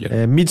Saturnalia.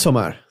 É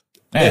Midsommar.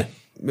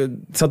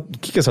 O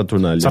que é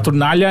Saturnalia?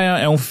 Saturnalia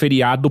é um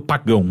feriado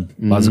pagão,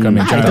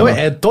 basicamente. Então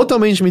é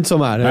totalmente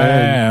Midsommar.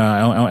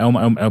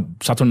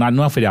 Saturnalia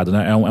não é um feriado,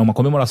 né? É uma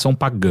comemoração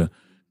pagã.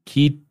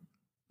 Que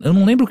eu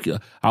não lembro que...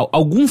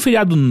 Algum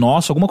feriado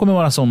nosso, alguma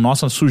comemoração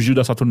nossa surgiu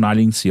da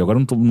Saturnalia em si. Agora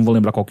eu não vou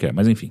lembrar qual que é,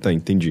 mas enfim. Tá,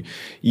 entendi.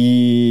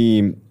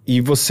 E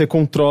você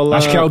controla...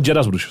 Acho que é o Dia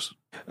das Bruxas.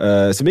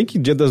 Se bem que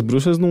Dia das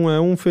Bruxas não é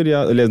um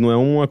feriado... Aliás, não é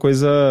uma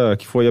coisa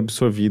que foi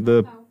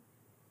absorvida...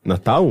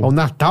 Natal? O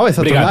Natal é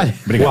Saturnalia?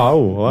 Obrigado.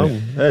 Uau.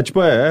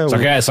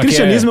 Só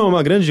cristianismo é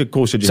uma grande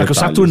coxa de Só que o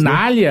retalhos,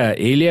 Saturnalia,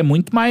 ele é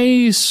muito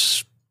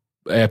mais...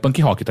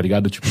 punk rock, tá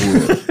ligado? Tipo...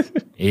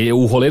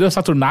 o rolê da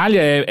Saturnalia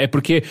é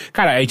porque...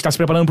 Cara, a gente tá se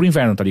preparando pro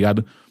inverno, tá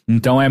ligado?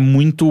 Então é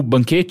muito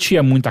banquete,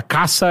 é muita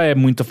caça, é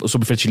muita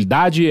sobre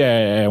fertilidade,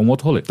 é um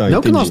outro rolê. Tá, não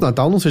entendi. que o nosso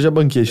Natal não seja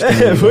banquete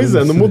também. Pois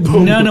não mudou.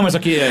 Não, mas só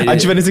que... A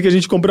diferença é que a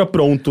gente compra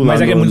pronto lá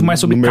Mas é muito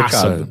mais sobre no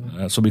caça.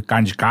 mercado. Sobre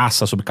carne de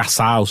caça, sobre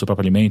caçar o seu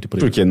próprio alimento e por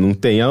aí. Porque não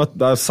tem a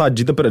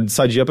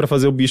sadia pra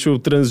fazer o bicho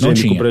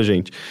transgênico pra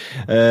gente.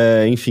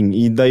 Enfim,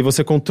 e daí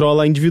você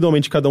controla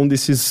individualmente cada um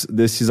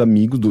desses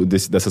amigos,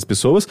 dessas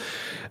pessoas.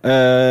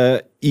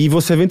 E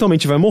você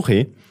eventualmente vai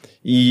morrer.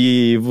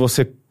 E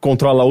você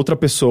controla outra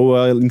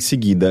pessoa em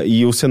seguida.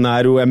 E o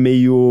cenário é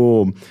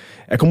meio...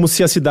 É como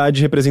se a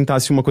cidade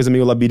representasse uma coisa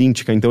meio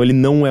labiríntica. Então ele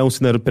não é um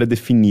cenário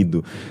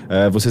pré-definido.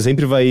 Você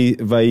sempre vai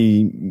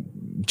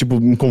tipo,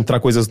 encontrar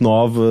coisas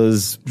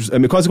novas.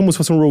 É quase como se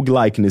fosse um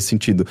roguelike nesse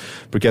sentido.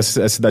 Porque a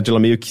cidade, ela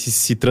meio que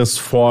se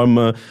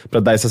transforma pra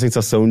dar essa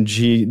sensação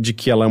de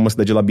que ela é uma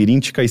cidade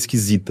labiríntica e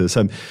esquisita,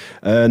 sabe?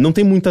 Não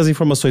tem muitas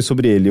informações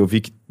sobre ele. Eu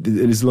vi que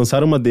eles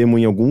lançaram uma demo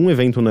em algum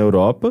evento na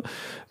Europa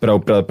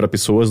pra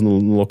pessoas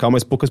no local,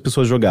 mas poucas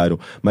pessoas jogaram.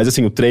 Mas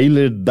assim, o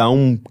trailer dá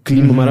um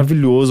clima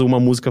maravilhoso, uma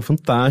música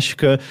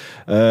fantástica.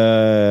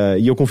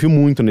 E eu confio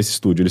muito nesse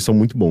estúdio, eles são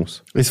muito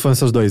bons. Esses foram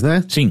seus dois,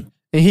 né? Sim.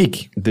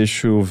 Henrique,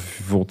 Deixa eu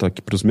voltar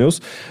aqui pros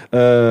meus.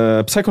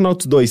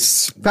 Psychonauts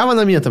 2, tava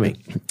na minha também.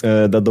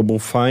 da Double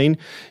Fine,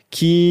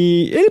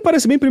 que ele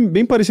parece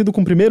bem parecido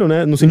com o primeiro,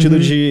 né? No sentido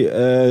de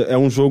é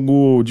um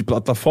jogo de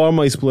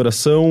plataforma,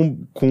 exploração,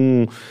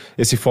 com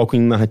esse foco em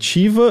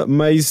narrativa,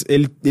 mas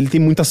ele tem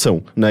muita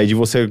ação, né? E de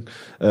você,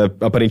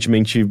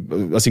 aparentemente,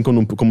 assim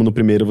como no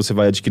primeiro, você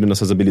vai adquirindo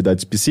essas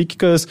habilidades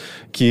psíquicas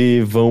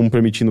que vão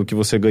permitindo que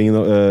você ganhe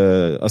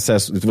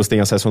acesso, que você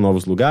tenha acesso a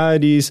novos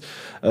lugares.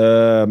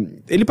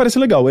 Ele parece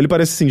legal, ele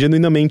parece, assim,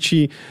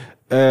 genuinamente...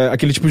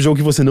 aquele tipo de jogo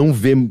que você não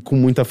vê com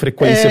muita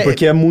frequência,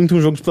 porque é muito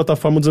um jogo de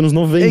plataforma dos anos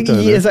 90,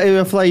 né? Eu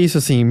ia falar isso,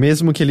 assim,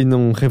 mesmo que ele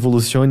não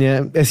revolucione,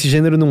 esse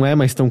gênero não é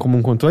mais tão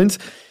comum quanto antes.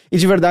 E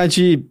de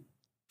verdade,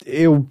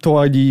 eu tô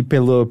ali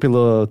pelo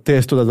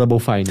texto da Double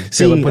Fine.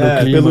 Sim,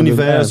 pelo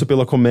universo, do...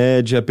 pela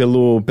comédia,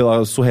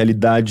 pela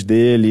surrealidade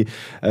dele.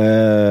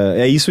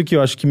 É isso que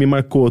eu acho que me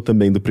marcou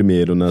também do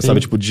primeiro, né? Sim. Sabe,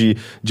 tipo, de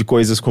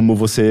coisas como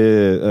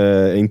você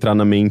entrar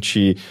na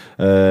mente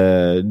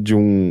de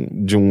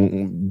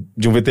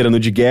um veterano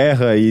de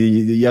guerra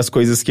e as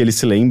coisas que ele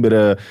se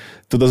lembra,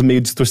 todas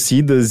meio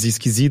distorcidas e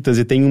esquisitas,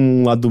 e tem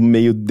um lado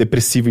meio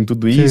depressivo em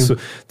tudo isso.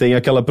 Tem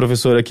aquela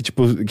professora que,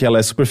 tipo, que ela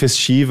é super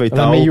festiva e Ela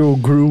tal. é meio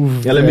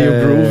groove. Ela é meio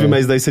groove,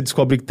 mas daí você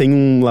descobre que tem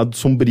um lado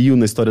sombrio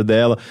na história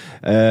dela.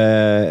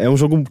 É um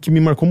jogo que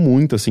me marcou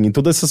muito, assim, em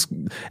todas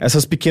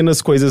essas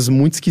pequenas coisas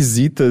muito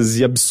esquisitas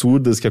e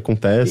absurdas que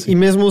acontecem. E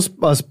mesmo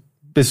as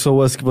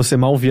pessoas que você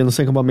mal via no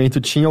seu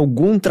acampamento tinham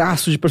algum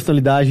traço de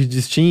personalidade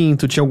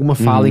distinto, tinha alguma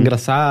fala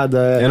engraçada.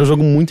 Era um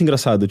jogo muito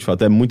engraçado, de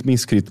fato, é muito bem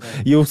escrito.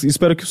 E eu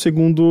espero que o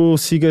segundo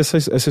siga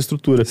essa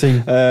estrutura.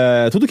 Sim.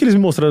 Tudo que eles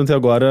me mostraram até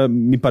agora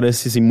me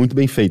parece, assim, muito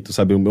bem feito,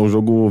 sabe? É um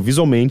jogo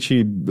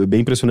visualmente bem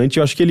impressionante.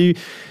 Eu acho que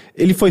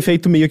ele foi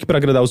feito meio que pra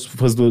agradar os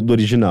fãs do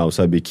original,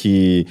 sabe?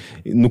 Que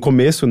no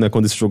começo, né,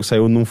 quando esse jogo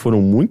saiu, não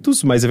foram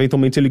muitos, mas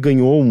eventualmente ele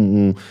ganhou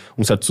um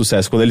certo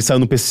sucesso. Quando ele saiu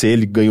no PC,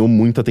 ele ganhou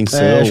muita atenção.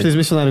 Acho que eles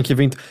mencionaram que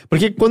evento...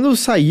 Porque quando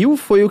saiu,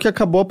 foi o que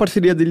acabou a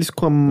parceria deles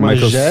com a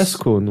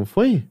Majesco, não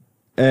foi?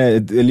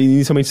 Ele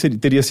inicialmente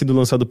teria sido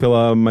lançado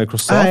pela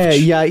Microsoft.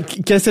 E aí,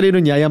 que essa era a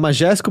ironia, aí a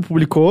Majesco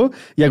publicou,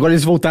 e agora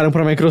eles voltaram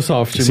pra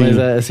Microsoft, Sim. mas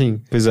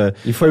assim... Pois é.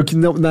 E foi o que,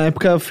 na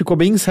época, ficou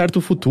bem certo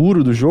o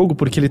futuro do jogo,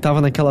 porque ele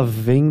tava naquela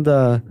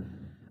venda...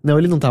 Não,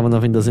 ele não tava na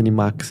venda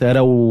Zenimax,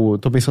 era o...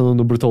 Tô pensando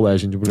no Brutal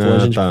Legend, o Brutal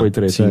Legend foi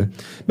treta. Sim.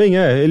 Bem,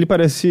 ele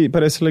parece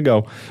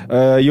legal.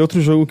 E outro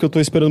jogo que eu tô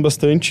esperando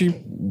bastante...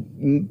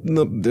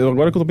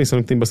 Agora que eu tô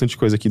pensando que tem bastante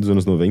coisa aqui dos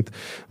anos 90,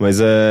 mas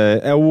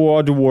é o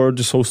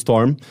Oddworld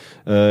Soulstorm,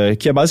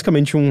 que é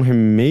basicamente um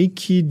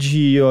remake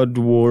de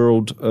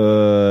Oddworld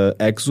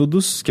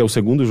Exodus, que é o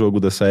segundo jogo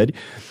da série.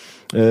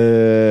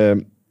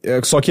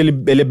 Só que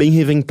ele é bem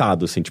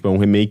reinventado, assim, tipo, é um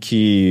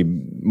remake,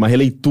 uma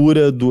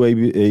releitura do...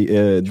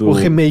 O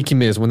remake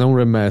mesmo, não um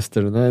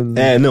remaster, né?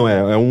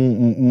 É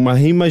uma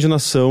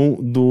reimaginação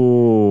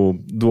do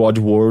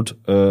Oddworld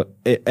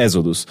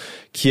Exodus,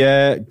 que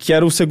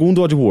era o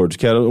segundo Oddworld,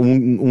 que era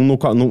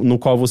no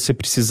qual você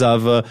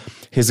precisava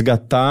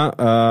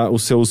resgatar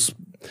os seus...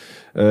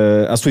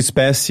 a sua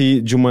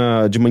espécie de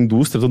uma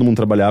indústria, todo mundo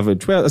trabalhava,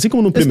 tipo, assim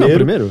como no primeiro. Esse não é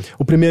o primeiro?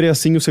 O primeiro é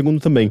assim, o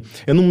segundo também.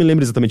 Eu não me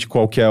lembro exatamente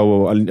qual que é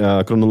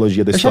a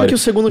cronologia da Eu história. achava que o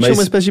segundo tinha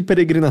uma espécie de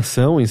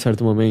peregrinação em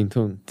certo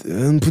momento.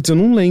 Putz, eu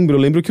não lembro. Eu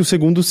lembro que o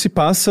segundo se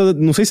passa,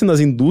 não sei se nas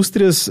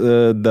indústrias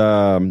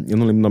eu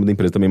não lembro o nome da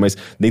empresa também, mas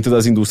dentro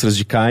das indústrias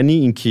de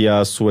carne, em que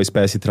a sua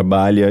espécie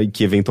trabalha e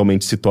que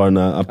eventualmente se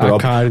torna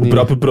o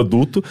próprio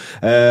produto.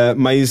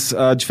 Mas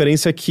a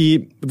diferença é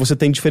que você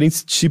tem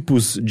diferentes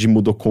tipos de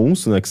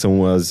Mudokons, né, que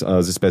são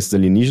as espécies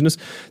alienígenas.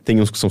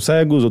 Tem uns que são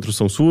cegos, outros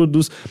são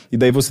surdos, e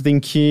daí você tem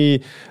que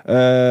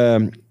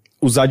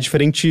usar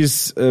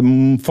diferentes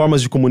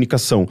formas de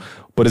comunicação.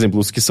 Por exemplo,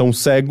 os que são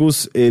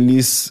cegos,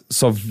 eles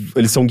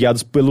são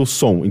guiados pelo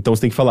som. Então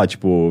você tem que falar,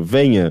 tipo,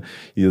 venha.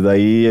 E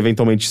daí,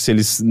 eventualmente,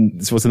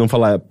 se você não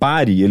falar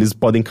pare, eles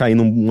podem cair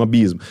num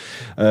abismo.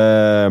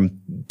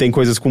 Tem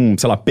coisas com,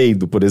 sei lá,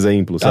 peido, por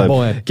exemplo, sabe?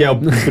 Que o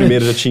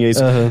primeiro já tinha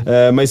isso.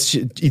 Mas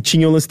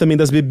tinha o lance também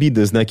das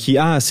bebidas, né? Que,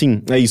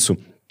 sim, é isso.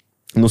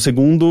 No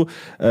segundo,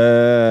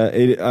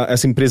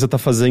 essa empresa tá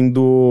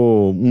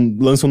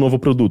lança um novo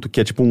produto, que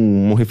é tipo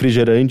um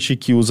refrigerante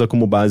que usa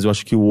como base, eu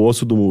acho que o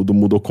osso do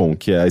Mudokon,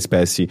 que é a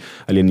espécie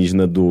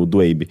alienígena do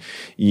Abe.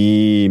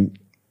 E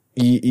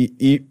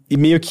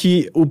meio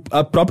que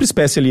a própria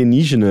espécie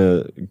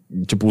alienígena,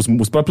 tipo,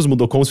 os próprios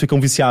Mudokons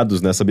ficam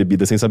viciados nessa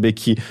bebida, sem saber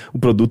que o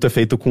produto é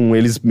feito com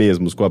eles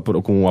mesmos, com a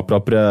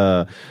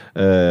própria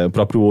o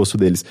próprio osso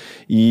deles.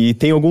 E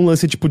tem algum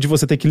lance, tipo, de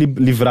você ter que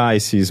livrar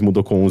esses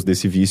Mudokons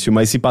desse vício,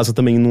 mas se passa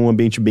também num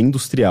ambiente bem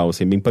industrial,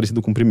 assim, bem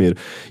parecido com o primeiro.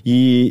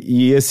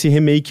 E esse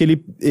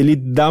remake, ele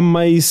dá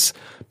mais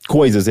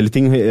coisas, ele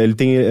tem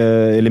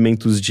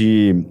elementos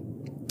de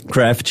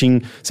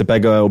crafting, você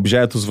pega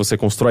objetos, você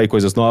constrói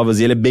coisas novas,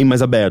 e ele é bem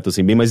mais aberto,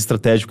 assim, bem mais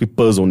estratégico e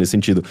puzzle nesse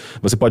sentido.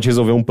 Você pode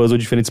resolver um puzzle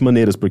de diferentes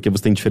maneiras, porque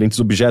você tem diferentes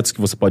objetos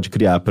que você pode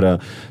criar pra,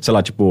 sei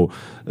lá, tipo,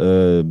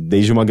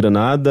 desde uma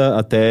granada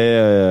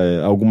até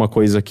alguma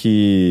coisa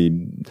que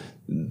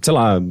sei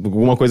lá,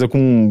 alguma coisa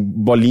com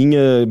bolinha,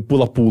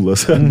 pula-pula,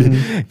 sabe?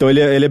 Então ele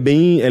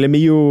é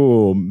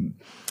meio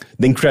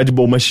The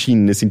Incredible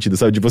Machine nesse sentido,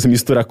 sabe? De você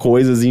misturar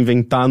coisas e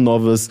inventar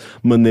novas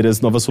maneiras,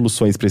 novas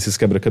soluções pra esses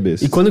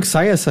quebra-cabeças. E quando que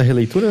sai essa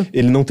releitura?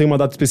 Ele não tem uma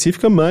data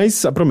específica,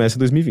 mas a promessa é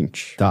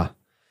 2020. Tá.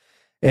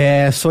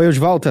 Sou eu de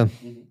volta?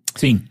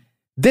 Sim.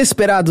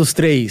 Desperados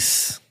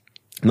 3.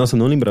 Nossa, eu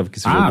não lembrava que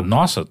esse jogo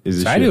Nossa,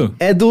 existia. sério?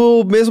 É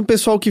do mesmo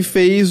pessoal que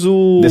fez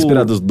o...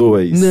 Desperados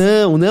 2.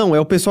 Não, é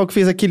o pessoal que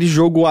fez aquele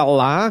jogo a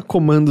lá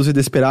Comandos e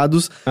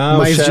Desperados, Ah,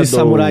 mas o de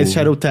samurais,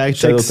 Shadow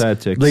Tactics,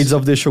 Blades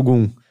of the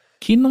Shogun.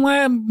 Que não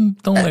é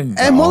tão legal.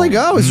 É mó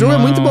legal, esse jogo é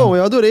muito bom,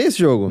 eu adorei esse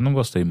jogo. Não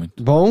gostei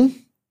muito. Bom,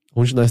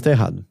 um de nós tá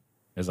errado.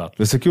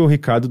 Exato. Esse aqui, o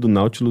Ricardo do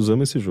Nautilus,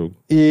 ama esse jogo.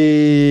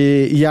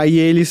 E aí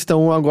eles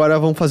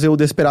vão fazer o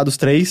Desperados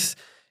 3,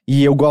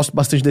 e eu gosto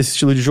bastante desse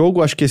estilo de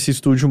jogo, acho que esse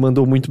estúdio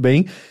mandou muito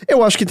bem.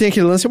 Eu acho que tem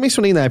aquele lance, eu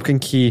mencionei na época em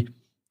que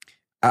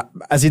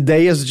as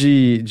ideias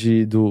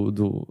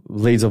do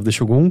Blades of the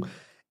Shogun,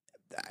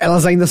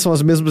 elas ainda são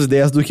as mesmas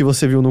ideias do que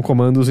você viu no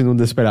Commandos e no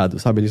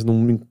Desperados, sabe? Eles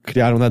não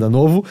criaram nada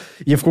novo,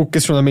 e ficou o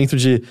questionamento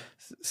de,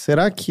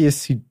 será que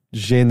esse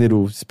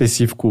gênero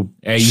específico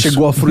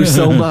chegou à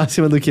fruição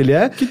máxima do que ele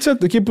é?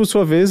 Que, por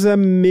sua vez, é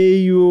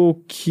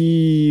meio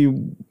que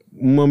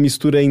uma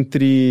mistura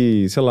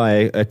entre, sei lá,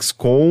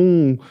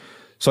 XCOM,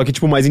 só que,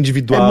 tipo, mais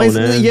individual,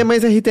 né? E é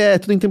mais RTE, é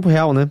tudo em tempo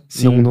real, né?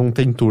 Sim. Não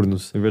tem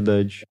turnos. É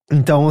verdade.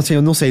 Então, assim,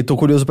 eu não sei, tô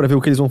curioso pra ver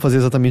o que eles vão fazer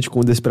exatamente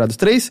com o Desperados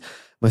 3,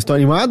 mas tô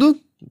animado.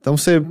 Então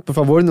você, por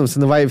favor,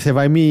 você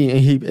vai me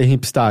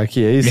enripstar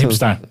aqui, é isso?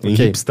 Enripstar. Okay.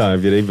 Enripstar,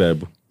 virei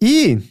verbo.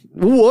 E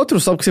o outro,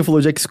 só porque você falou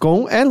de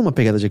XCOM, era uma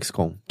pegada de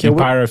XCOM. Que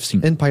Empire of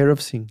Sin. Empire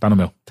of Sin. Tá no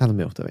meu. Tá no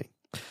meu também.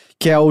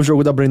 Que é o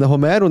jogo da Brenda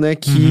Romero, né?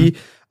 Que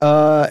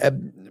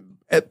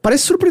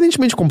parece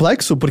surpreendentemente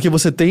complexo, porque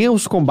você tem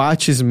os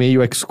combates meio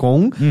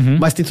XCOM,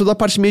 mas tem toda a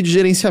parte meio de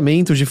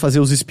gerenciamento, de fazer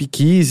os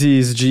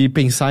speakeasies, de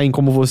pensar em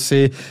como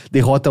você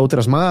derrota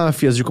outras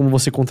máfias, de como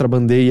você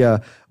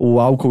contrabandeia o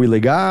álcool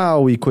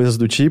ilegal e coisas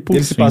do tipo.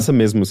 Ele se passa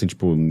mesmo, assim,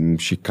 tipo, em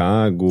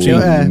Chicago,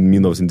 em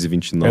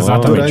 1929.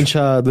 Exatamente.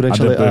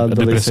 Durante a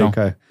adolescência,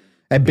 cara.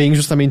 É bem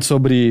justamente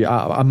sobre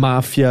a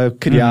máfia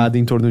criada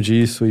em torno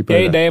disso. E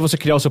a ideia é você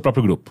criar o seu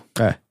próprio grupo.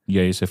 E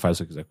aí você faz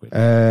o que você quiser com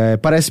ele.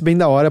 Parece bem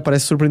da hora,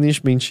 parece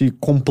surpreendentemente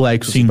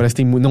complexo. Assim, parece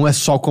que não é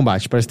só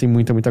combate, parece que tem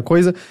muita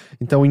coisa.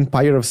 Então,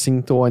 Empire of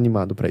Sin, tô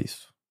animado pra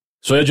isso.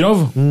 Sou eu de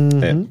novo?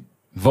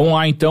 Vamos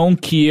lá então,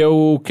 que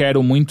eu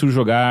quero muito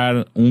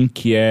jogar um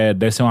que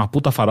deve ser uma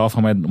puta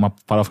farofa, mas uma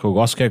farofa que eu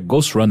gosto, que é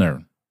Ghost Runner.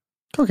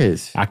 Qual que é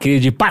esse? Aquele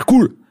de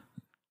parkour.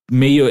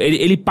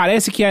 Ele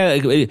parece que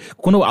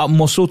quando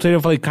mostrou o trailer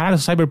eu falei, cara,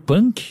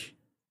 Cyberpunk?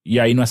 E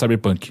aí não é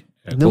Cyberpunk,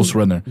 Ghost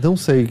Runner. Não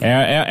sei.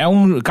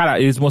 Cara,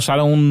 eles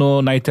mostraram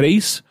na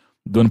E3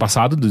 do ano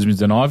passado,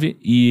 2019,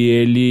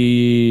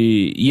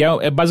 e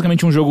é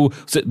basicamente um jogo,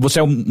 você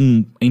é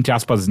um, entre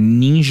aspas,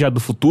 ninja do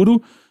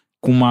futuro,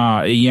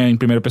 e é em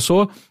primeira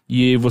pessoa,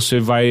 e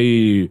você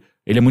vai...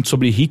 Ele é muito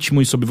sobre ritmo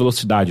e sobre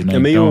velocidade, né? É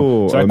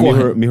meio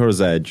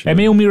Mirror's Edge. É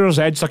meio Mirror's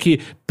Edge, só que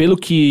pelo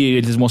que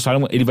eles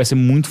mostraram, ele vai ser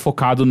muito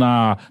focado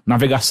na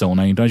navegação,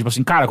 né? Então é tipo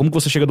assim, cara, como que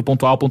você chega do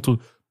ponto A ao ponto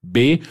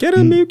B? Que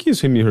era meio que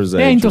isso em Mirror's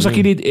Edge. Então, só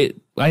que ele...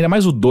 Ainda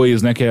mais o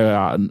 2, né? Que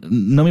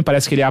não me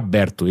parece que ele é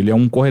aberto. Ele é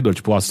um corredor.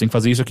 Tipo, você tem que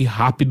fazer isso aqui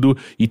rápido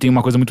e tem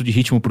uma coisa muito de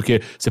ritmo,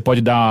 porque você pode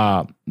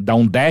dar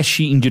um dash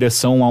em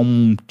direção a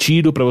um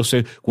tiro pra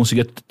você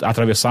conseguir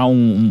atravessar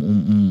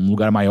um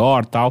lugar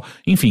maior, tal.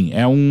 Enfim,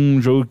 é um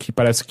jogo que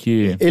parece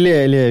que... Ele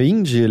é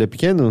indie? Ele é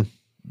pequeno?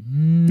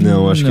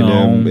 Não, acho que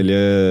ele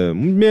é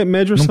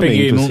médio orçamento. Não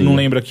peguei, assim. não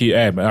lembro aqui.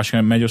 Acho que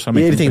é médio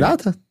orçamento. E ele tem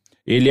data?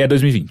 Ele é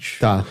 2020.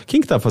 Tá.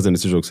 Quem que tá fazendo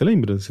esse jogo? Você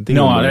lembra? Você tem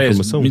não, alguma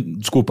informação?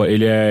 Desculpa,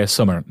 ele é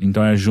Summer.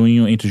 Então é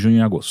entre junho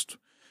e agosto.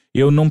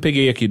 Eu não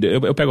peguei aqui,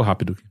 eu pego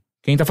rápido.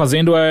 Quem tá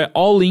fazendo é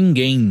All In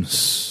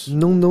Games.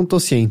 Não tô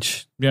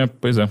ciente.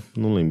 Pois é.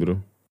 Não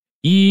lembro.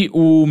 E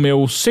o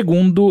meu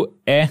segundo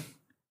é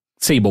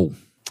Sable.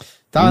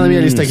 Tá na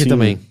minha lista aqui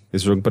também.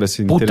 Esse jogo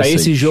parece interessante.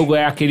 Esse jogo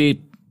é aquele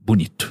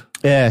bonito.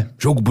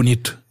 Jogo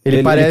bonito.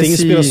 Ele tem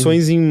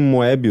inspirações em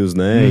Moebius,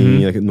 né?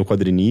 No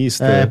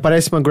quadrinista.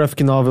 Parece uma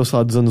graphic novel, sei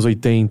lá, dos anos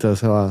 80,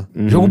 sei lá.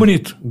 Jogo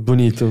bonito.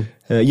 Bonito.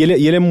 E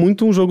ele é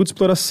muito um jogo de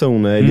exploração,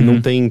 né? Ele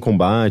não tem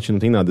combate, não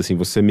tem nada, assim.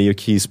 Você meio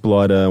que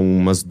explora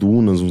umas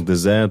dunas, uns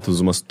desertos,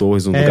 umas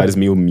torres, uns lugares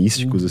meio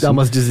místicos, assim. Dá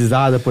umas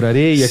deslizadas por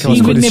areia,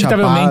 aquelas cores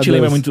inevitavelmente chapadas.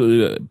 Lembra muito,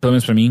 pelo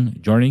menos pra mim,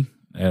 Journey.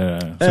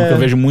 Sempre que eu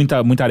vejo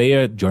muita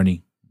areia,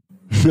 Journey.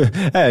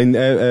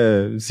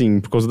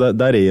 Sim, por causa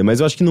da areia. Mas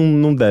eu acho que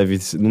não deve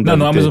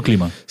Não é o mesmo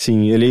clima.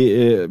 Sim,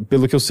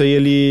 pelo que eu sei,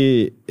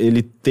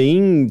 ele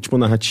tem, tipo,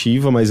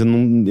 narrativa, mas eu não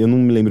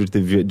me lembro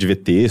de ver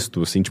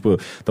texto, assim, tipo,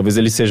 talvez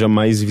ele seja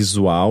mais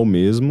visual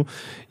mesmo,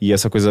 e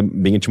essa coisa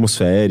bem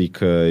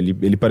atmosférica,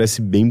 ele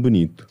parece bem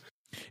bonito.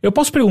 Eu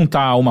posso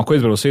perguntar uma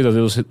coisa pra vocês, às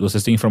vezes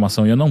vocês têm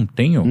informação e eu não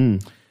tenho?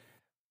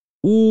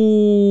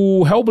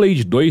 O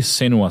Hellblade 2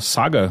 sendo uma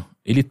saga,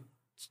 ele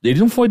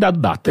não foi dado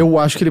data. Eu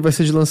acho que ele vai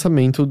ser de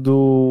lançamento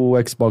do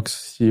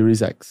Xbox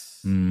Series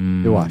X.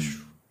 Eu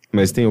acho.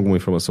 Mas tem alguma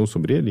informação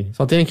sobre ele?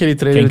 Só tem aquele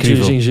trailer Que é de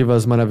incrível.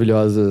 gengivas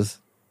maravilhosas.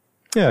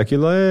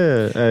 Aquilo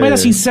Mas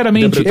assim,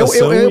 sinceramente...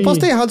 interpretação Eu e- posso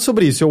estar errado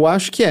sobre isso. Eu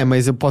acho que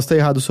mas eu posso estar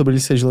errado sobre ele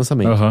ser de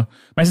lançamento. Aham.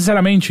 Mas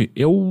sinceramente,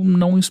 eu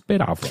não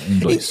esperava um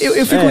 2.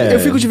 Eu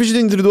fico dividido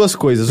entre duas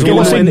coisas. Porque Eu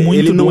Uma gostei muito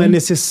ele não do- é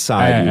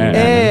necessário.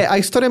 a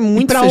história é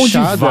muito pra onde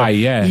fechada. vai,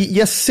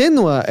 E a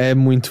cena é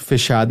muito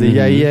fechada. E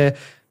aí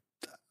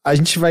a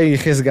gente vai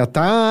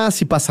resgatar,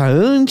 se passar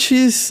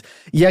antes.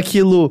 E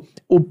aquilo...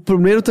 O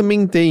primeiro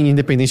também tem,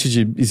 independente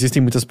de...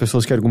 Existem muitas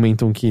pessoas que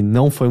argumentam que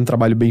não foi um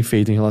trabalho bem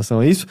feito em relação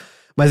a isso.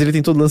 Mas ele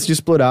tem todo o lance de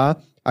explorar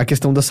a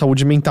questão da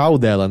saúde mental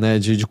dela, né?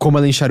 De como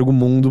ela enxerga o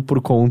mundo por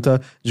conta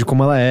de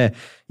como ela é.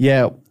 E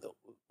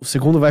o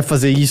segundo vai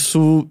fazer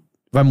isso,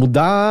 vai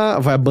mudar,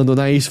 vai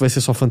abandonar isso, vai ser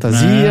só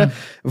fantasia.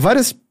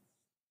 Várias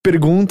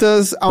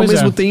perguntas, ao Pois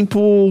mesmo é.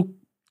 tempo,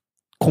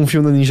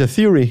 confio na Ninja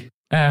Theory.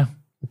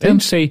 Eu não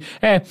sei.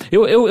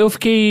 Eu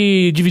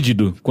fiquei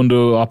dividido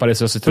quando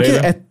apareceu esse Porque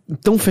trailer. é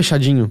tão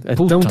fechadinho,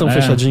 Puta, tão é,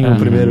 fechadinho é. o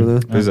primeiro, né?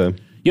 Pois é.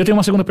 E eu tenho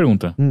uma segunda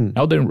pergunta.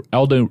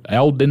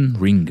 Elden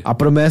Ring. A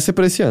promessa é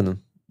pra esse ano.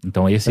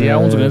 Então esse é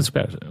um dos grandes que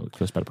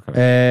eu espero pra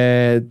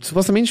caralho.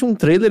 Supostamente um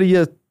trailer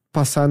ia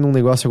passar num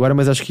negócio agora,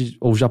 mas acho que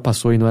ou já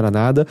passou e não era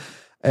nada.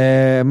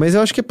 Mas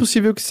eu acho que é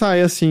possível que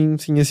saia assim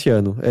esse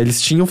ano. Eles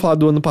tinham falado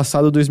do ano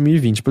passado,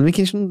 2020. O problema é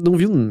que a gente não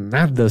viu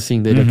nada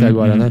assim dele até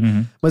agora,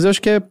 né? Mas eu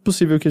acho que é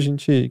possível que a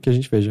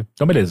gente veja.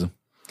 Então beleza.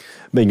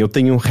 Bem, eu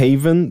tenho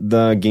Haven,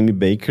 da Game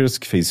Bakers,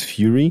 que fez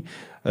Fury.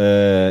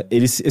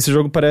 Esse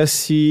jogo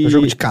parece... É um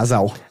jogo de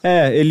casal.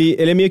 Ele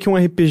é meio que um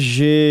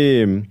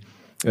RPG...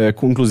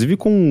 inclusive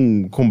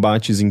com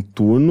combates em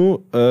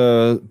turno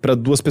pra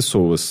duas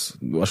pessoas.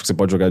 Acho que você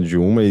pode jogar de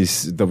uma,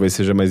 mas talvez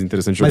seja mais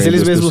interessante jogar Mas em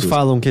eles duas mesmos pessoas.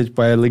 falam que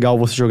é legal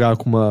você jogar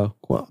com uma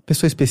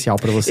pessoa especial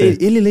pra você.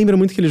 Ele lembra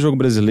muito aquele jogo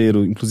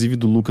brasileiro, inclusive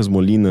do Lucas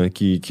Molina,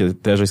 que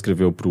até já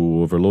escreveu pro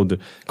Overloader.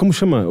 Como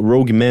chama?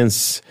 Rogue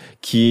Mans,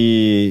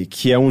 que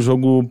é um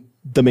jogo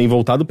também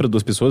voltado pra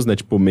duas pessoas, né?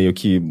 Tipo, meio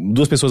que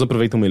duas pessoas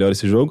aproveitam melhor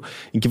esse jogo,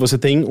 em que você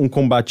tem um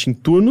combate em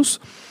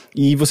turnos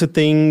e você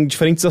tem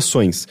diferentes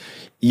ações.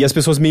 E as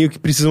pessoas meio que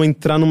precisam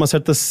entrar numa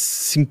certa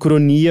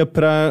sincronia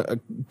pra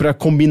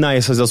combinar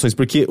essas ações.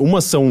 Porque uma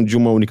ação de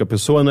uma única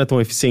pessoa não é tão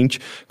eficiente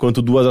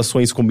quanto duas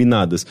ações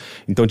combinadas.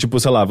 Então, tipo,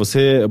 sei lá,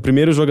 o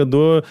primeiro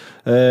jogador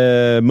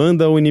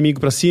manda o inimigo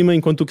pra cima,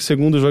 enquanto que o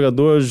segundo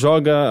jogador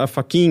joga a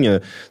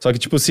faquinha. Só que,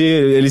 tipo, se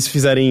eles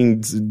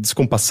fizerem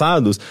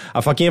descompassados,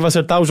 a faquinha vai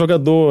acertar o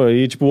jogador.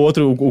 E, tipo,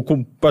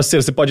 o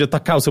parceiro, você pode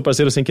atacar o seu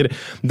parceiro sem querer.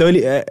 Então,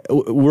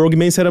 o Rogue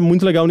Mans era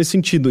muito legal nesse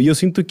sentido. E eu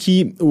sinto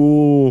que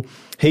o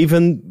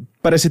Haven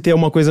parece ter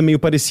uma coisa meio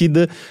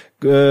parecida.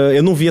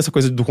 Eu não vi essa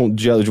coisa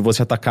de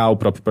você atacar o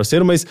próprio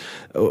parceiro, mas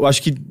eu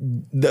acho que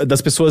das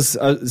pessoas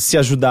se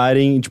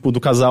ajudarem, tipo, do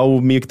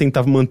casal meio que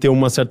tentar manter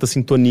uma certa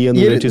sintonia E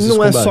durante ele esses não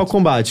combates. é só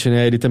combate,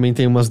 né? Ele também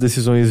tem umas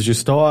decisões de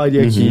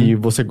história, que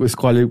você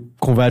escolhe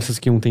conversas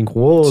que um tem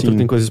com o outro, Sim.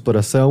 tem coisa de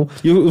exploração.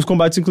 E os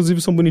combates,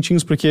 inclusive, são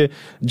bonitinhos porque,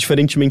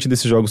 diferentemente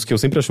desses jogos que eu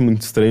sempre acho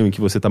muito estranho, em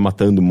que você tá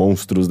matando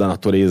monstros da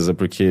natureza,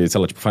 porque,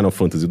 sei lá, tipo Final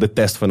Fantasy. Eu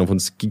detesto Final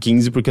Fantasy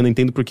XV porque eu não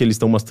entendo porque eles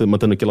estão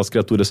matando aquelas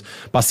criaturas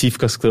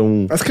pacíficas que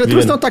estão... As criaturas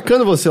estão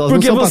atacando você, elas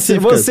Porque não são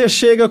pacíficas. você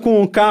chega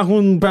com o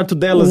carro perto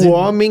delas O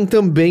homem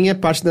também é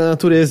parte da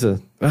natureza.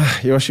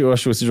 Eu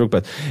acho esse jogo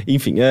péssimo.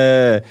 Enfim,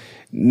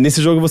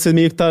 nesse jogo você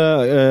meio que tá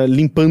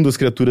limpando as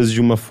criaturas de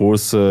uma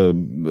força,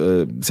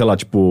 sei lá,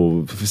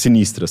 tipo,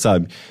 sinistra,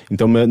 sabe?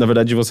 Então, na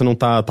verdade, você não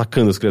tá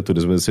atacando as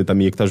criaturas, mas você tá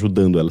meio que tá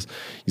ajudando elas.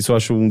 Isso eu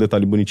acho um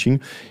detalhe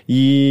bonitinho.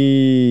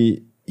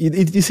 E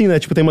sim, né?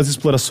 Tipo, tem umas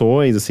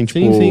explorações, assim, tipo,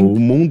 Sim. o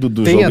mundo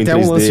do Tem jogo em até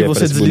 3D um lance de você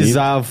parece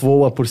deslizar,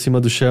 voa por cima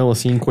do chão,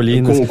 assim, em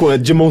colinas.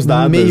 de mãos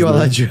dadas, meio né? a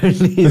la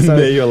Journey,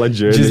 sabe? Meio a la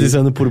Journey.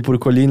 Deslizando por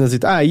colinas e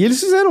tal. E eles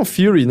fizeram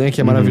Fury, né?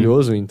 Que é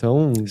maravilhoso,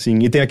 então... Sim,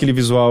 e tem aquele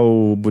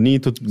visual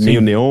bonito, meio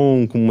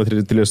neon, com uma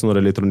trilha sonora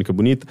eletrônica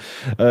bonita.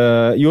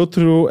 E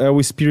outro é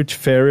o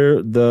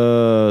Spiritfarer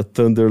da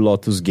Thunder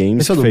Lotus Games.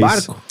 Esse é que do fez,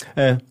 barco?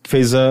 Que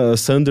fez a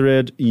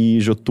Sundered e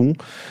Jotun.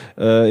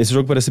 Esse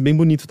jogo parece bem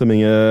bonito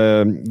também.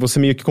 Você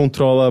meio que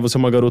controla, você é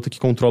uma garota que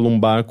controla um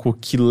barco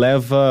que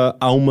leva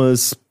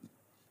almas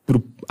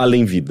pro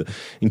além-vida.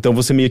 Então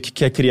você meio que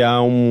quer criar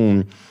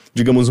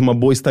digamos, uma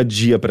boa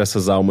estadia para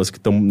essas almas que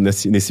estão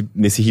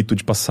nesse rito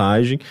de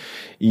passagem.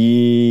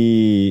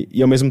 E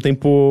ao mesmo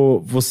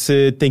tempo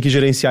você tem que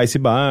gerenciar esse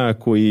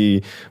barco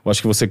e eu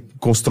acho que você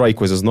constrói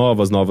coisas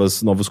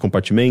novos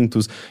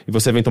compartimentos e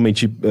você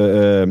eventualmente...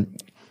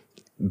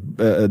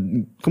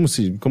 como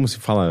se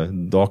fala?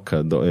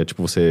 Doca?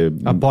 Tipo, você...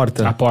 A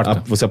porta.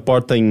 Você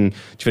aporta em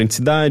diferentes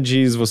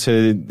cidades,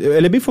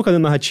 ele é bem focado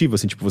na narrativa,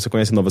 assim, tipo, você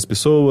conhece novas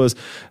pessoas,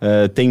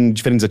 tem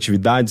diferentes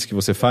atividades que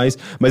você faz,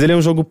 mas ele é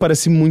um jogo que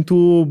parece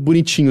muito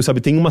bonitinho, sabe?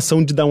 Tem uma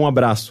ação de dar um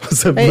abraço,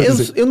 sabe?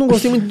 Eu não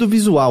gostei muito do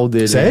visual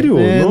dele. Sério?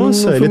 não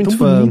Nossa, fui ele é muito tão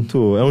fã.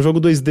 bonito. É um jogo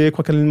 2D com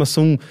aquela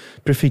animação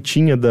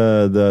perfeitinha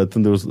da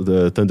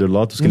Thunder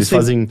Lotus, que Não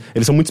sei.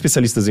 eles são muito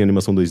especialistas em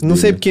animação 2D. Não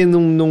sei né? porque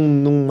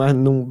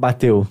não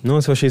bateu.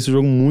 Nossa, eu achei esse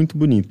jogo muito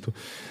bonito.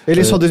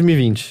 Ele é só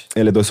 2020.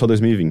 Ele é só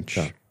 2020.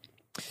 Tá.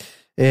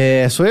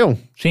 Sou eu?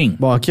 Sim.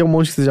 Bom, aqui é um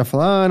monte que vocês já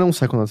falaram.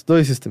 Psychonauts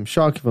 2, System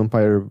Shock,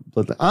 Vampire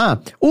Bloodline.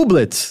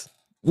 Ooblets!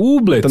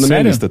 Ooblets, Tá na minha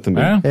sério? lista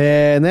também.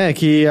 Né,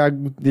 que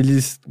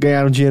eles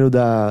ganharam dinheiro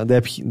da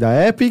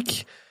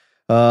Epic,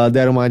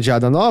 deram uma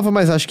adiada nova,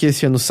 mas acho que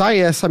esse ano sai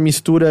essa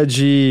mistura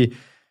de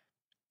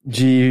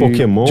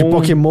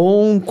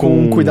Pokémon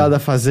com cuidar da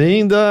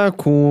fazenda,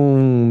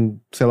 com,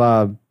 sei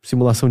lá,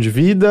 simulação de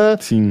vida.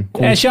 Sim.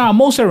 Chama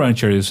Monster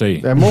Rancher isso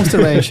aí. É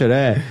Monster Rancher,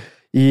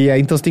 E aí,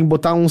 então você tem que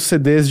botar uns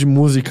CDs de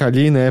música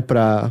ali, né,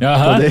 pra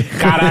poder...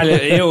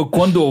 Caralho,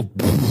 quando...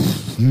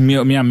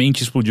 minha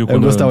mente explodiu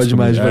quando eu gostava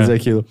descobri. demais de fazer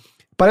aquilo.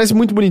 Parece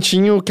muito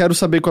bonitinho, quero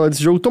saber qual é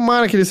desse jogo.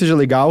 Tomara que ele seja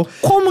legal.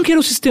 Como que era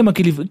o sistema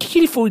que ele... O que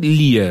ele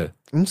lia?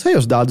 Não sei,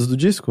 os dados do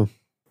disco.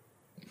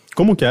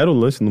 Como que era o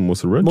lance no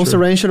Monster Rancher? Monster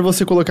Rancher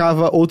você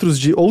colocava outros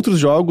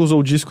jogos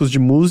ou discos de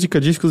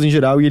música, discos em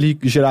geral, e ele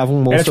gerava um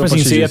monstro. Era tipo a assim,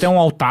 partir você ia disso. até um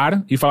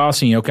altar e falava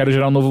assim, eu quero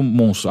gerar um novo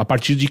monstro. A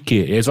partir de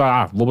quê? E aí você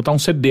falava, vou botar um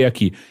CD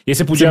aqui. E aí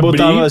você podia Você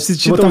abrir... botava esse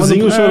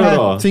Chitãozinho e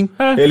Chororó. Sim.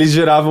 Eles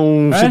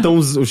geravam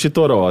o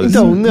Chitoró.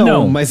 Então, Não.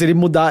 não, mas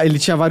ele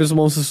tinha vários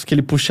monstros que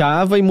ele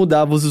puxava e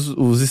mudava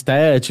os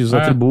stats, os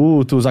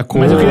atributos, a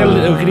cor. Mas eu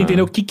queria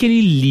entender o que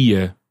ele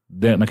lia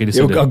naquele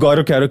CD.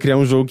 Agora eu quero criar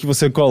um jogo que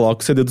você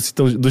coloca o CD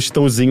do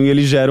Chitãozinho e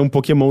ele gera um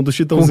Pokémon do Com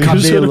Chitãozinho.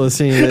 cabelo,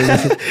 assim.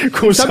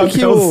 Com o Sabe que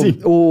chapéuzinho.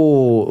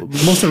 o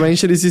Monster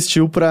Rancher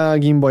existiu pra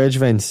Game Boy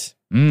Advance.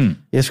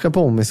 E aí fica,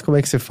 bom, mas como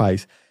é que você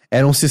faz?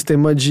 Era um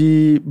sistema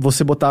de...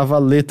 Você botava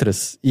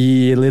letras,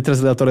 e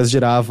letras aleatórias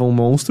geravam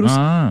monstros.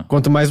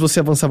 Quanto mais você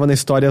avançava na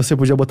história, você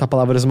podia botar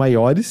palavras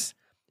maiores.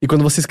 E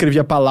quando você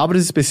escrevia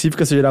palavras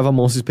específicas, você gerava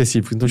monstros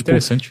específicos. Então,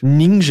 Interessante.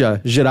 Ninja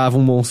gerava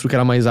um monstro que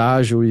era mais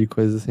ágil e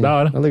coisas assim. Da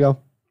hora. É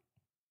legal.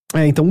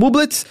 Então,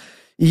 Ooblets.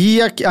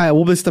 E aqui,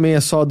 Ooblets também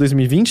é só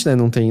 2020, né?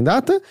 Não tem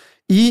data.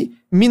 E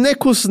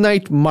Minekus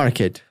Night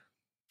Market.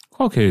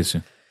 Qual que é esse?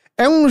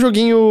 É um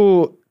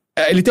joguinho...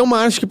 Ele tem uma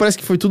arte que parece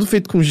que foi tudo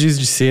feito com giz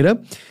de cera.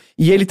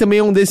 E ele também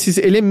é um desses...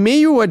 Ele é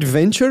meio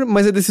adventure,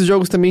 mas é desses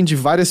jogos também de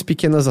várias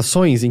pequenas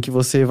ações, em que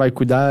você vai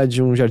cuidar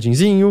de um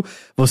jardinzinho,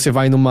 você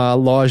vai numa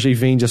loja e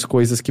vende as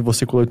coisas que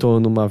você coletou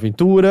numa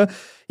aventura,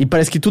 e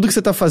parece que tudo que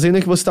você tá fazendo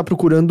é que você tá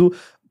procurando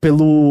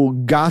pelo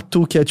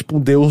gato que é tipo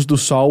um deus do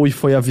sol e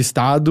foi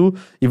avistado,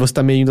 e você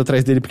tá meio indo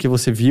atrás dele porque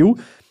você viu.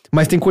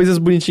 Mas tem coisas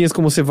bonitinhas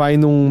como você vai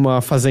numa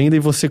fazenda e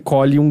você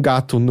colhe um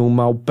gato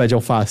num pé de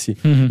alface.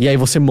 E aí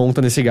você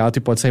monta nesse gato e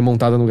pode sair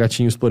montada no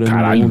gatinho explorando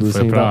o mundo.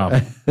 Foi assim, pra...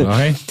 tá?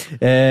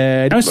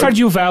 É um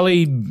Stardew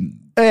Valley...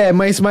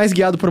 Mas mais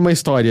guiado por uma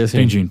história, assim.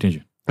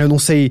 Entendi. Eu não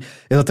sei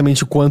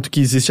exatamente quanto que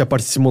existe a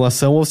parte de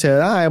simulação, ou se é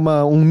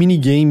um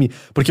minigame.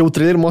 Porque o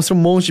trailer mostra um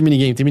monte de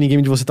minigame. Tem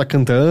minigame de você tá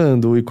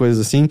cantando e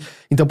coisas assim.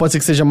 Então pode ser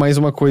que seja mais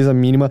uma coisa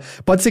mínima.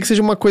 Pode ser que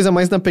seja uma coisa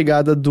mais na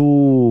pegada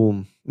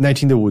do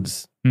Night in the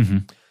Woods.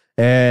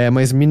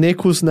 Mas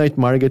Minekus Night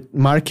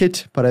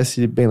Market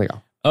parece bem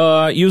legal.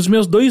 E os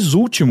meus dois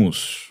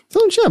últimos... Você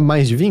não tinha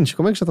mais de 20?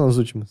 Como é que já tá nos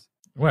últimos?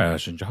 Ué, a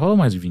gente já rolou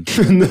mais de 20.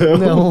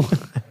 Não.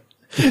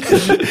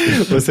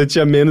 Você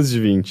tinha menos de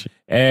 20.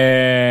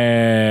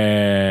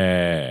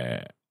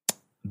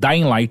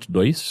 Dying Light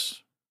 2.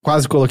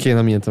 Quase coloquei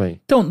na minha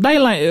também. Então, Dying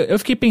Light, eu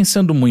fiquei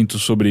pensando muito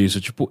sobre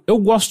isso. Tipo, eu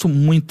gosto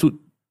muito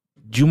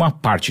de uma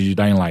parte de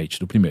Dying Light,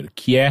 do primeiro,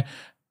 que é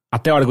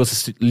até a hora que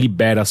você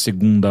libera a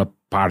segunda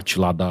parte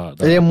lá da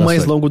Ele é da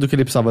mais série. longo do que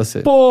ele precisava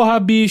ser. Porra,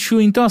 bicho.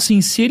 Então,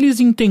 assim, se eles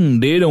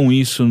entenderam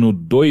isso no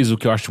 2, o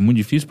que eu acho muito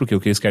difícil, porque o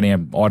que eles querem é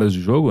horas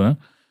de jogo, né?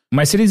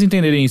 Mas se eles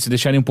entenderem isso e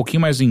deixarem um pouquinho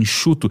mais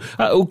enxuto...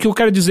 o que eu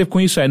quero dizer com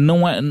isso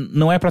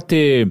não é pra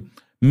ter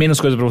menos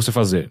coisa pra você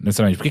fazer,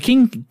 necessariamente.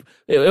 Porque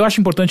eu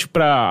acho importante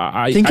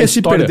pra Quem quer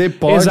se perder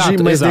pode,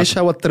 Exato.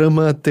 deixa a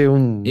trama ter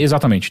um...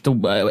 Exatamente. Então,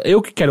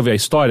 eu que quero ver a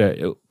história,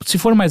 se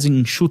for mais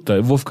enxuta,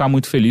 eu vou ficar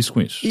muito feliz com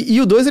isso.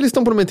 E o 2, eles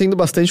estão prometendo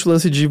bastante o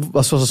lance de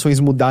as suas ações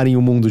mudarem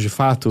o mundo de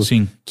fato.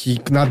 Sim.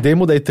 Que na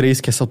demo da E3,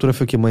 que essa altura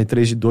foi o quê? Uma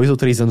E3 de 2 ou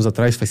 3 anos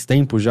atrás, faz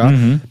tempo já.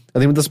 Eu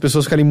lembro das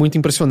pessoas ficarem muito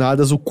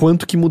impressionadas o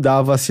quanto que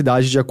mudava a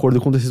cidade de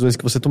acordo com decisões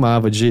que você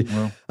tomava. De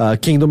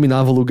quem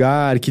dominava o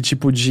lugar, que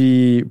tipo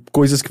de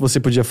coisas que você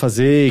podia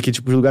fazer, que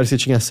tipo de lugar você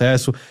tinha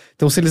acesso.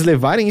 Então, se eles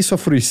levarem isso à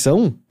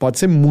fruição, pode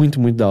ser muito,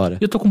 muito da hora.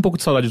 E eu tô com um pouco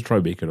de saudade do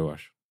Troy Baker, eu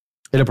acho.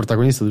 Ele é o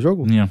protagonista do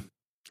jogo? Yeah.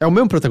 É o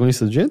mesmo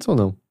protagonista do Gents ou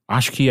não?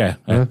 Acho que é.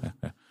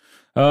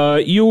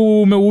 E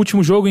o meu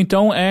último jogo,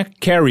 então, é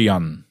Carry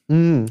On.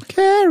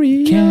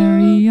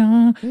 Carry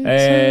On.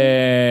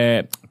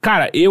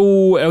 Cara, é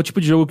o tipo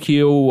de jogo que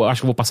eu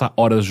acho que eu vou passar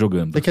horas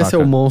jogando. Você quer ser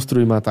o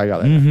monstro e matar a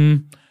galera.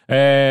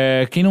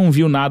 Quem não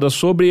viu nada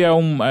sobre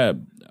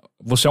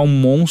você é um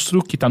monstro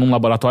que tá num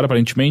laboratório,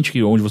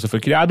 aparentemente, onde você foi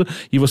criado,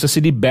 e você se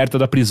liberta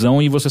da prisão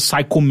e você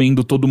sai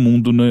comendo todo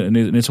mundo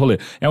nesse rolê.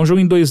 É um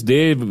jogo em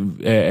 2D,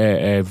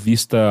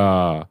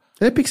 vista...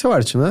 Ele é pixel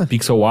art, né?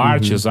 Pixel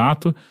art,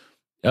 exato.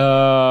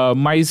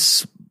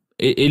 Mas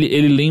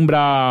ele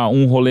lembra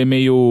um rolê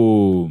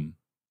meio...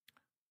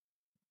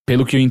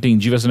 pelo que eu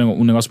entendi, vai ser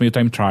um negócio meio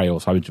time trial,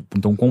 sabe? Tipo,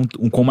 então,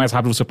 quanto mais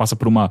rápido você passa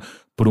por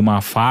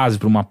uma fase,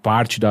 por uma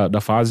parte da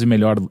fase,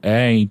 melhor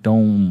é,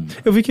 então...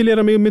 Eu vi que ele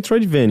era meio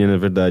Metroidvania, na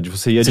verdade.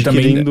 Você ia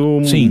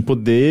adquirindo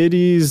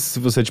poderes,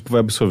 você, tipo, vai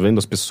absorvendo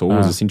as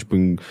pessoas, assim, tipo...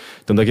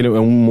 Tanto é que ele é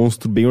um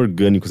monstro bem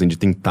orgânico, assim, de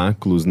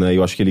tentáculos, né?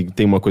 Eu acho que ele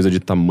tem uma coisa de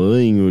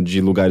tamanho,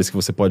 de lugares que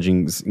você pode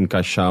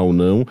encaixar ou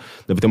não.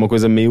 Deve ter uma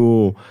coisa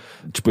meio...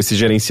 Tipo, esse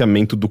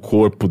gerenciamento do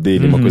corpo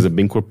dele, uma coisa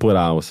bem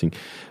corporal, assim.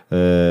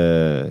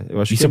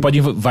 Eu acho e que você pode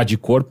invadir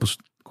corpos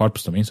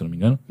também, se eu não me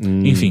engano.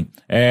 Enfim.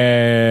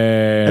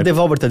 A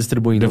Devolver tá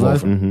distribuindo,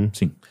 Devolver, né?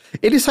 sim.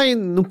 Ele sai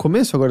no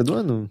começo agora do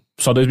ano?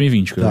 Só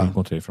 2020 que eu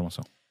encontrei a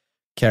informação.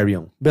 Carry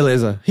on.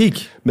 Beleza.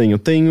 Rick? Bem, eu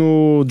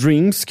tenho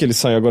Dreams, que ele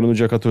sai agora no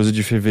dia 14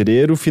 de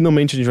fevereiro.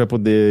 Finalmente a gente vai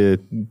poder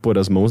pôr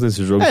as mãos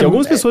nesse jogo. Porque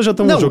algumas pessoas já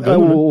estão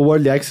jogando. O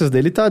Early Access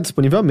dele tá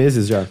disponível há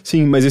meses já.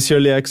 Sim, mas esse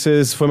Early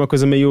Access foi uma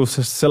coisa meio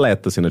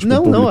seleta, assim, né? Tipo,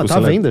 não, tá à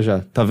venda já.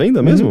 Tá à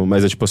venda mesmo?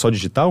 Mas é tipo só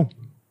digital?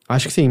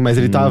 Acho que sim, mas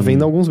ele tá à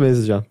venda há alguns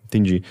meses já.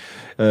 Entendi.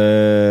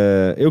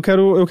 Eu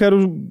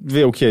quero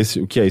ver o que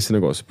é esse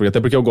negócio. Até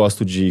porque eu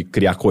gosto de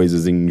criar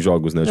coisas em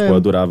jogos, né? Tipo, eu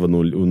adorava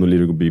no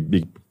Little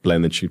Big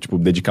Planet, tipo,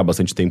 dedicar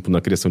bastante tempo na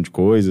criação de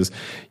coisas.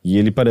 E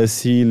ele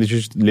parece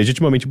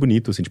legitimamente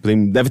bonito, assim. Tipo,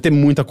 deve ter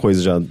muita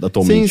coisa já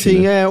atualmente.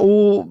 Sim, né?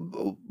 o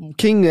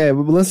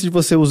lance de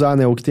você usar,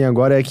 né, o que tem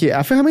agora é que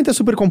a ferramenta é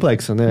super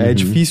complexa, né? É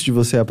difícil de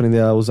você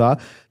aprender a usar.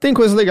 Tem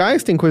coisas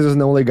legais, tem coisas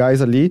não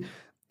legais ali.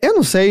 Eu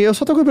não sei, eu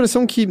só tô com a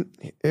impressão que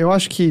eu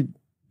acho que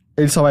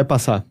ele só vai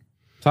passar,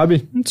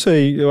 sabe? Não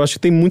sei, eu acho que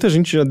tem muita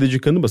gente já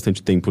dedicando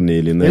bastante tempo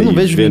nele, né? Eu não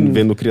vejo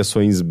vendo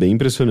criações bem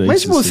impressionantes.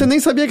 Mas, tipo, assim. você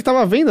nem sabia que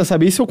tava à venda,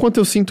 sabe? Isso é o quanto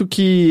eu sinto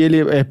que ele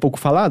é pouco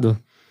falado.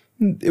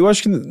 Eu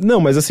acho que... Não,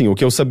 mas assim, o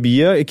que eu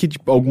sabia é que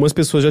tipo, algumas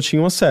pessoas já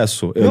tinham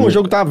acesso. O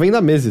jogo tá à venda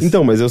há meses.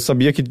 Então, mas eu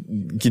sabia que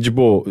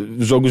tipo,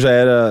 o jogo já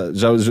era...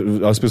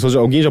 as pessoas...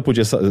 Alguém já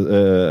podia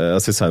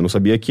acessar. Eu não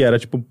sabia que era,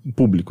 tipo,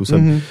 público,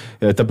 sabe?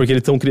 Até porque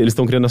eles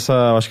estão criando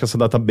acho que essa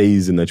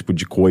database, né? Tipo,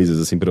 de coisas,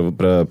 assim,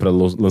 pra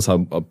lançar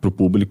pro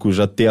público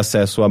já ter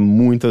acesso a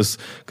muitas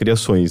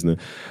criações, né?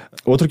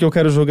 Outro que eu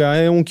quero jogar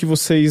é um que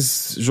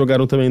vocês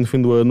jogaram também no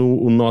fim do ano,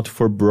 o Not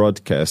For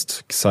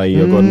Broadcast, que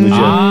sai agora no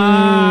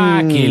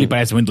dia... que ele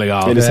parece muito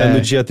legal. Ele sai no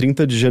dia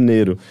 30 de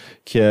janeiro,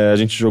 que a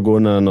gente jogou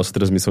na nossa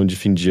transmissão de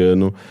fim de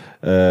ano.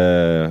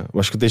 Eu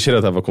acho que o Teixeira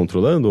tava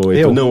controlando? Ou o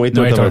Heitor? Não, o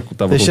Heitor tava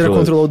Teixeira controlando.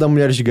 controlou da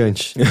Mulher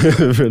Gigante.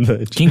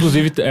 Verdade. Que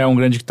inclusive é um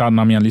grande que tá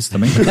na minha lista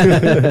também.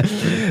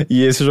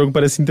 E esse jogo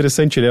parece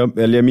interessante,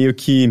 ele é meio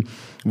que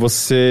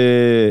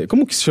você...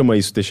 Como que se chama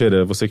isso,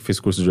 Teixeira? Você que fez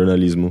curso de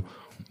jornalismo.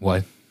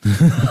 What?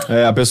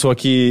 A pessoa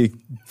que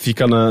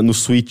fica no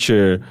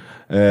switcher...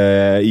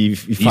 e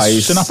faz...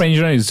 Isso você não aprende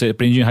jornalismo, você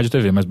aprende em rádio e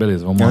TV, mas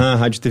beleza, vamos lá.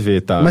 Rádio e TV,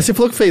 tá. Mas você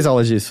falou que fez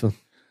aula disso.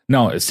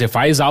 Não, você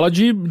faz aula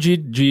de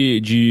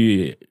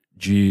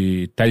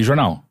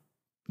telejornal.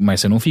 Mas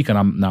você não fica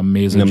na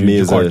mesa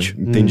de corte.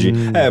 Entendi.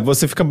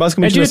 Você fica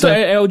basicamente...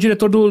 É o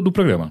diretor do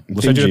programa.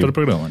 Você é o diretor do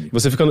programa. Ali.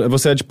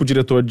 Você é tipo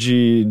diretor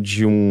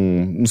de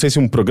um... Não sei se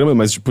um programa,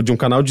 mas tipo de um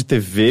canal de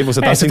TV. Você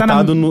tá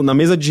sentado na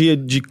mesa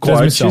de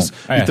cortes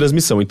e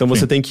transmissão. Então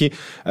você tem que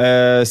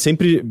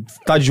sempre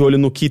estar de olho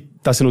no que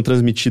tá sendo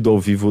transmitido ao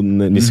vivo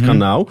nesse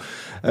canal.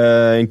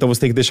 Então você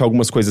tem que deixar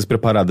algumas coisas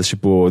preparadas,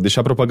 tipo, deixar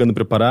a propaganda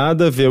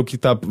preparada, ver o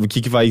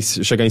que vai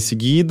chegar em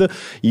seguida.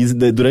 E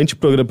durante o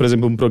programa, por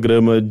exemplo, um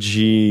programa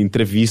de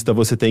entrevista,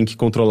 você tem que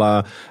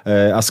controlar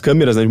as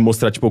câmeras, né?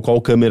 Mostrar, tipo,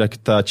 qual câmera que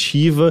tá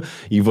ativa.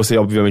 E você,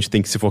 obviamente,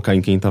 tem que se focar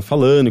em quem tá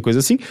falando e coisa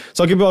assim.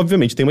 Só que,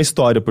 obviamente, tem uma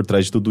história por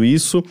trás de tudo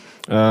isso.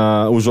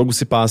 O jogo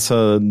se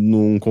passa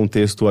num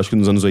contexto, acho que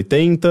nos anos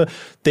 80.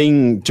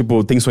 Tem,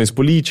 tipo, tensões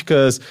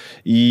políticas.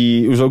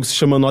 E o jogo se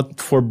chama Not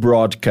For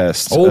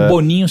Broadcast. Ou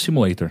Boninho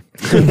Simulator.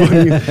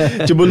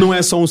 Tipo, não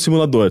é só um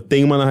simulador.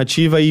 Tem uma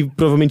narrativa e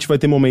provavelmente vai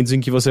ter momentos em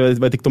que você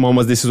vai ter que tomar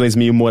umas decisões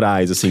meio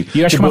morais, assim. E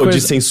eu acho tipo,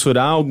 de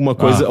censurar alguma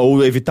coisa,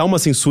 ou evitar uma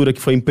censura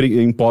que foi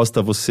imposta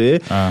a você.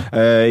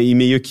 E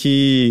meio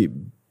que...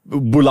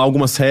 burlar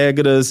algumas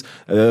regras,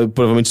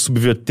 provavelmente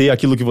subverter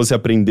aquilo que você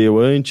aprendeu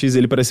antes.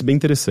 Ele parece bem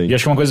interessante. E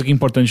acho que uma coisa que é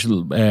importante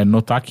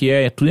notar que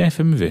tudo em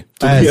FMV.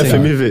 Tudo em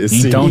FMV,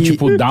 sim. Então,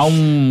 tipo, dá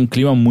um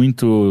clima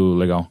muito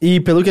legal. E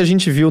pelo que a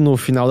gente viu no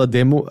final da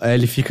demo,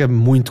 ele fica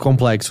muito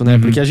complexo, né?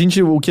 Porque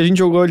o que a gente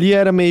jogou ali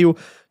era meio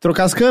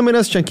trocar as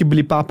câmeras, tinha que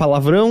blipar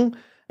palavrão,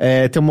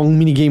 tem um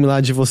minigame lá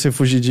de você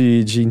fugir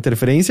de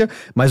interferência,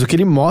 mas o que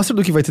ele mostra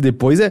do que vai ter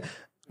depois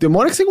tem uma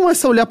hora que você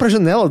começa a olhar pra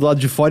janela do lado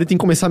de fora e tem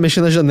que começar a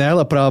mexer na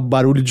janela pra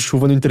barulho de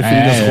chuva não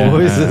interferir nas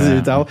coisas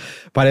e tal.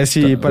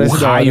 Parece o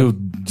raio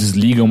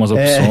desliga umas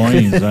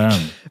opções.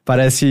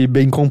 Parece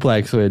bem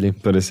complexo ele.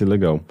 Parece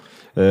legal.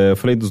 Eu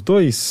falei dos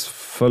dois?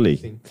 Falei.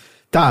 Sim.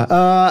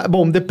 Tá,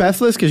 bom, The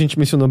Pathless, que a gente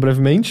mencionou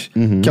brevemente,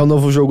 que é o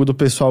novo jogo do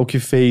pessoal que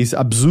fez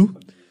Abzu.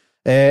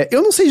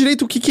 Eu não sei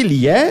direito o que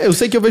ele é. Eu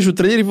sei que eu vejo o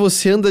trailer e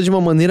você anda de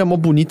uma maneira mó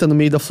bonita no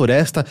meio da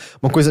floresta.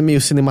 Uma coisa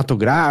meio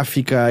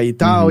cinematográfica e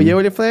tal. E eu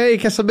olhei e falei, ei,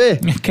 quer saber?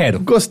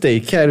 Quero. Gostei,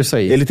 quero isso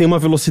aí. Ele tem uma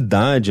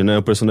velocidade, né?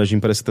 O personagem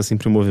parece estar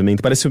sempre em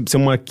movimento. Parece ser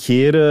uma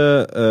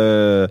arqueira.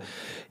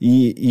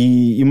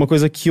 E uma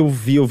coisa que eu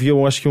vi,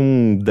 eu acho que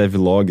um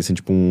devlog, assim,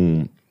 tipo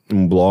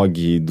um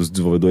blog dos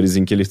desenvolvedores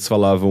em que eles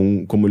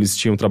falavam como eles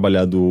tinham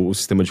trabalhado o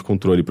sistema de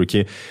controle.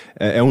 Porque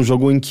é um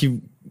jogo em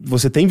que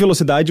você tem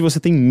velocidade e você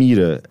tem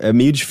mira. É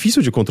meio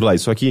difícil de controlar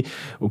isso, só que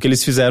o que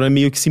eles fizeram é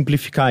meio que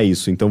simplificar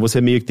isso. Então você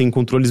meio que tem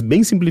controles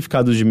bem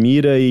simplificados de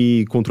mira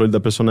e controle da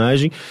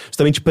personagem,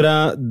 justamente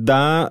para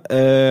dar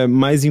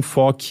mais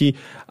enfoque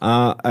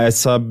a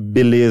essa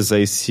beleza,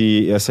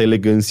 essa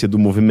elegância do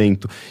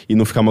movimento, e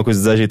não ficar uma coisa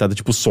desajeitada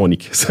tipo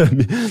Sonic,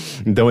 sabe?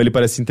 Então ele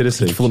parece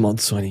interessante. Que falou mal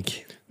do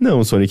Sonic.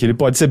 Não, o Sonic ele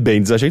pode ser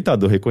bem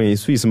desajeitado, eu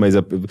reconheço isso, mas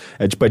é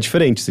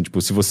diferente. Assim, tipo,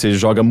 se você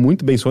joga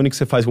muito bem Sonic,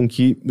 você faz com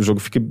que o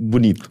jogo fique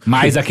bonito.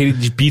 Mais aquele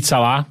de pizza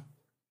lá.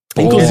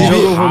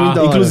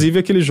 Inclusive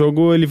aquele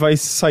jogo ele vai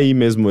sair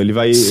mesmo. Ele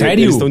vai.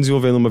 Sério? Eles estão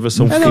desenvolvendo uma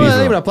versão Não, incrível.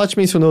 lembra, a Plat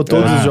mencionou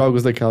todos os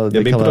jogos daquela.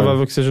 É bem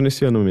provável que seja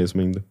nesse ano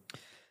mesmo ainda.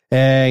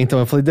 Então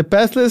eu falei The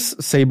Pathless,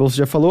 Sables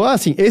já falou.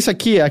 Sim, esse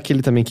aqui é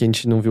aquele também que a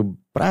gente não viu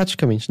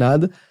praticamente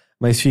nada,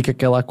 mas fica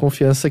aquela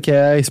confiança que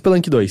é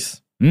Spelunk 2.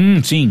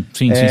 Sim.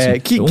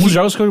 Um dos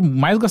jogos que eu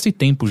mais gastei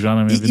tempo já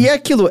na minha vida. E é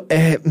aquilo,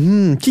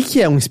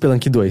 que é um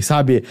Spelunk 2,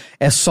 sabe?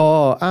 É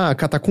só,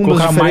 catacumbas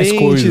colocar diferentes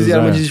mais coisas, e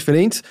armadilhas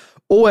diferentes?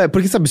 Ou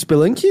porque, sabe,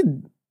 Spelunk,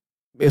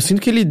 eu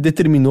sinto que ele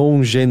determinou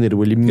um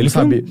gênero, ele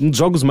sabe... foi um dos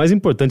jogos mais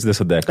importantes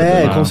dessa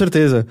década. Com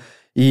certeza.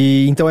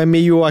 E então é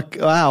meio,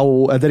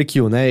 o Derek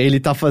Hill, né? Ele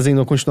tá fazendo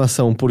a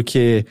continuação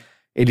porque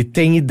ele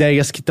tem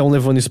ideias que estão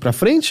levando isso pra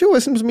frente, ou é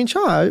simplesmente,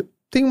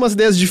 tem umas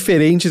ideias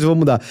diferentes, vou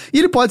mudar. E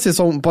ele pode ser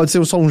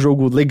só um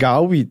jogo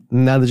legal e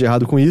nada de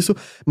errado com isso,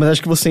 mas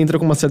acho que você entra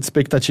com uma certa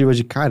expectativa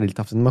de, cara, ele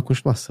tá fazendo uma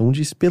continuação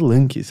de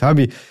Spelunk,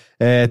 sabe?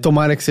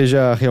 Tomara que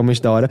seja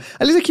realmente da hora.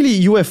 Aliás,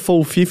 aquele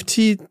UFO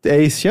 50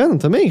 é esse ano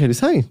também que ele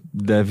sai?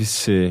 Deve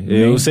ser.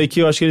 Eu sei que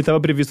eu acho que ele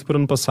tava previsto pro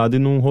ano passado e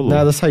não rolou.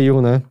 Nada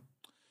saiu, né?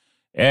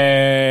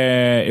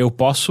 Eu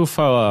posso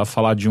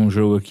falar de um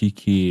jogo aqui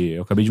que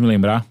eu acabei de me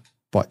lembrar.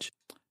 Pode.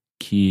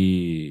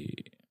 Que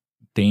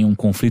tem um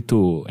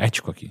conflito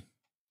ético aqui.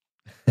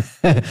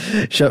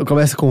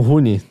 Começa com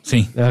Rune?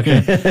 Sim.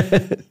 Okay.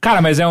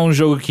 Cara, mas é um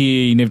jogo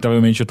que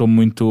inevitavelmente eu tô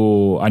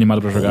muito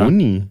animado pra jogar.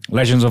 Rune?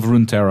 Legends of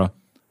Runeterra.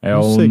 É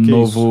Não o sei que é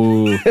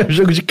novo... É um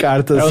jogo de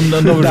cartas. É o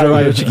novo da jogo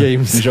Riot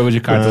Games. Um jogo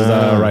de cartas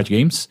da Riot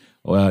Games,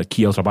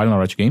 que eu trabalho na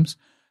Riot Games,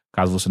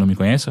 caso você não me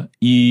conheça.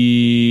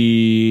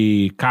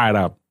 E,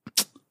 cara,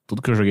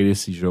 tudo que eu joguei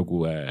desse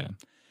jogo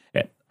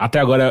até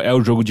agora é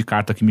o jogo de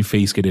carta que me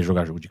fez querer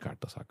jogar jogo de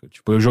carta, saca?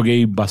 Tipo, eu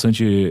joguei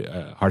bastante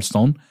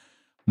Hearthstone,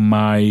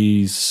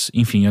 mas,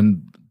 enfim,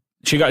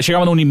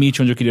 chegava num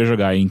limite onde eu queria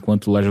jogar,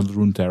 enquanto Legend of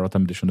Runeterra tá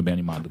me deixando bem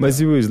animado. Mas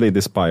e o Slay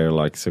the Spire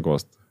lá, que você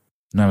gosta?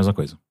 Não é a mesma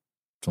coisa.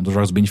 São dois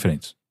jogos bem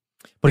diferentes.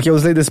 Porque o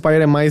Slay the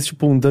Spire é mais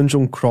tipo um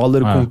dungeon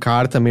crawler com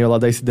carta, meio lá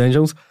da Dice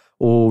Dungeons.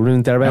 O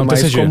Runeterra é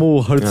mais TCG. como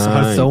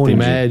Hearthstone,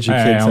 Magic,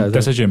 etc. É um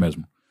TCG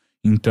mesmo.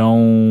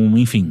 Então,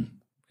 enfim,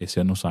 esse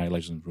ano sai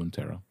Legend of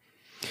Runeterra.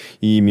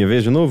 E minha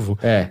vez de novo?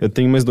 Eu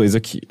tenho mais dois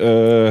aqui.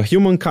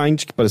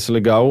 Humankind, que parece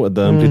legal,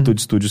 da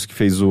Amplitude Studios, que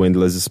fez o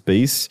Endless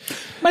Space.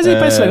 Mas ele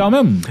parece legal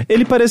mesmo?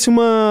 Ele parece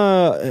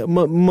uma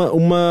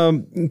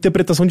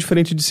interpretação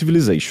diferente de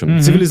Civilization.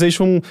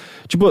 Civilization,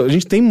 tipo, a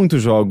gente tem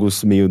muitos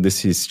jogos meio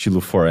desse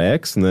estilo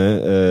 4X,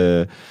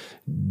 né?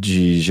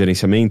 De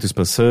gerenciamento,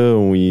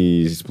 expansão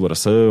e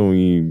exploração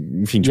e,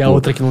 enfim, e tipo... a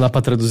outra que não dá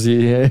pra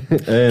traduzir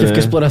que fica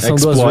exploração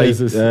Exploit, duas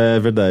vezes. É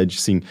verdade,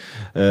 sim.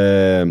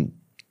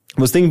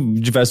 Você tem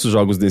diversos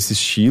jogos desse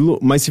estilo,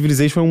 mas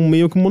Civilization é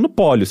meio que um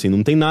monopólio, assim,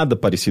 não tem nada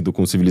parecido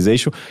com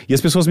Civilization, e as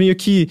pessoas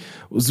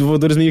os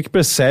desenvolvedores meio que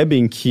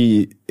percebem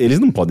que eles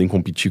não podem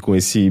competir com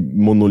esse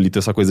monolito,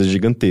 essa coisa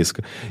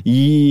gigantesca.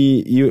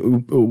 E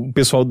o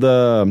pessoal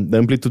da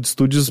Amplitude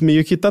Studios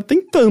meio que tá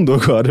tentando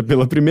agora,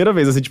 pela primeira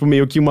vez, assim, tipo,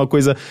 meio que uma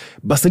coisa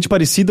bastante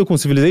parecida com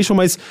Civilization,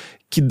 mas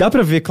que dá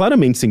pra ver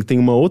claramente, assim, que tem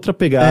uma outra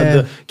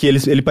pegada, que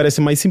ele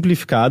parece mais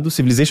simplificado.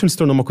 Civilization se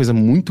tornou uma coisa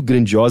muito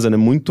grandiosa, né,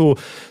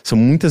 são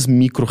muitas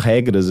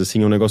micro-regras,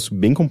 assim, é um negócio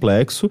bem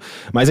complexo,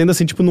 mas ainda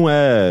assim, tipo, não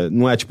é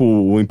tipo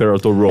o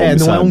Imperator Rome,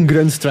 não sabe? é um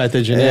grand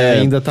strategy, né?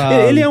 Ainda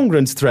tá... Ele é um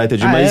grand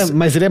strategy,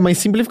 mas ele é mais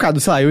simplificado.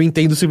 Sei lá, eu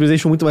entendo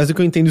Civilization muito mais do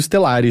que eu entendo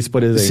Stellaris,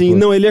 por exemplo. Sim,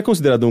 não, ele é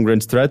considerado um grand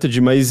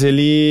strategy, mas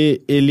ele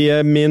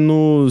é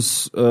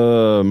menos...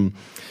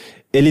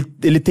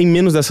 Ele tem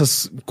menos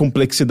dessas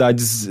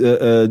complexidades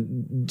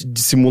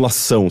de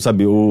simulação,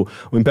 sabe? O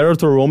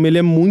Imperator Rome, ele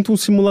é muito um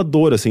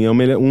simulador, assim, é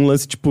um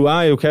lance tipo,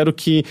 eu quero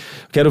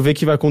ver o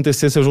que vai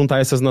acontecer se eu juntar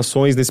essas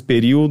nações nesse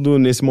período,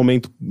 nesse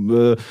momento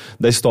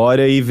da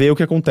história e ver o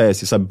que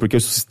acontece, sabe? Porque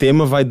o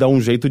sistema vai dar um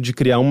jeito de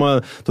criar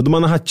toda uma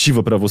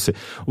narrativa pra você.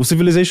 O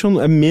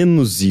Civilization é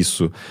menos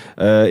isso.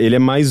 Ele é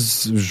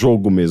mais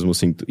jogo mesmo,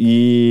 assim.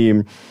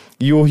 E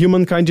o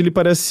Humankind, ele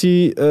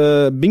parece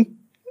bem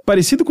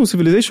parecido com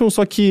Civilization,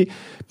 só que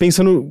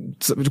pensando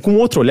com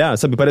outro olhar,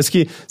 sabe? Parece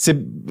que você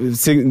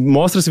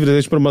mostra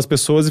Civilization para umas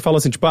pessoas e fala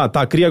assim, tipo,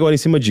 cria agora em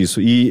cima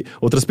disso. E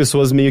outras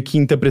pessoas meio que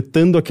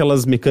interpretando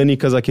aquelas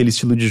mecânicas, aquele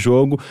estilo de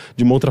jogo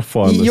de uma outra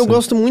forma. E eu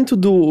gosto muito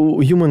do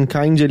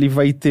Humankind, ele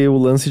vai ter o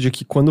lance de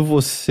que quando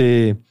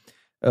você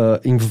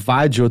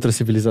invade outra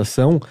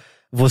civilização,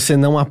 você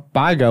não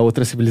apaga a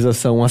outra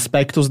civilização.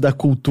 Aspectos da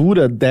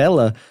cultura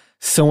dela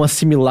são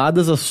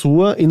assimiladas à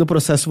sua e no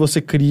processo você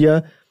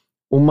cria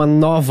uma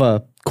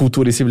nova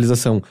cultura e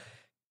civilização.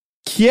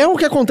 Que é o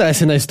que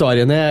acontece na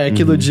história, né?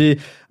 Aquilo de...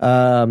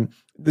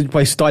 tipo,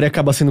 a história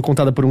acaba sendo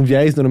contada por um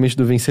viés, normalmente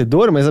do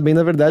vencedor, mas bem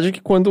na verdade é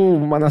que quando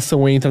uma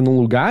nação entra num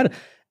lugar,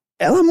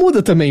 ela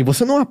muda também.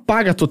 Você não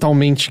apaga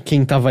totalmente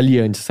quem tava ali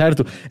antes,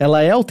 certo?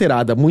 Ela é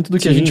alterada. Muito do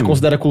que a gente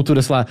considera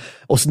cultura, sei lá,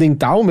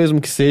 ocidental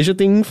mesmo que seja,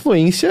 tem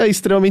influência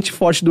extremamente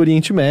forte do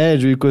Oriente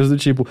Médio e coisas do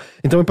tipo.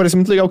 Então me parece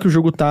muito legal que o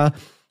jogo tá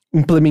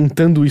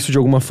implementando isso de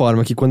alguma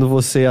forma, que quando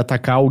você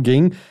atacar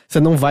alguém, você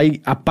não vai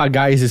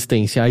apagar a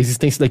existência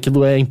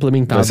daquilo é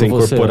implementada. Vai ser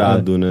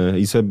incorporado, né?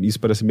 Isso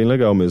parece bem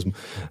legal mesmo.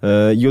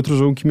 E outro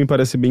jogo que me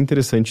parece bem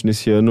interessante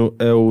nesse ano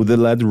é o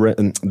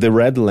The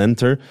Red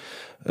Lantern,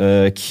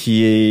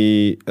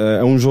 que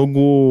é um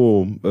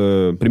jogo,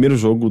 primeiro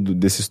jogo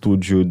desse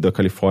estúdio da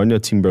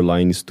Califórnia,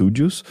 Timberline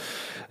Studios,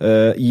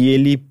 e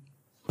ele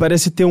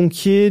parece ter um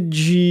quê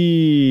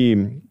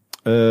de...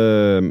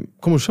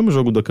 como chama o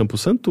jogo do Campo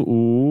Santo?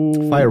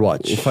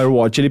 Firewatch. O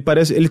Firewatch.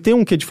 Ele tem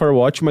um quê de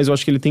Firewatch, mas eu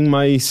acho que ele tem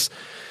mais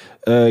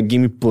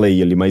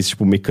gameplay ali, mais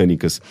tipo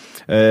mecânicas.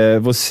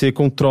 Você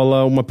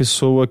controla uma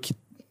pessoa que,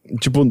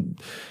 tipo,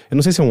 eu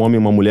não sei se é um homem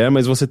ou uma mulher,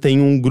 mas você tem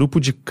um grupo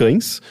de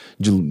cães,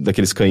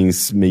 daqueles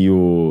cães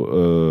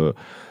meio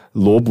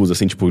lobos,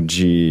 assim, tipo,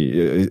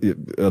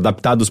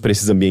 adaptados para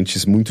esses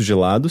ambientes muito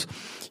gelados,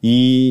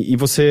 e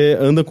você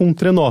anda com um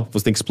trenó.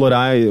 Você tem que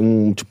explorar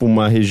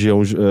uma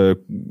região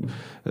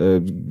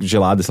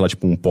gelada, sei lá,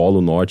 tipo um polo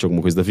norte,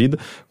 alguma coisa da vida,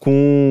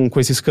 com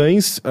esses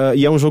cães,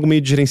 e é um jogo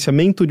meio de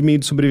gerenciamento, meio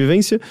de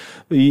sobrevivência,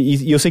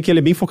 e eu sei que ele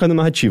é bem focado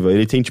na narrativa.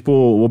 Ele tem, tipo,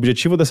 o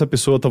objetivo dessa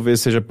pessoa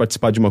talvez seja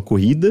participar de uma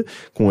corrida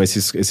com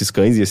esses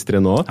cães e esse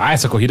trenó.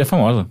 Essa corrida é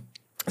famosa.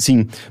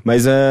 Sim,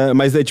 mas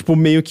é tipo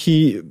meio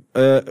que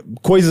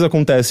coisas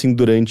acontecem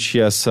durante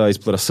essa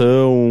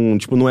exploração,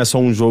 tipo, não é só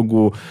um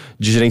jogo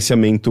de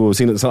gerenciamento,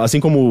 assim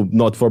como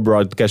Not for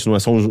Broadcast não é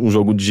só um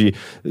jogo de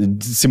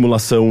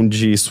simulação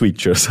de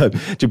switcher, sabe?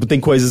 Tipo, tem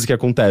coisas que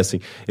acontecem.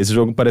 Esse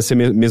jogo parece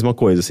ser a mesma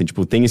coisa, assim,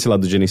 tipo, tem esse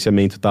lado de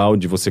gerenciamento e tal,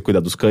 de você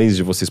cuidar dos cães,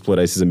 de você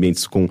explorar esses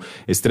ambientes com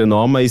esse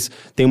trenó, mas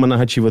tem uma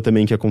narrativa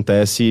também que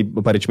acontece,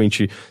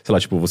 aparentemente, sei lá,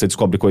 tipo, você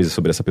descobre coisas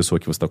sobre essa pessoa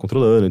que você tá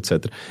controlando,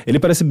 etc. Ele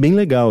parece bem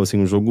legal, assim,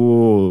 um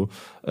jogo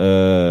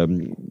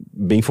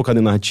bem focado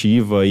em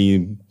narrativa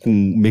e com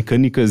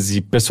mecânicas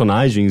e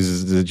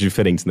personagens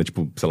diferentes, né?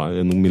 Tipo, sei lá,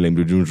 eu não me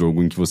lembro de um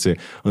jogo em que você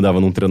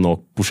andava num trenó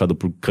puxado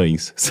por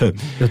cães, sabe?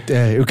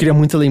 Eu queria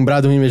muito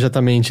lembrar de um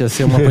imediatamente, ia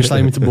ser uma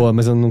punchline muito boa,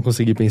 mas eu não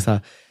consegui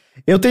pensar.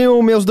 Eu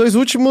tenho meus dois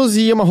últimos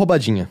e uma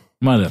roubadinha.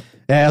 Manda.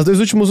 Os dois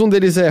últimos, um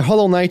deles é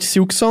Hollow Knight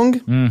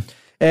Silksong.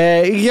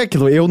 E é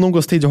aquilo, eu não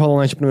gostei de Hollow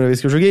Knight a primeira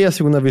vez que eu joguei, a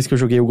segunda vez que eu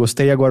joguei eu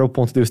gostei, agora é o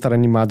ponto de eu estar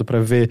animado pra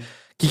ver o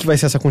que vai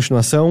ser essa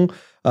continuação.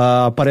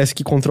 Parece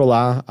que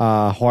controlar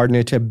a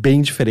Hornet é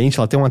bem diferente,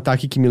 ela tem um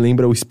ataque que me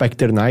lembra o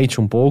Spectre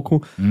Knight um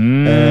pouco.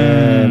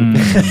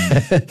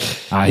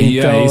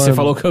 Aí você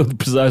falou que eu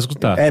precisava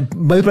escutar.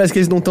 Mas parece que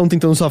eles não estão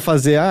tentando só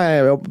fazer,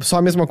 só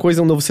a mesma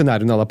coisa, um novo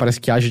cenário. Não, ela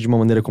parece que age de uma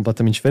maneira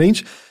completamente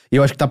diferente, e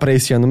eu acho que tá pra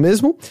esse ano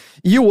mesmo.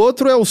 E o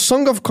outro é o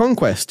Song of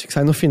Conquest, que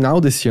sai no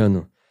final desse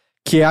ano.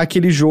 Que é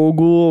aquele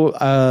jogo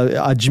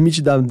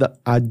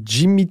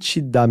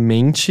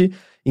admitidamente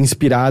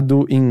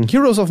inspirado em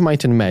Heroes of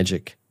Might and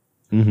Magic.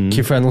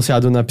 Que foi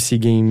anunciado na PC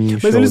Game Show.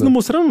 Mas eles não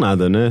mostraram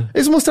nada, né?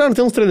 Eles mostraram,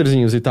 tem uns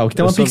trailerzinhos e tal. Que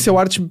tem uma pixel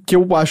art que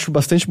eu acho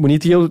bastante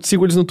bonita. E eu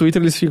sigo eles no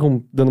Twitter, eles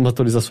ficam dando umas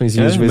atualizações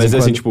de vez em quando. Mas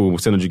assim, tipo,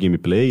 cena de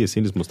gameplay,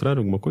 assim, eles mostraram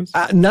alguma coisa?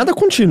 Nada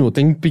contínuo.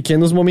 Tem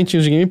pequenos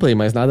momentinhos de gameplay,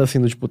 mas nada assim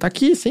do tipo, tá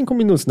aqui 5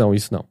 minutos. Não,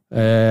 isso não.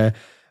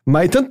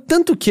 Mas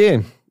tanto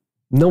que...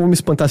 Não vou me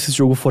espantar se esse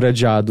jogo for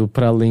adiado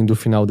pra além do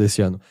final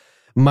desse ano.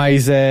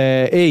 Mas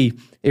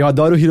eu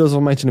adoro Heroes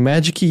of Might and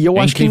Magic e eu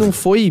acho que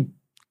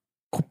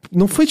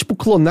não foi tipo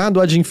clonado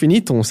ad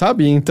infinitum,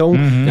 sabe? Então...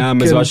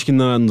 mas eu acho que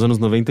nos anos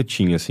 90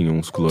 tinha, assim,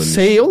 uns clones.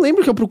 Sei, eu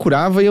lembro que eu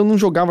procurava e eu não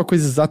jogava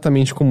coisa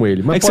exatamente como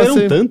ele. Mas que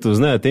saíram tantos,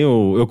 né?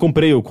 Eu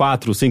comprei o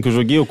 4, o 5, eu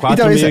joguei o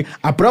 4 então,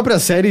 a própria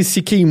série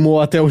se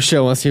queimou até o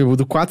chão, assim, o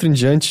do 4 em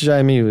diante já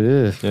é meio...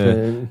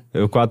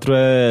 O 4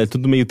 é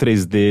tudo meio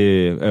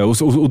 3D.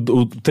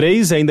 O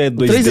 3 ainda é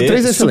 2D, o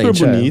 3 é excelente,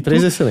 super bonito.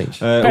 3 é excelente.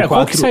 Pera,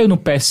 qual que saiu no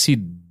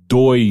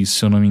PS2,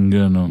 se eu não me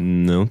engano?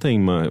 Não tem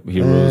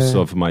Heroes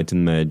of Might and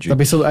Magic. Tá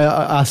pensando,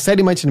 a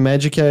série Might and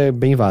Magic é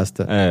bem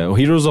vasta. O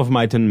Heroes of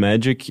Might and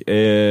Magic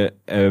é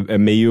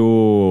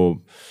meio...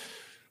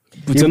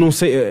 Putz, eu não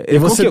sei.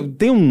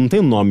 Tem um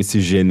nome esse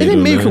gênero. Ele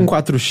é meio que um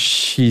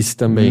 4X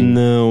também.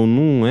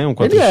 Não é um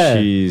 4X. Ele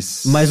é.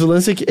 Mas o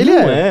lance é que. Ele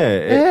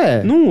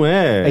Não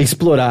é. É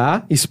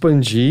explorar,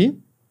 expandir.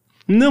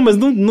 Não, mas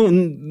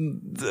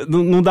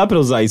não dá pra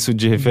usar isso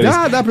de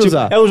referência. Dá pra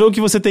usar. É um jogo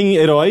que você tem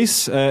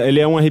heróis, ele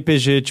é um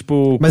RPG,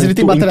 tipo... Mas ele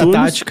tem em batalha turnos.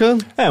 tática.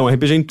 É, um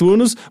RPG em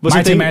turnos. Você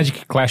Might tem... and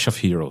Magic Clash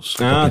of Heroes.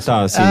 Ah,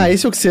 tá, sim.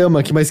 Esse é o que você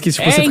ama, mas que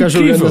tipo, É você fica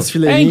incrível, jogando as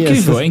fileirinhas. é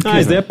incrível.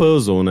 Esse daí é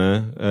puzzle,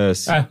 né?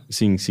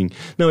 Sim.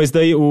 Não, esse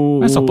daí...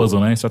 Não é só puzzle,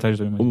 né?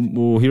 Estratégia também.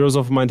 O Heroes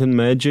of Might and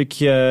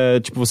Magic é,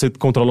 tipo, você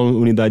controla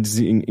unidades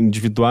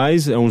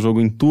individuais, é um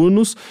jogo em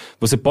turnos,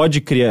 você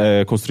pode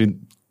criar, construir,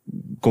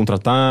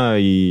 contratar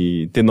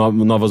e ter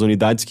novas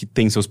unidades que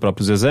têm seus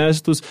próprios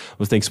exércitos,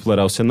 você tem que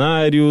explorar os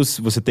cenários,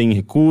 você tem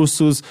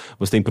recursos,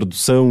 você tem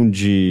produção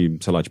de,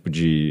 sei lá, tipo,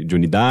 de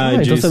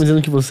unidades. Então você tá me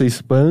dizendo que você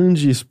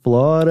expande,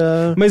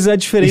 explora... Mas é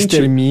diferente.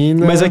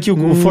 Extermina. Mas é que o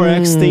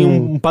 4X tem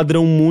um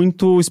padrão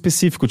muito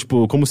específico,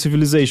 tipo, como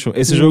Civilization.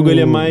 Esse jogo,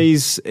 ele é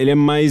mais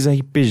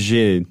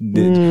RPG.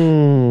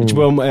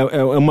 Tipo,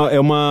 é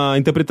uma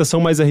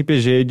interpretação mais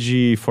RPG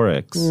de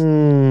 4X.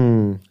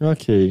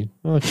 Ok.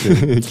 O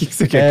que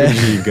você quer que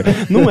eu diga?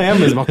 Não é a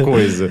mesma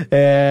coisa.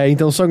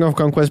 Então Song of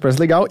Conquest parece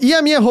legal. E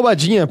a minha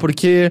roubadinha,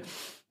 porque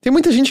tem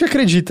muita gente que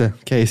acredita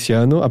que é esse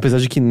ano, apesar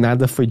de que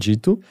nada foi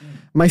dito.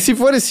 Mas se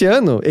for esse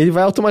ano, ele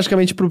vai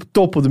automaticamente pro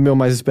topo do meu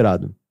mais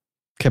esperado.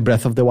 Que é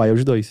Breath of the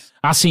Wild 2.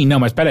 Ah, sim, não,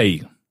 mas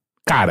peraí.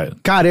 Cara,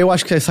 Eu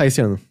acho que vai sair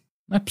esse ano.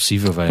 não é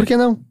possível, velho. Por que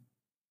não?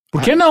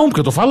 Por que não? Porque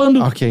eu tô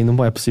falando. Ok,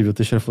 não é possível. O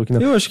Teixeira falou que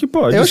não. Eu acho que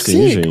pode, Eu acho que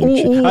sim, sim.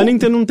 gente. A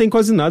Nintendo não tem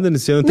quase nada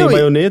nesse ano. Tem Não,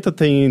 Bayonetta,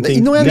 tem...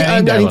 E não é, nem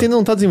a dela. Nintendo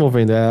não tá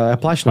desenvolvendo, é a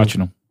Platinum.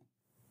 Platinum.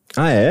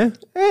 Ah, é?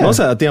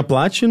 Nossa, tem a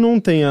Platinum,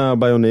 tem a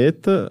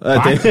Bayonetta...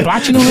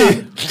 Platinum,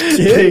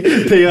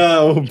 tem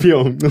o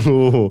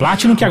Pion.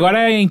 Platinum, que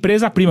agora é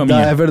empresa-prima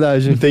minha. É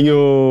verdade. Tem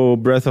o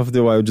Breath of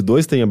the Wild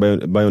 2, tem a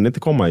Bayonetta,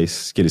 qual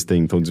mais que eles estão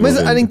Mas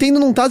desenvolvendo? a Nintendo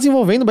não tá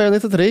desenvolvendo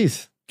Bayonetta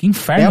 3. Que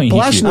inferno, É a Henrique.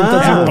 Platinum que tá é a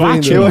desenvolvendo.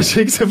 Platinum. Eu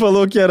achei que você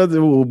falou que era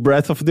o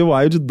Breath of the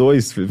Wild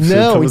 2. Não,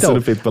 tava então.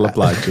 sendo feito pela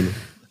Platinum.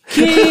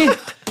 Que...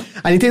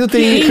 A Nintendo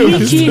tem...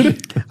 Que...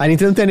 A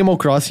Nintendo tem Animal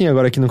Crossing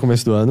agora aqui no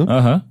começo do ano.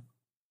 Aham.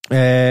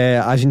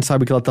 A gente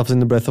sabe que ela tá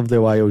fazendo Breath of the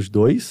Wild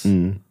 2.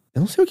 Eu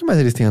não sei o que mais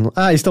eles têm. Eles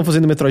estão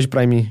fazendo Metroid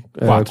Prime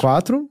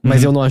 4,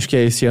 mas eu não acho que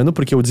é esse ano,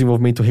 porque o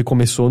desenvolvimento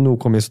recomeçou no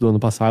começo do ano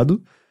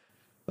passado.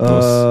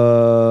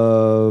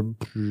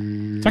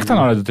 Será que tá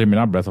na hora de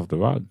terminar Breath of the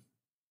Wild?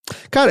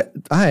 Cara,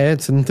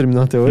 você não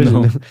terminou até hoje?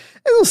 Não. Né?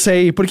 Eu não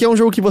sei, porque é um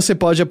jogo que você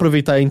pode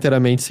aproveitar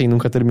inteiramente sem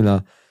nunca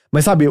terminar.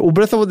 Mas sabe, o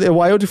Breath of the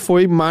Wild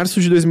foi março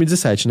de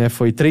 2017, né?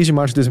 Foi 3 de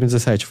março de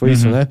 2017, foi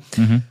isso, né?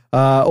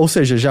 Ou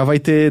seja, já vai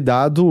ter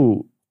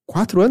dado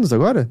 4 anos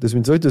agora?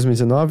 2018,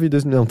 2019,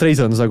 3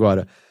 anos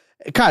agora.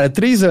 Cara,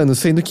 3 anos,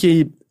 sendo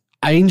que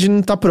a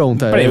engine tá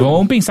pronta. Peraí,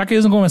 vamos pensar que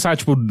eles vão começar,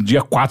 tipo,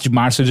 dia 4 de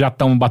março eles já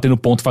estão batendo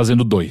ponto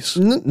fazendo 2.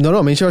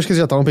 Normalmente eu acho que eles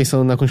já estavam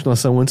pensando na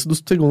continuação antes do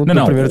segundo, do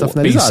Não, primeiro tá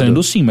finalizado.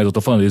 pensando sim, mas eu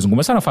tô falando, eles não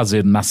começaram a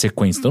fazer na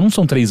sequência, então não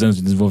são 3 anos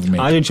de desenvolvimento.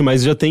 Ah, gente,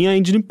 mas já tem a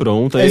engine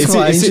pronta. É isso,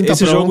 a engine tá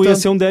esse jogo pronta. ia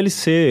ser um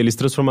DLC. Eles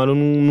transformaram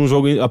num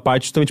jogo à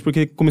parte justamente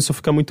porque começou a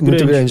ficar muito Muito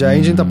grande. grande. A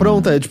engine tá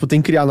pronta,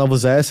 tem que criar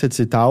novos assets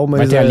e tal,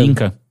 mas... Vai ter a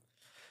Linka.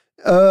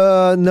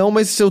 Não,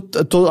 mas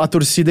a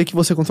torcida é que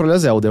você controle a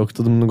Zelda, é o que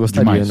todo mundo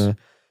gostaria, Demais. né?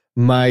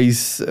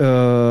 Mas,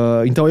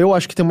 então eu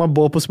acho que tem uma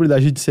boa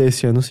possibilidade de ser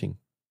esse ano, sim.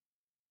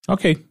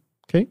 Ok,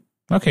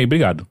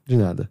 obrigado. De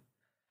nada.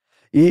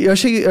 E eu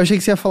achei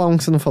que você ia falar um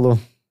que você não falou.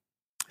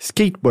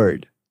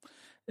 Skateboard.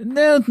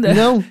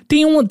 Não?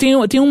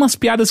 Tem umas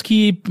piadas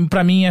que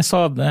pra mim é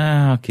só...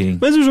 Ah, ok.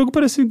 Mas o jogo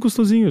parece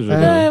gostosinho.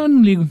 Eu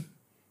não ligo.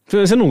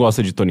 Você não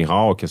gosta de Tony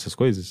Hawk, essas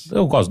coisas?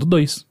 Eu gosto do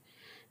 2.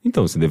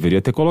 Então, você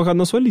deveria ter colocado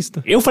na sua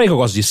lista. Eu falei que eu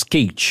gosto de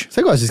skate.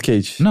 Você gosta de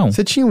skate? Não.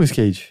 Você tinha um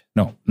skate?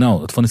 Não,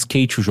 eu tô falando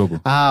skate o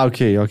jogo. Ah,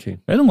 ok.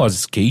 Eu não gosto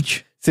de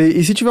skate.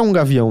 E se tiver um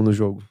gavião no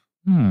jogo?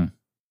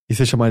 E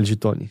você chamar ele de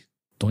Tony?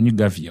 Tony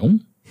Gavião?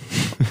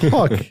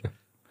 Rock.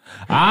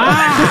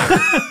 Ah!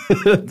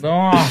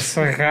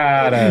 Nossa,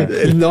 cara.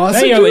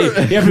 Nossa, E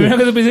a primeira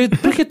coisa que eu pensei,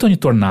 por que Tony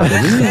Tornado?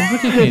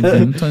 Por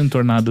que Tony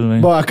Tornado,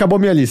 velho? Bom, acabou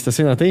minha lista.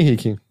 Você ainda tem,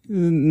 Henrique?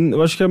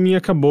 Eu acho que a minha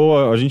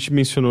acabou. A gente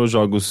mencionou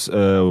jogos...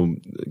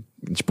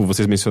 tipo,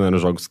 vocês mencionaram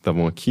jogos que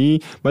estavam aqui.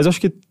 Mas acho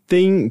que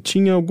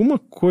tinha alguma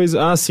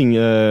coisa... Ah, sim.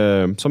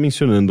 Só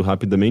mencionando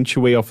rapidamente,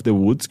 Way of the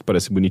Woods, que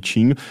parece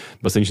bonitinho.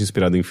 Bastante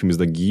inspirado em filmes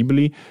da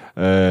Ghibli.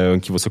 Em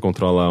que você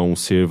controla um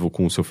cervo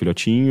com o seu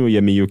filhotinho. E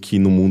é meio que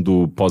no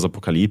mundo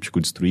pós-apocalíptico,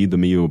 destruído.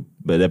 Meio...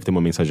 Deve ter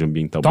uma mensagem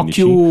ambiental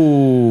bonitinha.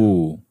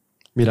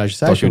 Mirage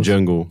Sessions? Tokyo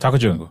Jungle. Tokyo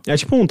Jungle. É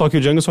tipo um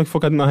Tokyo Jungle, só que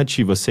focado em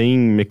narrativa, sem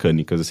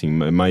mecânicas, assim,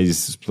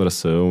 mais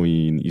exploração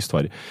e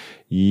história.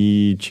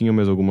 E tinha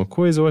mais alguma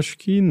coisa? Eu acho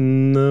que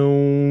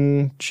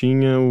não.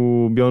 Tinha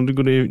o Beyond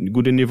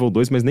Good and Evil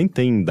 2, mas nem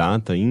tem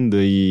data ainda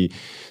e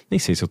nem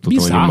sei se eu tô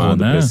tão animado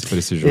né? pra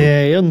esse jogo.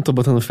 Eu não tô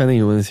botando fé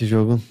nenhuma nesse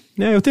jogo.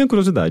 Eu tenho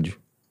curiosidade,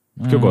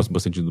 porque eu gosto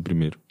bastante do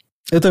primeiro.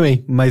 Eu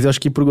também, mas eu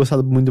acho que por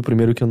gostar muito do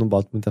primeiro que eu não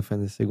boto muita fé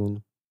nesse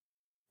segundo.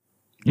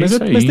 Mas,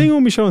 Isso aí. mas tem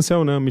o Michel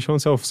Ancel, né? O Michel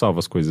Ancel salva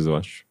as coisas, eu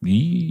acho.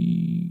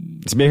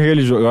 Se bem que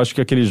aquele jogo, eu acho que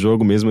aquele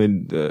jogo mesmo,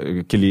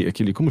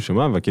 aquele como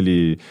chamava?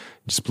 Aquele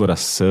de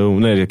exploração,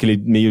 né? Aquele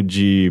meio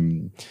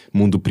de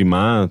mundo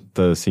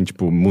primata, assim,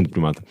 tipo, mundo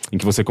primata. Em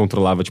que você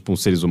controlava, tipo,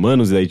 uns seres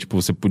humanos e aí,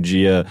 tipo, você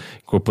podia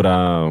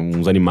incorporar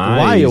uns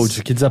animais.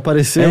 Wild, que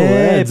desapareceu,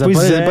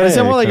 pois é,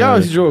 Parecia mó legal cara.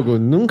 esse jogo.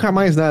 Nunca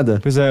mais nada.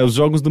 Pois é, os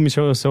jogos do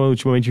Michel Ancel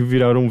ultimamente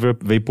viraram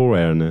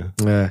Vaporware, né?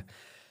 É.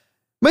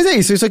 Mas é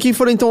isso aqui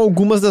foram então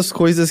algumas das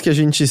coisas que a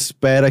gente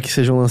espera que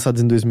sejam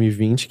lançadas em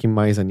 2020, que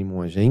mais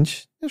animam a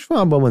gente. Acho que foi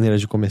uma boa maneira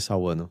de começar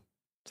o ano.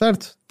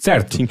 Certo?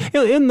 Certo. Sim.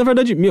 Eu, na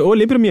verdade, eu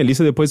olhei pra minha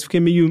lista depois e fiquei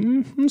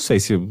meio... não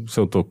sei se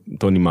eu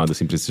tô animado,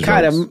 assim, pra esses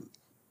Cara, jogos.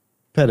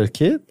 pera, o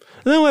quê?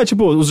 Não, é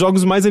tipo, os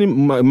jogos mais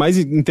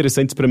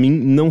interessantes pra mim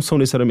não são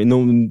necessariamente...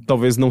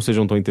 talvez não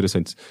sejam tão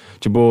interessantes.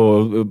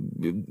 Tipo,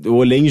 eu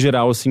olhei em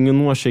geral, assim, eu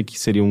não achei que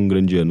seria um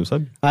grande ano,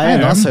 sabe? Ah,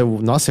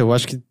 Nossa, eu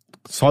acho que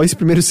só esse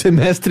primeiro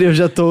semestre eu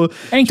já tô...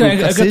 Então, tipo, é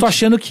que eu cacete. tô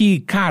achando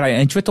que, cara, a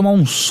gente vai tomar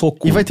um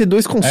soco. E vai ter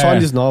 2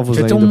 consoles novos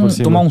vai ter ainda por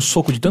cima. tomar um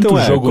soco de tanto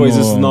Então jogo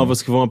coisas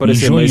novas que vão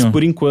aparecer, em junho. mas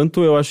por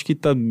enquanto eu acho que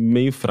tá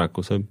meio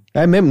fraco, sabe?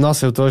 É mesmo?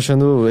 Nossa, eu tô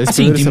achando esse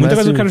Assim, primeiro tem muita semestre...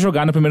 coisa que eu quero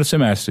jogar no primeiro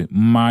semestre,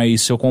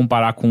 mas se eu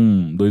comparar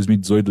com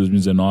 2018,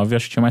 2019,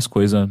 acho que tinha mais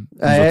coisa.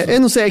 eu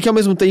não sei, é que ao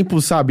mesmo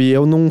tempo, sabe,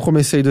 eu não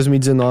comecei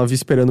 2019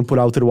 esperando por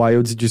Outer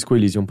Wilds e Disco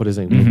Elysium, por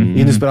exemplo.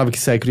 E não esperava que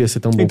Sekiro ia ser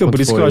tão bom Então, quanto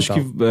por isso que foi eu e acho tal.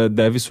 que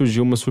deve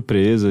surgir uma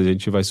surpresa, a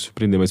gente vai se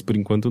surpreender, mas por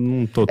enquanto eu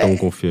não tô tão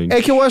confiante.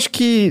 É que eu acho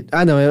que...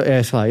 Ah, não,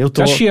 sei lá, eu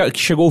tô... Você acha que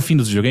chegou o fim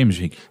dos videogames,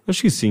 Rick?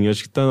 Acho que sim,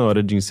 acho que tá na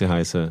hora de encerrar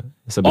essa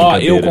Ó,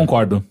 brincadeira. eu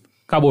concordo.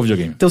 Acabou o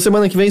videogame. Então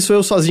semana que vem sou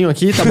eu sozinho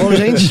aqui, tá bom,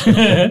 gente?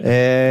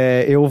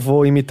 Eu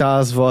vou imitar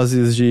as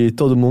vozes de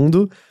todo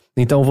mundo.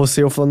 Então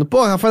você eu falando,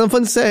 porra, Final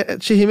Fantasy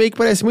VII Remake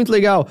parece muito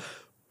legal.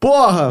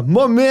 Porra,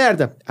 mó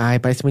merda. Ai,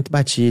 parece muito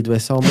batido, é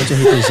só um monte de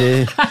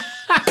RPG.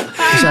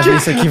 Já vi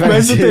isso aqui vai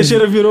Mas o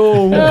Teixeira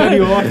virou um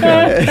carioca.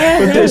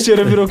 O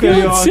Teixeira virou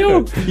carioca.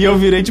 aconteceu? E eu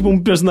virei tipo um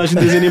personagem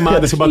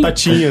desenhado, esse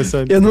batatinha,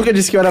 sabe? Eu nunca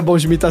disse que eu era bom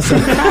de imitação.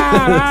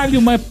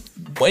 Caralho, mas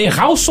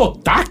errar o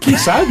sotaque,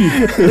 sabe?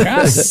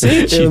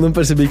 Cacete. Eu não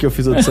percebi que eu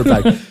fiz outro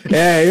sotaque.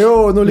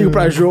 Eu não ligo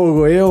pra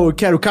jogo, eu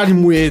quero carne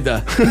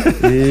moeda.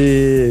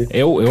 E...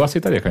 Eu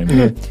aceitaria,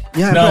 carne.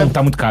 Não,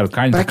 tá muito caro.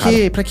 Carne tá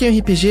caro. Pra que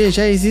RPG?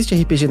 Já existe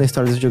RPG na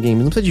história dos videogames.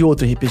 Não precisa de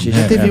outro RPG.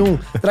 Já teve um.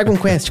 Dragon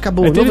Quest,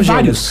 acabou. Teve Novo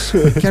vários.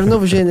 gênero. Quero um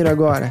novo gênero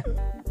agora.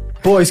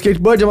 Pô,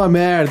 skateboard é uma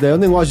merda. Eu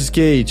nem gosto de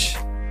skate.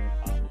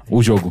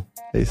 O jogo.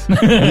 É isso.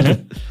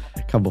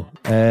 Acabou.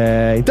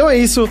 Então é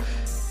isso.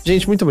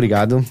 Gente, muito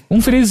obrigado.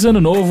 Um feliz ano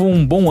novo,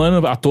 um bom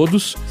ano a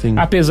todos. Sim.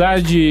 Apesar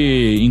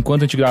de,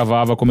 enquanto a gente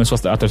gravava, começou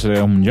a Terceira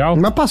Guerra Mundial.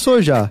 Mas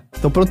passou já.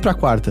 Tô pronto pra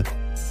quarta.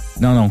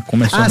 Não,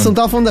 começou. Você não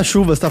tava falando da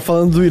chuva, você tá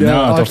falando do Irã.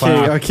 Não, eu tô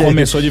falando, ok.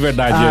 começou de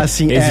verdade. Ah,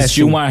 sim,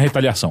 Existiu sim. uma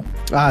retaliação.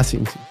 Ah,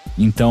 sim.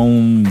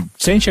 Então,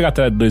 se a gente chegar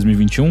até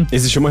 2021...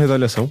 Existiu uma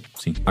retaliação?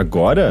 Sim.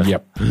 Agora?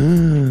 Yep.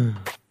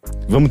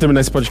 Vamos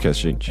terminar esse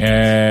podcast, gente.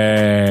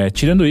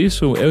 Tirando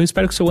isso, eu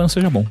espero que o seu ano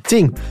seja bom.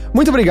 Sim.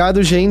 Muito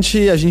obrigado,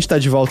 gente. A gente tá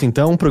de volta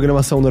então.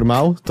 Programação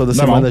normal. Toda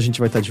Normal. semana a gente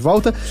vai estar de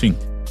volta. Sim.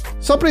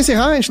 Só pra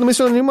encerrar, a gente não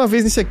mencionou nenhuma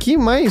vez nesse aqui,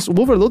 mas o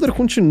Overloader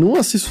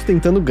continua se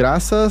sustentando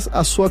graças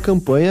à sua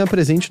campanha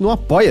presente no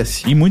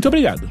Apoia-se. E muito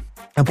obrigado.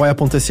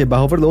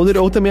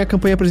 apoia.se/overloader ou também a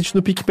campanha presente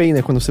no PicPay,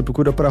 né? Quando você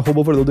procura para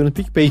 @overloader no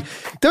PicPay.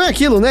 Então é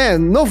aquilo, né?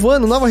 Novo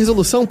ano, nova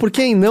resolução, por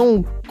que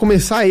não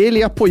começar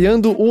ele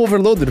apoiando o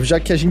Overloader, já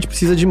que a gente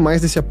precisa de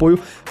mais desse apoio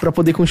para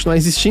poder continuar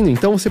existindo.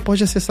 Então você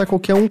pode acessar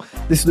qualquer um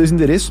desses 2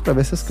 endereços para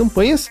ver essas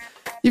campanhas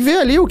e ver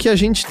ali o que a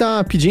gente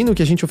tá pedindo, o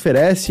que a gente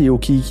oferece, o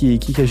que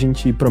a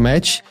gente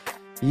promete.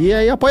 E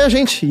aí apoia a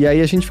gente, e aí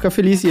a gente fica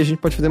feliz e a gente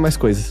pode fazer mais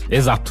coisas.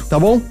 Exato. Tá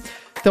bom?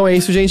 Então é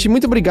isso, gente.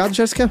 Muito obrigado,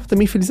 Jéssica.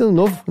 Também feliz ano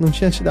novo. Eu não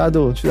tinha te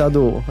dado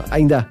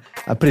ainda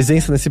a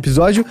presença nesse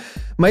episódio.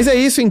 Mas é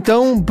isso,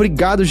 então.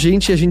 Obrigado,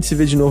 gente. E a gente se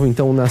vê de novo,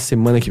 então, na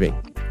semana que vem.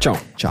 Tchau.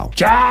 Tchau.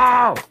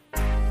 Tchau!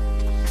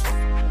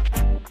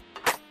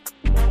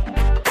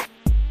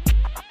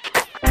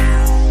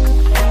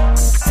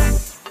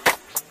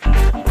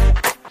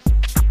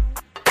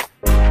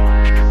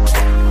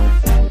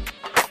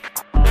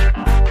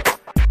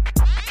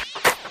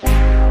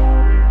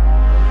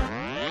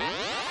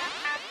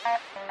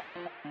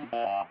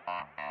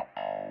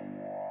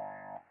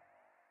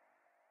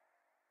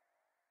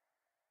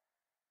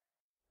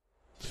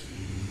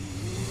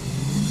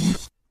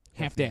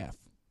 Half-daff.